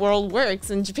how the world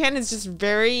works, and Japan is just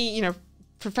very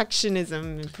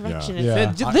perfectionism and perfectionism.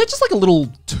 Yeah. They're just like a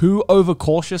little too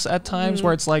overcautious at times,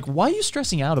 where it's like, why are you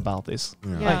stressing out about this?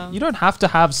 Yeah. Like, you don't have to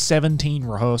have 17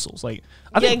 rehearsals. Like,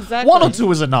 I think exactly. 1 or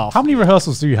 2 is enough. How many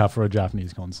rehearsals do you have for a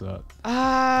Japanese concert?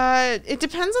 It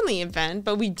depends on the event,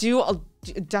 but we do a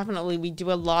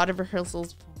lot of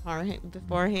rehearsals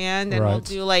beforehand, and we'll Right.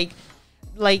 do like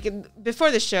before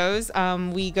the shows.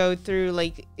 We go through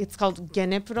like, it's called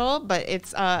genepro, but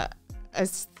it's a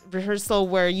rehearsal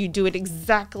where you do it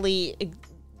exactly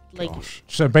like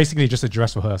So basically just a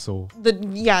dress rehearsal.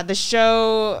 the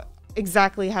show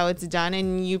exactly how it's done,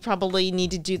 and you probably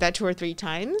need to do that 2 or 3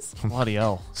 times. Bloody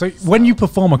hell. So when you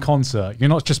perform a concert, you're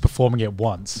not just performing it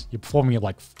once. You're performing it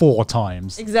like 4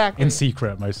 times. Exactly. In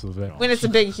secret, most of it. When it's a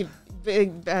big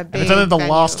It's only the venue.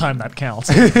 last time that counts.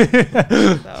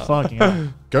 So. Fucking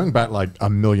hell. Going back like a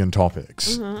million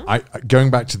topics, going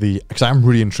back to because I'm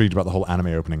really intrigued about the whole anime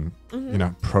opening,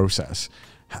 process.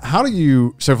 How do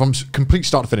you? So if I'm complete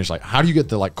start to finish, like, how do you get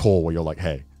the like call where you're like,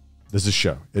 hey, there's a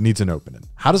show, it needs an opening.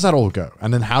 How does that all go?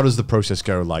 And then how does the process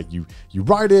go? Like you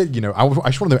write it, I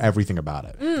just want to know everything about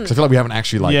it. Because I feel like we haven't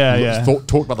actually like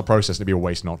talked about the process. It'd be a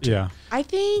waste not to. Yeah. I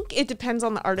think it depends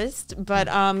on the artist, but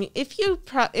if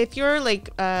you're like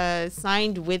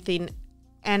signed with an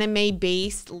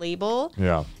anime-based label,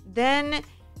 then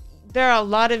there are a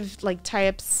lot of like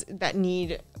tie-ups that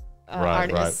need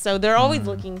artists. right. So they're always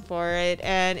looking for it,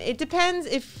 and it depends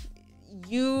if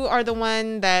you are the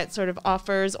one that sort of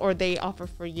offers or they offer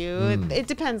for you. It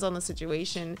depends on the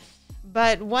situation.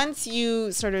 But once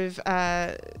you sort of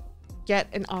get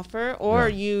an offer, or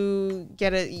you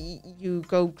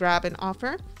go grab an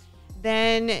offer,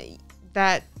 then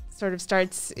that sort of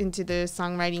starts into the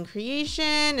songwriting creation,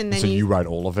 and then So you write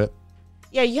all of it?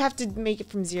 Yeah, you have to make it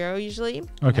from 0 usually.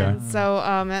 Okay. And so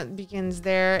that begins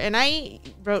there. And I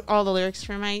wrote all the lyrics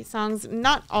for my songs.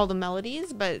 Not all the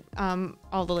melodies, but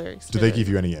all the lyrics. Do they give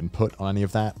you any input on any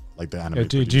of that? Like the anime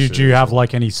Do you have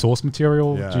like any source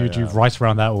material? Yeah, do you write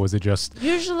around that, or is it just...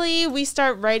 Usually we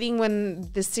start writing when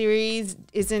the series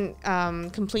isn't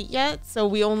complete yet. So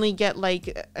we only get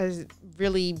like a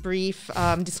really brief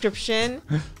description.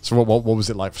 So what was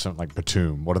it like for something like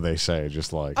Batum? What do they say?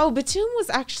 Just like... Oh, Batum was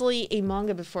actually a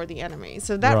manga before the anime.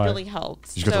 So that really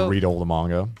helps. You got to read all the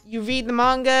manga? You read the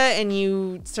manga, and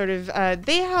you sort of...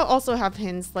 they also have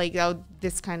hints like, oh,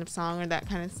 this kind of song or that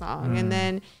kind of song. And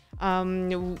then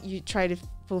you try to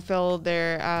fulfill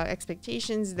their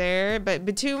expectations there. But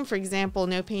Batum, for example,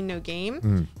 No Pain, No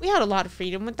Game, we had a lot of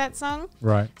freedom with that song.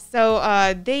 Right. So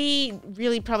they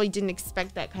really probably didn't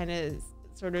expect that kind of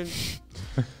sort of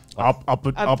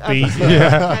Upbeat.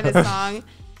 upbeat kind of song.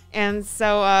 And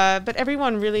so, but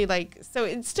everyone really so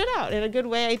it stood out in a good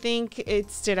way. I think it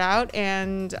stood out,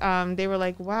 and they were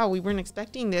like, "Wow, we weren't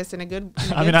expecting this in a good."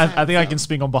 I mean, I think I can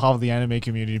speak on behalf of the anime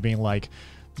community, being like,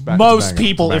 Bang, most bang,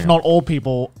 people, bang if it. not all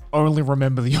people, only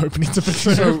remember the opening to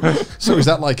the So is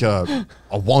that like a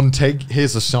one take?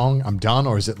 Here's the song, I'm done,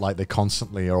 or is it like they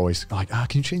constantly are always like,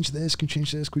 can you change this? Can you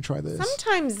change this? Can we try this?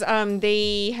 Sometimes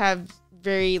they have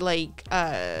very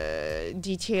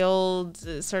detailed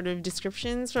sort of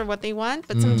descriptions for what they want,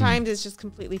 but sometimes it's just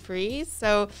completely free.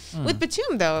 So with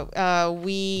Batum though,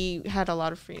 we had a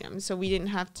lot of freedom, so we didn't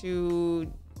have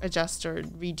to adjust or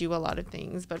redo a lot of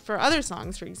things. But for other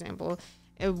songs, for example,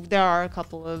 there are a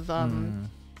couple of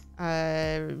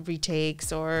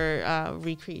retakes or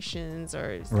recreations,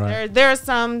 or there are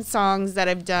some songs that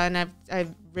I've done,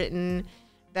 I've written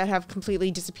that have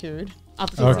completely disappeared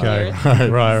off the face of the earth.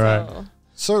 Right.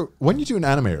 So when you do an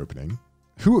anime opening,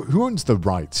 who owns the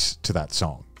rights to that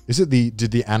song? Is it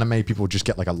did the anime people just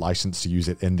get like a license to use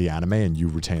it in the anime and you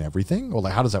retain everything? Or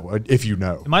like how does that work, if you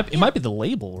know? It might be the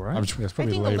label, right? It's I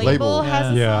probably think the the label. label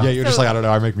has Yeah. the song. Yeah, you're just like, I don't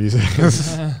know, I make music.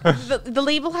 The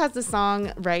label has the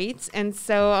song rights, and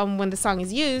so when the song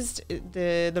is used,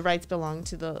 the rights belong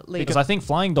to the label. Because I think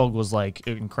Flying Dog was like,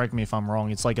 and correct me if I'm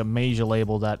wrong, it's like a major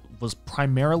label that was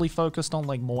primarily focused on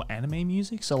like more anime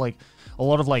music. So like a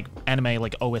lot of like anime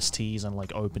like OSTs and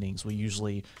like openings were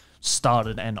usually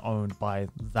started and owned by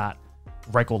that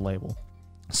record label.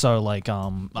 So like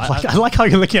I like how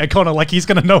you're looking at Connor like he's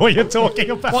gonna know what you're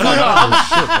talking about. Well,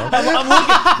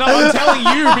 I'm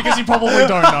telling you because you probably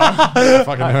don't know. I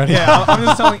fucking know anything. Yeah, I'm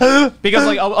just telling because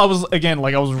like I was again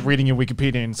like I was reading your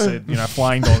Wikipedia and said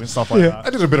Flying Dog and stuff like that. I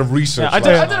did a bit of research. Yeah, I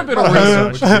did a bit of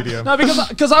research. Wikipedia. No,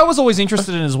 because I was always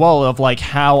interested in as well of like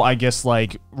how I guess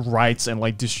like rights and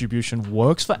like distribution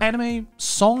works for anime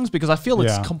songs, because I feel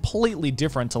it's completely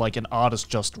different to like an artist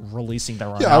just releasing their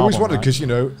own. Yeah, I always album, wondered right?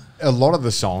 because a lot of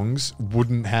the songs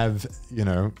wouldn't have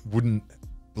wouldn't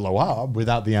blow up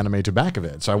without the anime to back of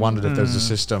it. So I wondered if there's a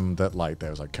system that like there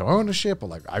was like co-ownership or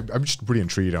like I'm just pretty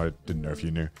intrigued. I didn't know if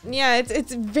you knew. Yeah,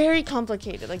 it's very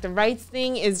complicated. Like the rights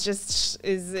thing is just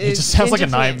It just sounds like a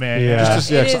intricate. nightmare. Yeah. It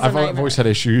is a I've nightmare. always had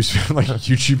issues like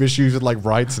YouTube issues with like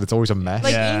rights, and it's always a mess.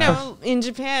 Like in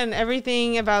Japan,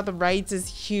 everything about the rights is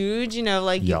huge.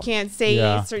 Like you can't say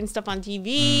certain stuff on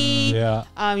TV.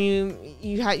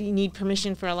 You need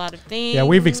permission for a lot of things. Yeah,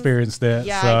 we've experienced it.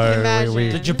 Yeah, so I can imagine.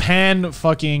 The Japan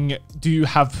fucking do you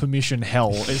have permission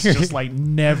hell is just like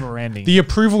never ending. the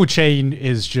approval chain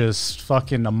is just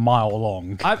fucking a mile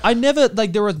long. I never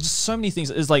like there are just so many things.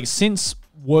 It's like since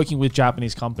working with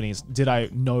Japanese companies, did I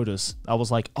notice I was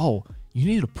like, oh, you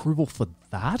need approval for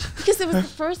that? Because it was the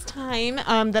first time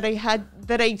that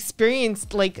I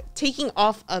experienced like taking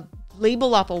off a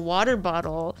label off a water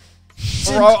bottle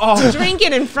to drink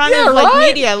it in front of like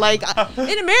media. Like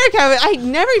in America, I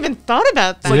never even thought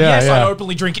about that. Like, Yeah, yes, yeah. I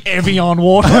openly drink Evian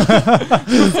water.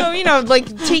 So like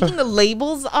taking the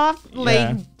labels off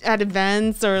like at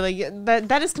events or like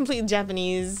that is completely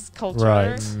Japanese culture.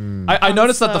 Right. I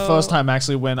noticed that the So- first time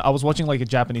actually when I was watching like a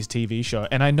Japanese TV show,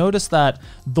 and I noticed that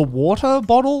the water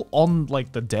bottle on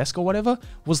like the desk or whatever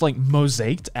was like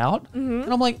mosaiced out,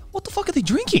 and I'm like, what the fuck are they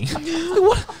drinking?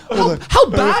 Like, how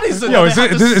bad is it? Yo, that they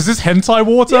have is this hentai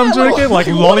water I'm drinking? Like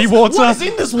what lolly is- water? What is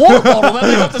in this water bottle that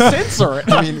they have to censor it?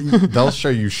 I mean, they'll show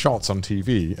you shots on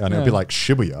TV, and it'll be like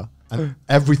Shibuya, and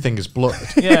everything is blurred.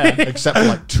 Yeah. Except for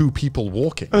like two people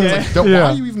walking. It's like, why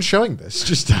are you even showing this?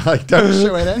 Just like don't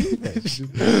show it anything.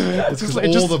 It's because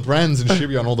all the brands in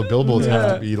Shibuya and all the billboards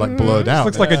have to be like blurred out.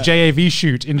 Looks like a JAV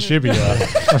shoot in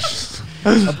Shibuya.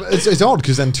 It's odd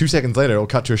because then 2 seconds later it'll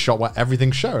cut to a shot where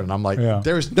everything's shown, and I'm like,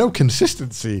 there is no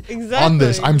consistency on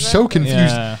this. I'm so confused.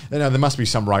 Yeah. There must be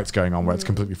some rights going on where it's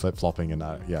completely flip flopping, and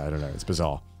I don't know. It's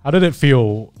bizarre. How did it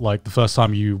feel like the first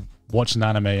time you watched an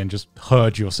anime and just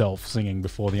heard yourself singing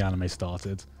before the anime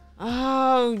started?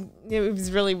 Oh, it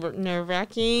was really nerve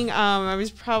wracking. I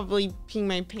was probably peeing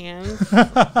my pants,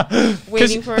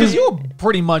 waiting for Because it. you're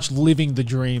pretty much living the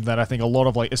dream that I think a lot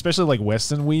of like, especially like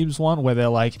Western weebs want, where they're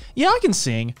like, yeah, I can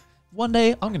sing. One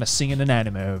day I'm gonna sing in an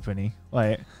anime opening.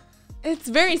 Like, It's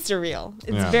very surreal.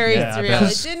 It's Yeah. very Yeah, I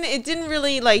surreal. bet. It didn't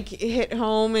really like hit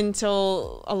home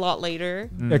until a lot later.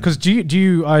 Yeah, because do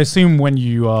you? I assume when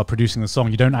you are producing the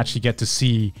song, you don't actually get to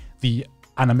see the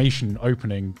animation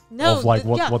opening of like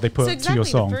what they put so to your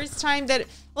song. The first time that,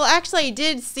 well, actually, I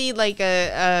did see like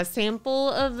a sample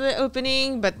of the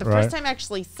opening, but the Right. first time I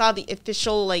actually saw the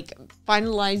official like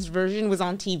finalized version was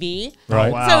on TV.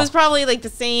 Right. wow. So it was probably like the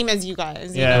same as you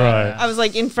guys. you Yeah. know? Right. I was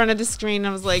like in front of the screen. I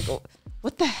was like,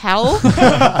 what the hell?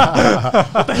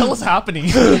 What the hell is happening?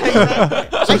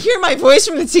 I hear my voice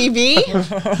from the TV.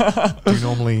 Do you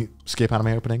normally skip anime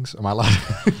openings? Am I allowed?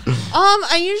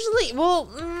 I usually,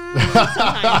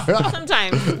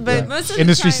 sometimes, but most of the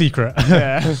Industry time, secret.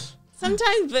 Yeah.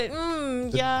 Sometimes, but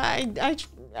yeah,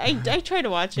 I try to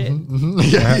watch it.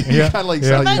 yeah, Yeah. Kind of like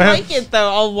If I like it though,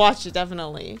 I'll watch it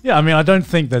definitely. Yeah, I mean, I don't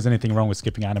think there's anything wrong with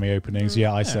skipping anime openings.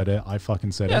 Yeah, I said it. I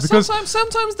fucking said Yeah, it. Because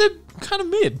sometimes they're kind of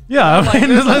mid. yeah, I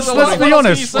mean, let's be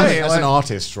honest. As an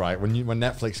artist, right? When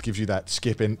Netflix gives you that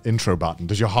skip intro button,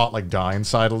 does your heart like die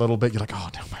inside a little bit? You're like, oh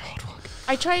no, my hard work.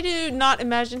 I try to not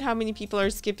imagine how many people are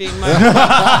skipping my.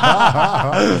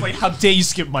 Like, how dare you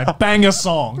skip my banger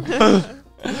song?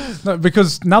 No,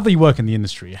 because now that you work in the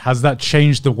industry, has that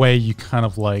changed the way you kind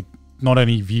of like not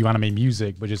only view anime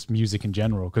music, but just music in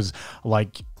general? Because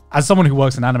like, as someone who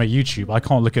works in anime YouTube, I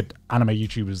can't look at anime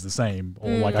YouTubers the same,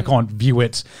 or like I can't view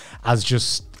it as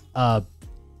just to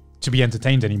be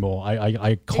entertained anymore.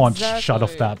 I can't shut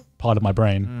off that part of my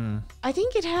brain. I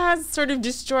think it has sort of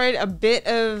destroyed a bit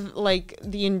of like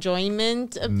the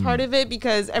enjoyment of part of it,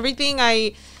 because everything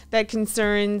that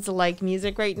concerns like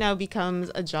music right now becomes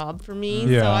a job for me.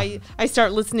 Yeah. So I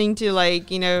start listening to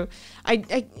like,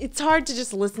 I it's hard to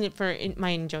just listen it for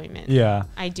my enjoyment. Yeah.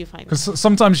 I do find that. Because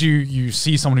sometimes you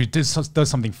see someone who does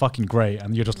something fucking great,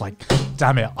 and you're just like,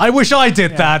 damn it, I wish I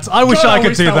did that. I wish I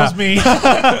could do that. Was me.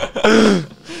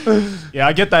 Yeah,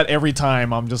 I get that every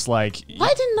time. I'm just like,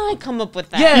 Why didn't I come up with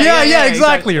that? Yeah,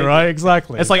 exactly, right?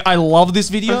 Exactly. it's like I love this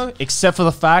video, except for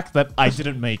the fact that I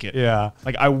didn't make it. yeah.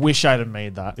 Like I wish I'd have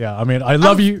made that. Yeah, I mean, I I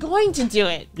love was you. going to do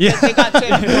it. Yeah. But they got to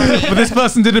it before me. But this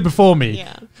person did it before me.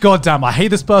 Yeah. God damn, I hate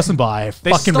this person, but I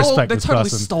fucking respect they this totally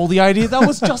person. stole the idea that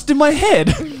was just in my head.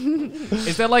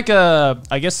 Is there like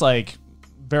I guess like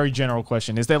very general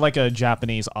question. Is there like a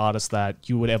Japanese artist that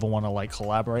you would ever want to like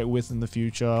collaborate with in the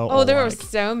future? Oh, there are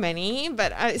so many,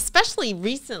 but especially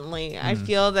recently, I Hmm.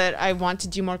 feel that I want to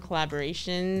do more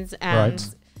collaborations, Right.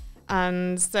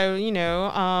 and so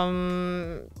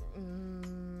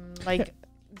like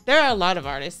there are a lot of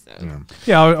artists though.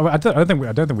 Yeah, I don't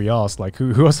think we asked like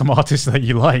who are some artists that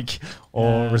you like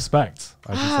or respect.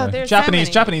 I should say. There's so many.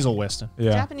 Japanese or Western?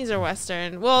 Yeah, Japanese or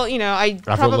Western. Well, I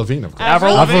Avril Lavigne, of course.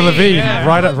 Avril Lavigne,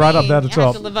 right up there at the I top.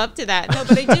 have to live up to that. No,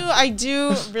 but I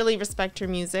do really respect her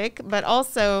music, but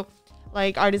also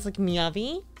like artists like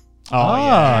Miyavi.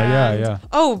 Yeah.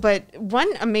 Oh, but one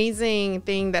amazing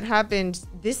thing that happened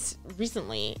this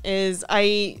recently is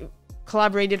I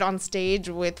collaborated on stage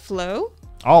with Flo.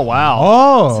 Oh wow.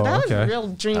 Oh, So that was okay. a real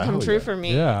dream come true for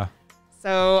me. Yeah.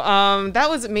 So that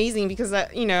was amazing because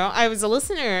I was a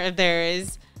listener of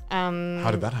theirs. How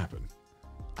did that happen?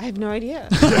 I have no idea.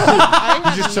 You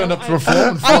just turned up to perform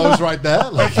and Flo's right there.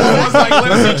 Like,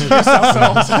 Let's introduce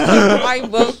ourselves. I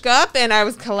woke up and I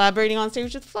was collaborating on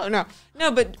stage with Flo. No,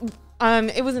 but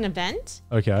it was an event.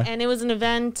 Okay. And it was an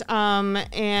event,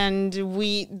 and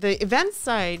the event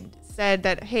side said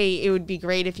that, hey, it would be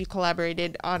great if you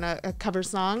collaborated on a cover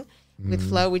song with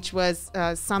Flo, which was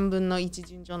 3分の1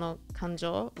順序の感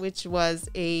情, which was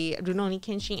a Rurouni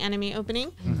Kenshin anime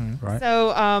opening. Right.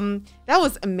 So that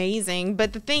was amazing.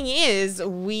 But the thing is,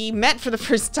 we met for the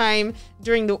first time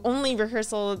during the only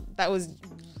rehearsal that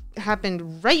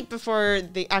happened right before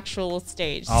the actual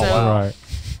stage. Oh, so, wow. Right.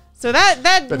 So that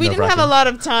Bit we didn't have a nerve-wracking. lot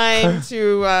of time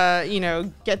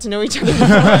to get to know each other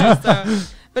before, so,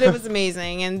 but it was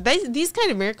amazing, and these kind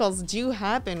of miracles do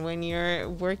happen when you're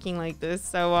working like this.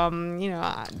 So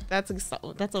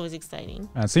that's always exciting.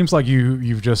 And it seems like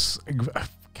you've just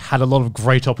had a lot of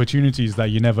great opportunities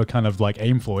that you never kind of like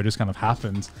aim for. It just kind of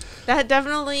happened. That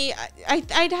definitely,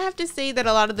 I'd have to say that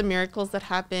a lot of the miracles that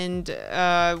happened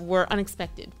were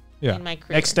unexpected. Yeah. In my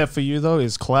career. Next step for you though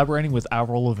is collaborating with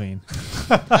Avril Lavigne.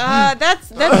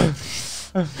 That's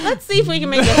let's see if we can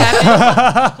make it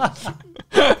happen.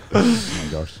 oh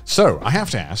my gosh. So I have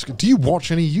to ask, do you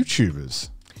watch any YouTubers?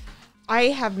 I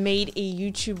have made a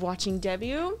YouTube watching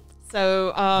debut.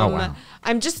 So wow.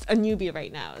 I'm just a newbie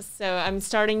right now. So I'm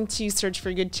starting to search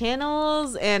for good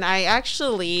channels, and I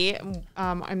actually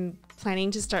I'm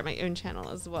planning to start my own channel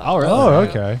as well. Oh, really? Oh,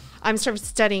 okay. I'm sort of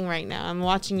studying right now. I'm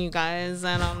watching you guys,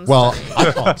 and I'm Well, studying.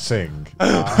 I can't sing.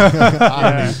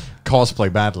 I only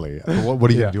cosplay badly.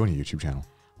 What do you do on your YouTube channel?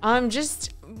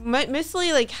 Just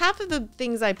mostly like half of the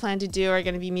things I plan to do are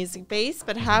going to be music based,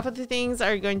 but half of the things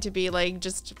are going to be like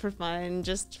just for fun,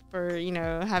 just for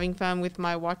having fun with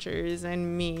my watchers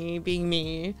and me being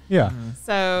me. Yeah.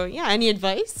 So yeah, any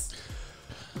advice?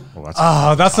 Well,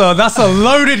 that's Oh, that's a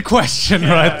loaded question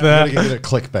right I'm there. gonna give it a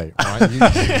clickbait, right?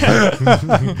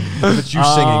 If it's you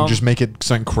singing, just make it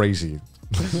sound crazy.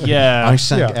 Yeah. I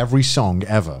sang Yeah. every song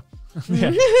ever.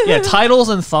 Yeah, titles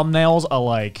and thumbnails are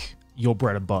like your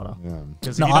bread and butter.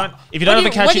 Because if you don't have a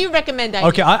catchy, what do you recommend?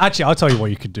 Okay, I'll tell you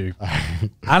what you could do.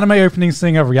 Anime opening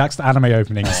singer reacts to anime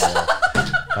openings.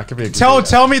 That could be a good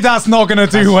Tell me that's not gonna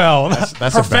do well.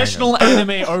 That's professional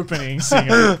anime opening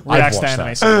singer reacts to watch anime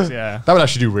that. songs. Yeah. That would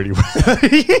actually do really well.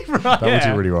 That would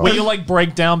do really well. Where you like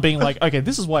break down being like, okay,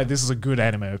 this is why this is a good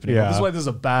anime opening. Yeah. This is why this is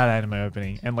a bad anime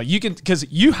opening. And like you can, because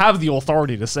you have the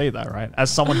authority to say that, right?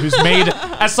 As someone who's made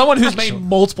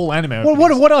multiple anime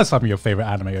openings. What are some of your favorite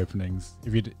anime openings?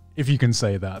 If you can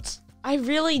say that. I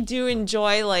really do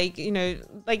enjoy, like, you know,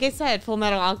 like I said, Full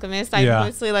Metal Alchemist. I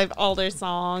mostly like all their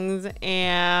songs,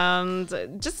 and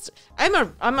just I'm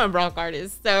a rock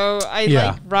artist, so I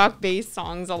like rock based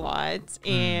songs a lot,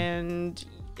 and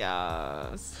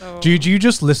yeah. So Do you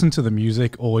just listen to the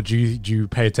music, or do you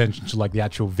pay attention to like the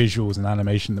actual visuals and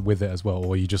animation with it as well,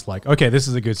 or are you just like, okay, this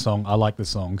is a good song, I like the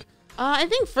song? I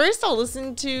think first I'll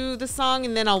listen to the song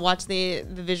and then I'll watch the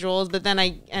visuals, but then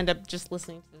I end up just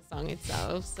listening to the song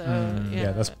itself. So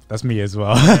Yeah, that's me as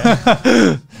well.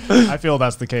 I feel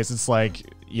that's the case. It's like,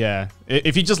 yeah,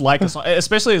 if you just like a song,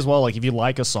 especially as well, like if you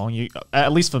like a song, you,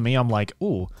 at least for me, I'm like,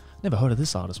 ooh, never heard of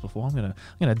this artist before. I'm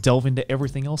gonna delve into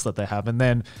everything else that they have, and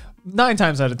then 9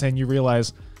 times out of 10 you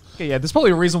realize, okay, yeah, there's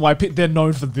probably a reason why they're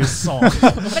known for this song.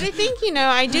 But I think, you know,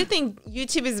 I do think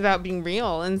YouTube is about being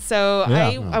real, and so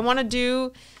I want to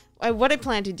do. What I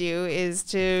plan to do is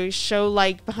to show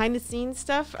like behind the scenes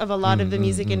stuff of a lot of the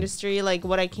music industry, like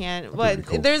what I can.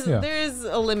 There's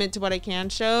a limit to what I can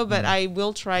show, but I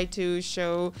will try to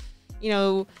show, you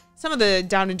know, some of the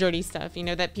down and dirty stuff, you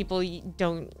know, that people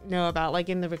don't know about, like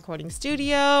in the recording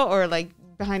studio or like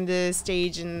behind the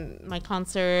stage in my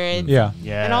concert,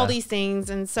 and all these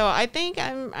things. And so I think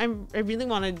I really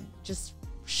want to just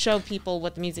show people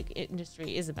what the music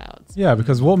industry is about. Yeah,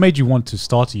 because what made you want to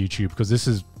start a YouTube? Because this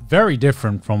is very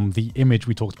different from the image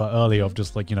we talked about earlier of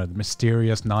just like, you know, the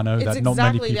mysterious Nano It's that exactly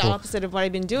not many people. the opposite of what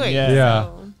I've been doing.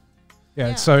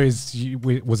 Yeah. So is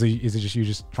it just you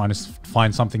just trying to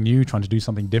find something new, trying to do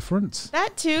something different?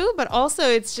 That too, but also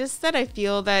it's just that I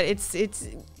feel that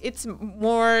it's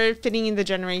more fitting in the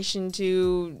generation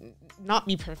to not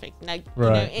be perfect. Like,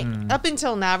 right. you know, up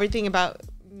until now, everything about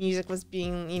music was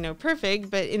being, you know, perfect,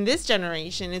 but in this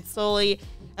generation, it's solely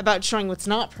about showing what's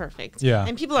not perfect. Yeah.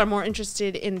 And people are more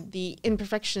interested in the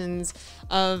imperfections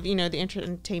of, you know, the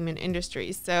entertainment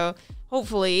industry. So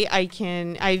hopefully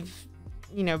I've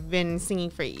you know, been singing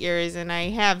for 8 years, and I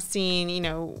have seen, you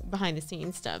know, behind the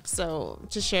scenes stuff. So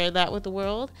to share that with the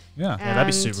world. Yeah, that'd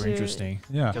be super interesting.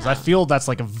 Yeah. Because I feel that's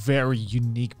like a very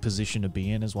unique position to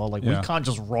be in as well. Like we can't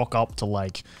just rock up to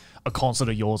like a concert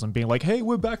of yours and being like, hey,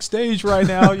 we're backstage right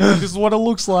now. You know, this is what it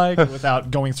looks like, without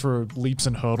going through leaps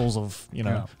and hurdles of, you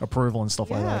know, approval and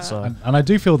stuff like that. So and I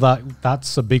do feel that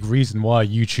that's a big reason why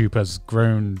YouTube has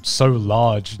grown so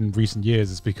large in recent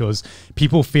years, is because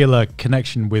people feel a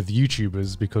connection with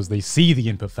YouTubers because they see the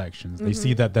imperfections. They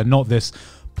see that they're not this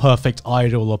perfect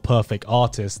idol or perfect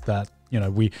artist that, you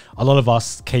know, a lot of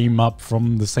us came up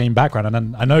from the same background,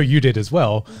 and I know you did as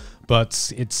well.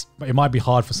 But it might be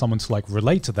hard for someone to like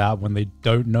relate to that when they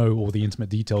don't know all the intimate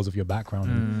details of your background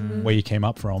and where you came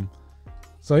up from.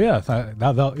 So yeah,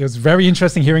 that it was very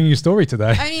interesting hearing your story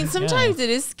today. I mean, sometimes it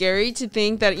is scary to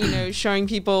think that, you know, showing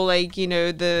people like, you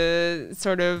know, the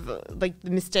sort of like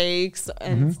the mistakes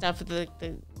and stuff, the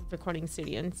recording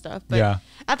studio and stuff. But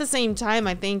at the same time,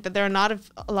 I think that there are not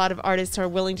a lot of artists who are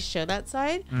willing to show that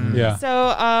side. Yeah.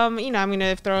 So, you know, I'm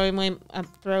gonna throw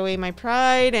away my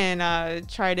pride and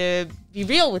try to be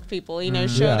real with people. You know,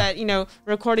 show that, you know,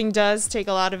 recording does take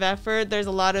a lot of effort. There's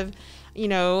a lot of, you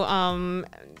know,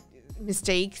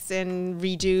 mistakes and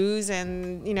redos,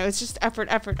 and you know, it's just effort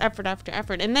after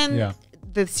effort, and then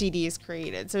the CD is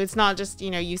created. So it's not just,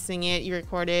 you know, you sing it, you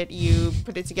record it, you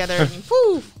put it together, and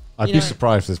poof. I'd be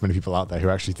surprised if there's many people out there who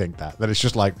actually think that it's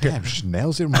just like, damn, she just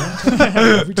nails it in one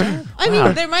time every time. I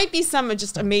mean, there might be some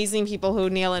just amazing people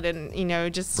who nail it in, you know,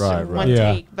 just one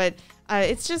take, but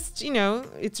it's just, you know,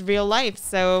 it's real life.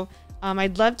 So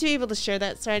I'd love to be able to share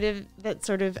that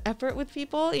sort of effort with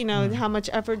people, you know, how much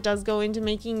effort does go into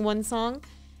making one song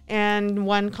and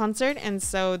one concert. And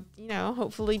so, you know,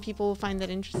 hopefully people will find that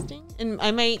interesting. And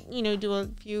I might, you know, do a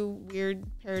few weird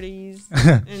parodies.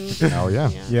 And just,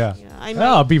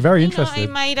 I'll be very interested. I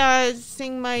might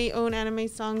sing my own anime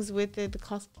songs with the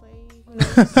cosplay. Who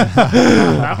knows?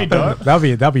 that'd be dope.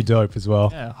 That'd be dope as well.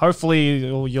 Yeah, hopefully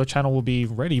your channel will be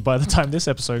ready by the time this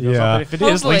episode goes up. But if it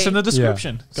is, links in the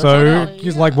description. So,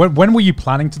 like, when were you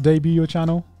planning to debut your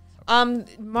channel?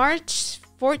 March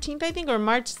 14th, I think, or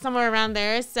March, somewhere around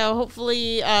there. So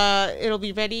hopefully it'll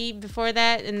be ready before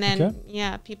that. And then,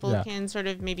 yeah, people can sort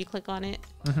of maybe click on it.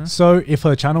 So if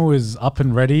her channel is up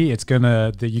and ready, it's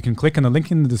gonna you can click on the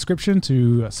link in the description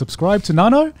to subscribe to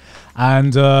Nano,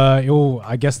 and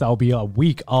I guess that'll be a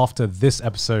week after this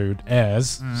episode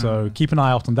airs. So keep an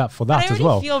eye out on that for that as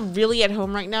well. I feel really at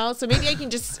home right now, so maybe I can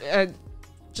just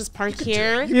park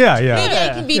here. Yeah. Maybe I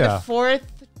can be the fourth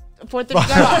of you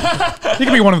guys. You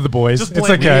can be one of the boys. Just It's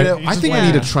blend okay. I think we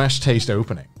need a trash taste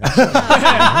opening.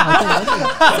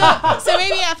 So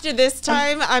maybe after this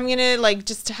time, I'm gonna like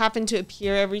just happen to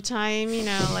appear every time, you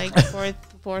know, like fourth.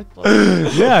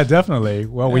 Yeah, definitely.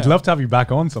 Well, we'd love to have you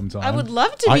back on sometime. I would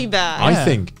love to be back. I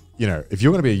think, you know, if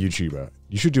you're going to be a YouTuber,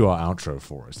 you should do our outro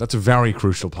for us. That's a very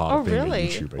crucial part of being really? a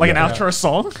YouTuber. Like an outro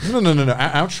song? No.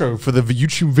 Outro for the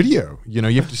YouTube video. You know,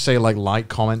 you have to say like,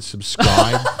 comment,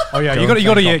 subscribe. Oh yeah, Don't you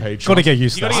gotta thank our get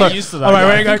used to that. gotta get used to that. All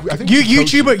right, Yeah, I think we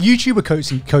should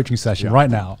YouTuber coaching session right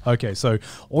now. Okay, so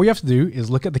all you have to do is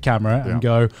look at the camera and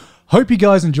go, hope you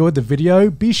guys enjoyed the video.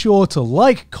 Be sure to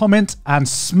like, comment, and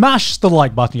smash the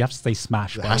like button. You have to say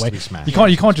smash, by the way. to be smashed.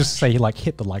 You can't just say like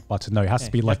hit the like button. No, it has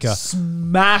to be like a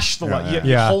Smash the like. You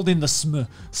Yeah. hold in the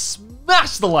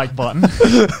smash the like button.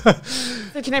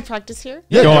 So can I practice here?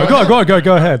 Go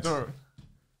ahead.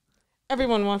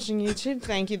 Everyone watching YouTube,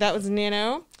 thank you. That was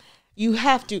Nano. You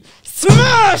have to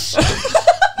smash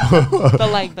the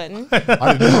like button.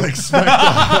 I did not expect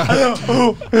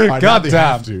that. God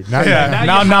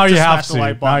damn. Now you have to. smash the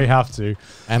like Now you button. have to.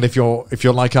 And if you're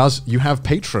like us, you have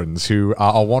patrons who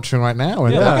are watching right now.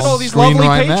 And Yeah. they're Look at on all these screen lovely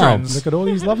right now. patrons. Look at all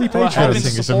these lovely helping patrons.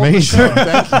 Everything is support the amazing. show.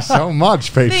 Thank you so much,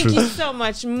 Thank patrons. you so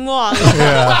much. Mwah.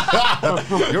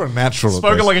 You're a natural. at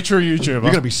Spoken this. like a true YouTuber. You're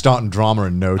going to be starting drama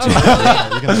in no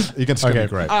time. You're going to Okay. be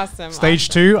great. Awesome. Stage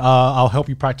 2, I'll help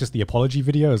you practice the apology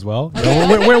video as well.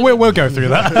 We'll go through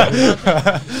that.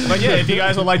 But yeah, if you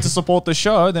guys would like to support the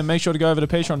show, then make sure to go over to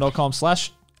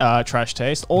patreon.com/trash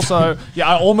taste. Also,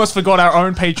 I almost forgot our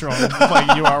own Patreon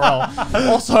URL.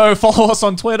 Also, follow us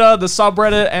on Twitter, the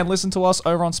subreddit, and listen to us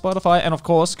over on Spotify. And of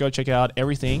course, go check out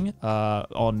everything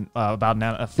on about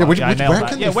Nano. where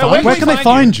Where can they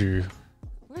find you?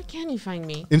 Where can you find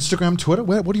me? Instagram, Twitter.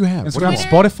 What do you have? Instagram, Twitter.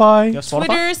 Spotify. Yes, Spotify?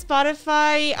 Twitter,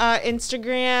 Spotify,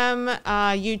 Instagram,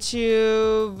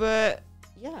 YouTube.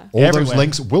 Yeah. All those Everywhere.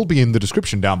 links will be in the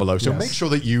description down below. So Yes. make sure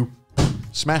that you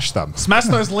smash them. Smash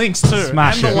those links too.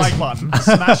 Smash and it. the like button.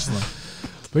 Smash them.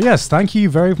 But yes, thank you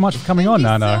very much for coming on,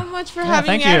 Thank you Nano. so much for having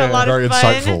thank me. I had you. a lot Very of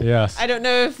fun. insightful. Yes. I don't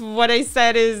know if what I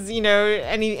said is, you know,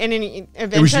 any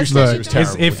event. It was useless. It was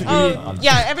terrible. Oh,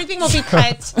 yeah, everything will be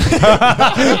cut. Everything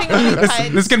will be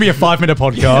cut. This is going to be a 5-minute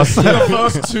podcast. The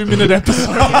first 2-minute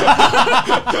episode.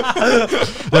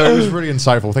 No, it was really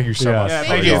insightful. Thank you so Yeah. much. Yeah,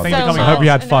 thank you. Thank you for coming. I hope you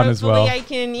had And fun as hopefully well. I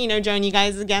can, you know, join you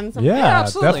guys again someday. Yeah,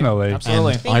 absolutely. definitely.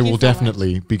 Absolutely. Thank I you will so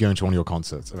definitely be going to one of your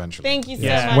concerts eventually. Thank you so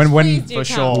Yeah. much. When- Please do for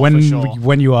come. sure. When sure.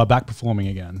 when you are back performing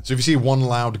again. So if you see one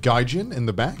loud gaijin in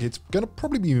the back, it's going to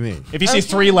probably be me. If you see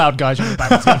 3 loud guys in the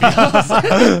back, it's gonna be us.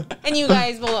 And you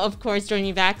guys will, of course, join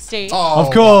me backstage. Oh,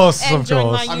 Of course, And of join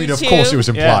course. my I mean, of YouTube. course it was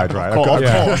implied, right? Of course,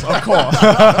 Yeah. of course.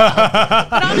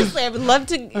 But honestly, I would love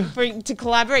to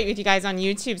collaborate with you guys on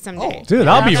YouTube someday. Dude,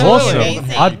 that'd be Absolutely awesome.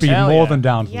 amazing. I'd be Hell more yeah. than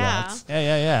down for Yeah. that.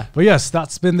 Yeah. But yes,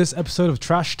 that's been this episode of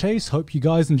Trash Taste. Hope you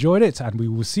guys enjoyed it, and we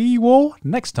will see you all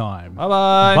next time.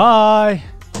 Bye-bye. Bye.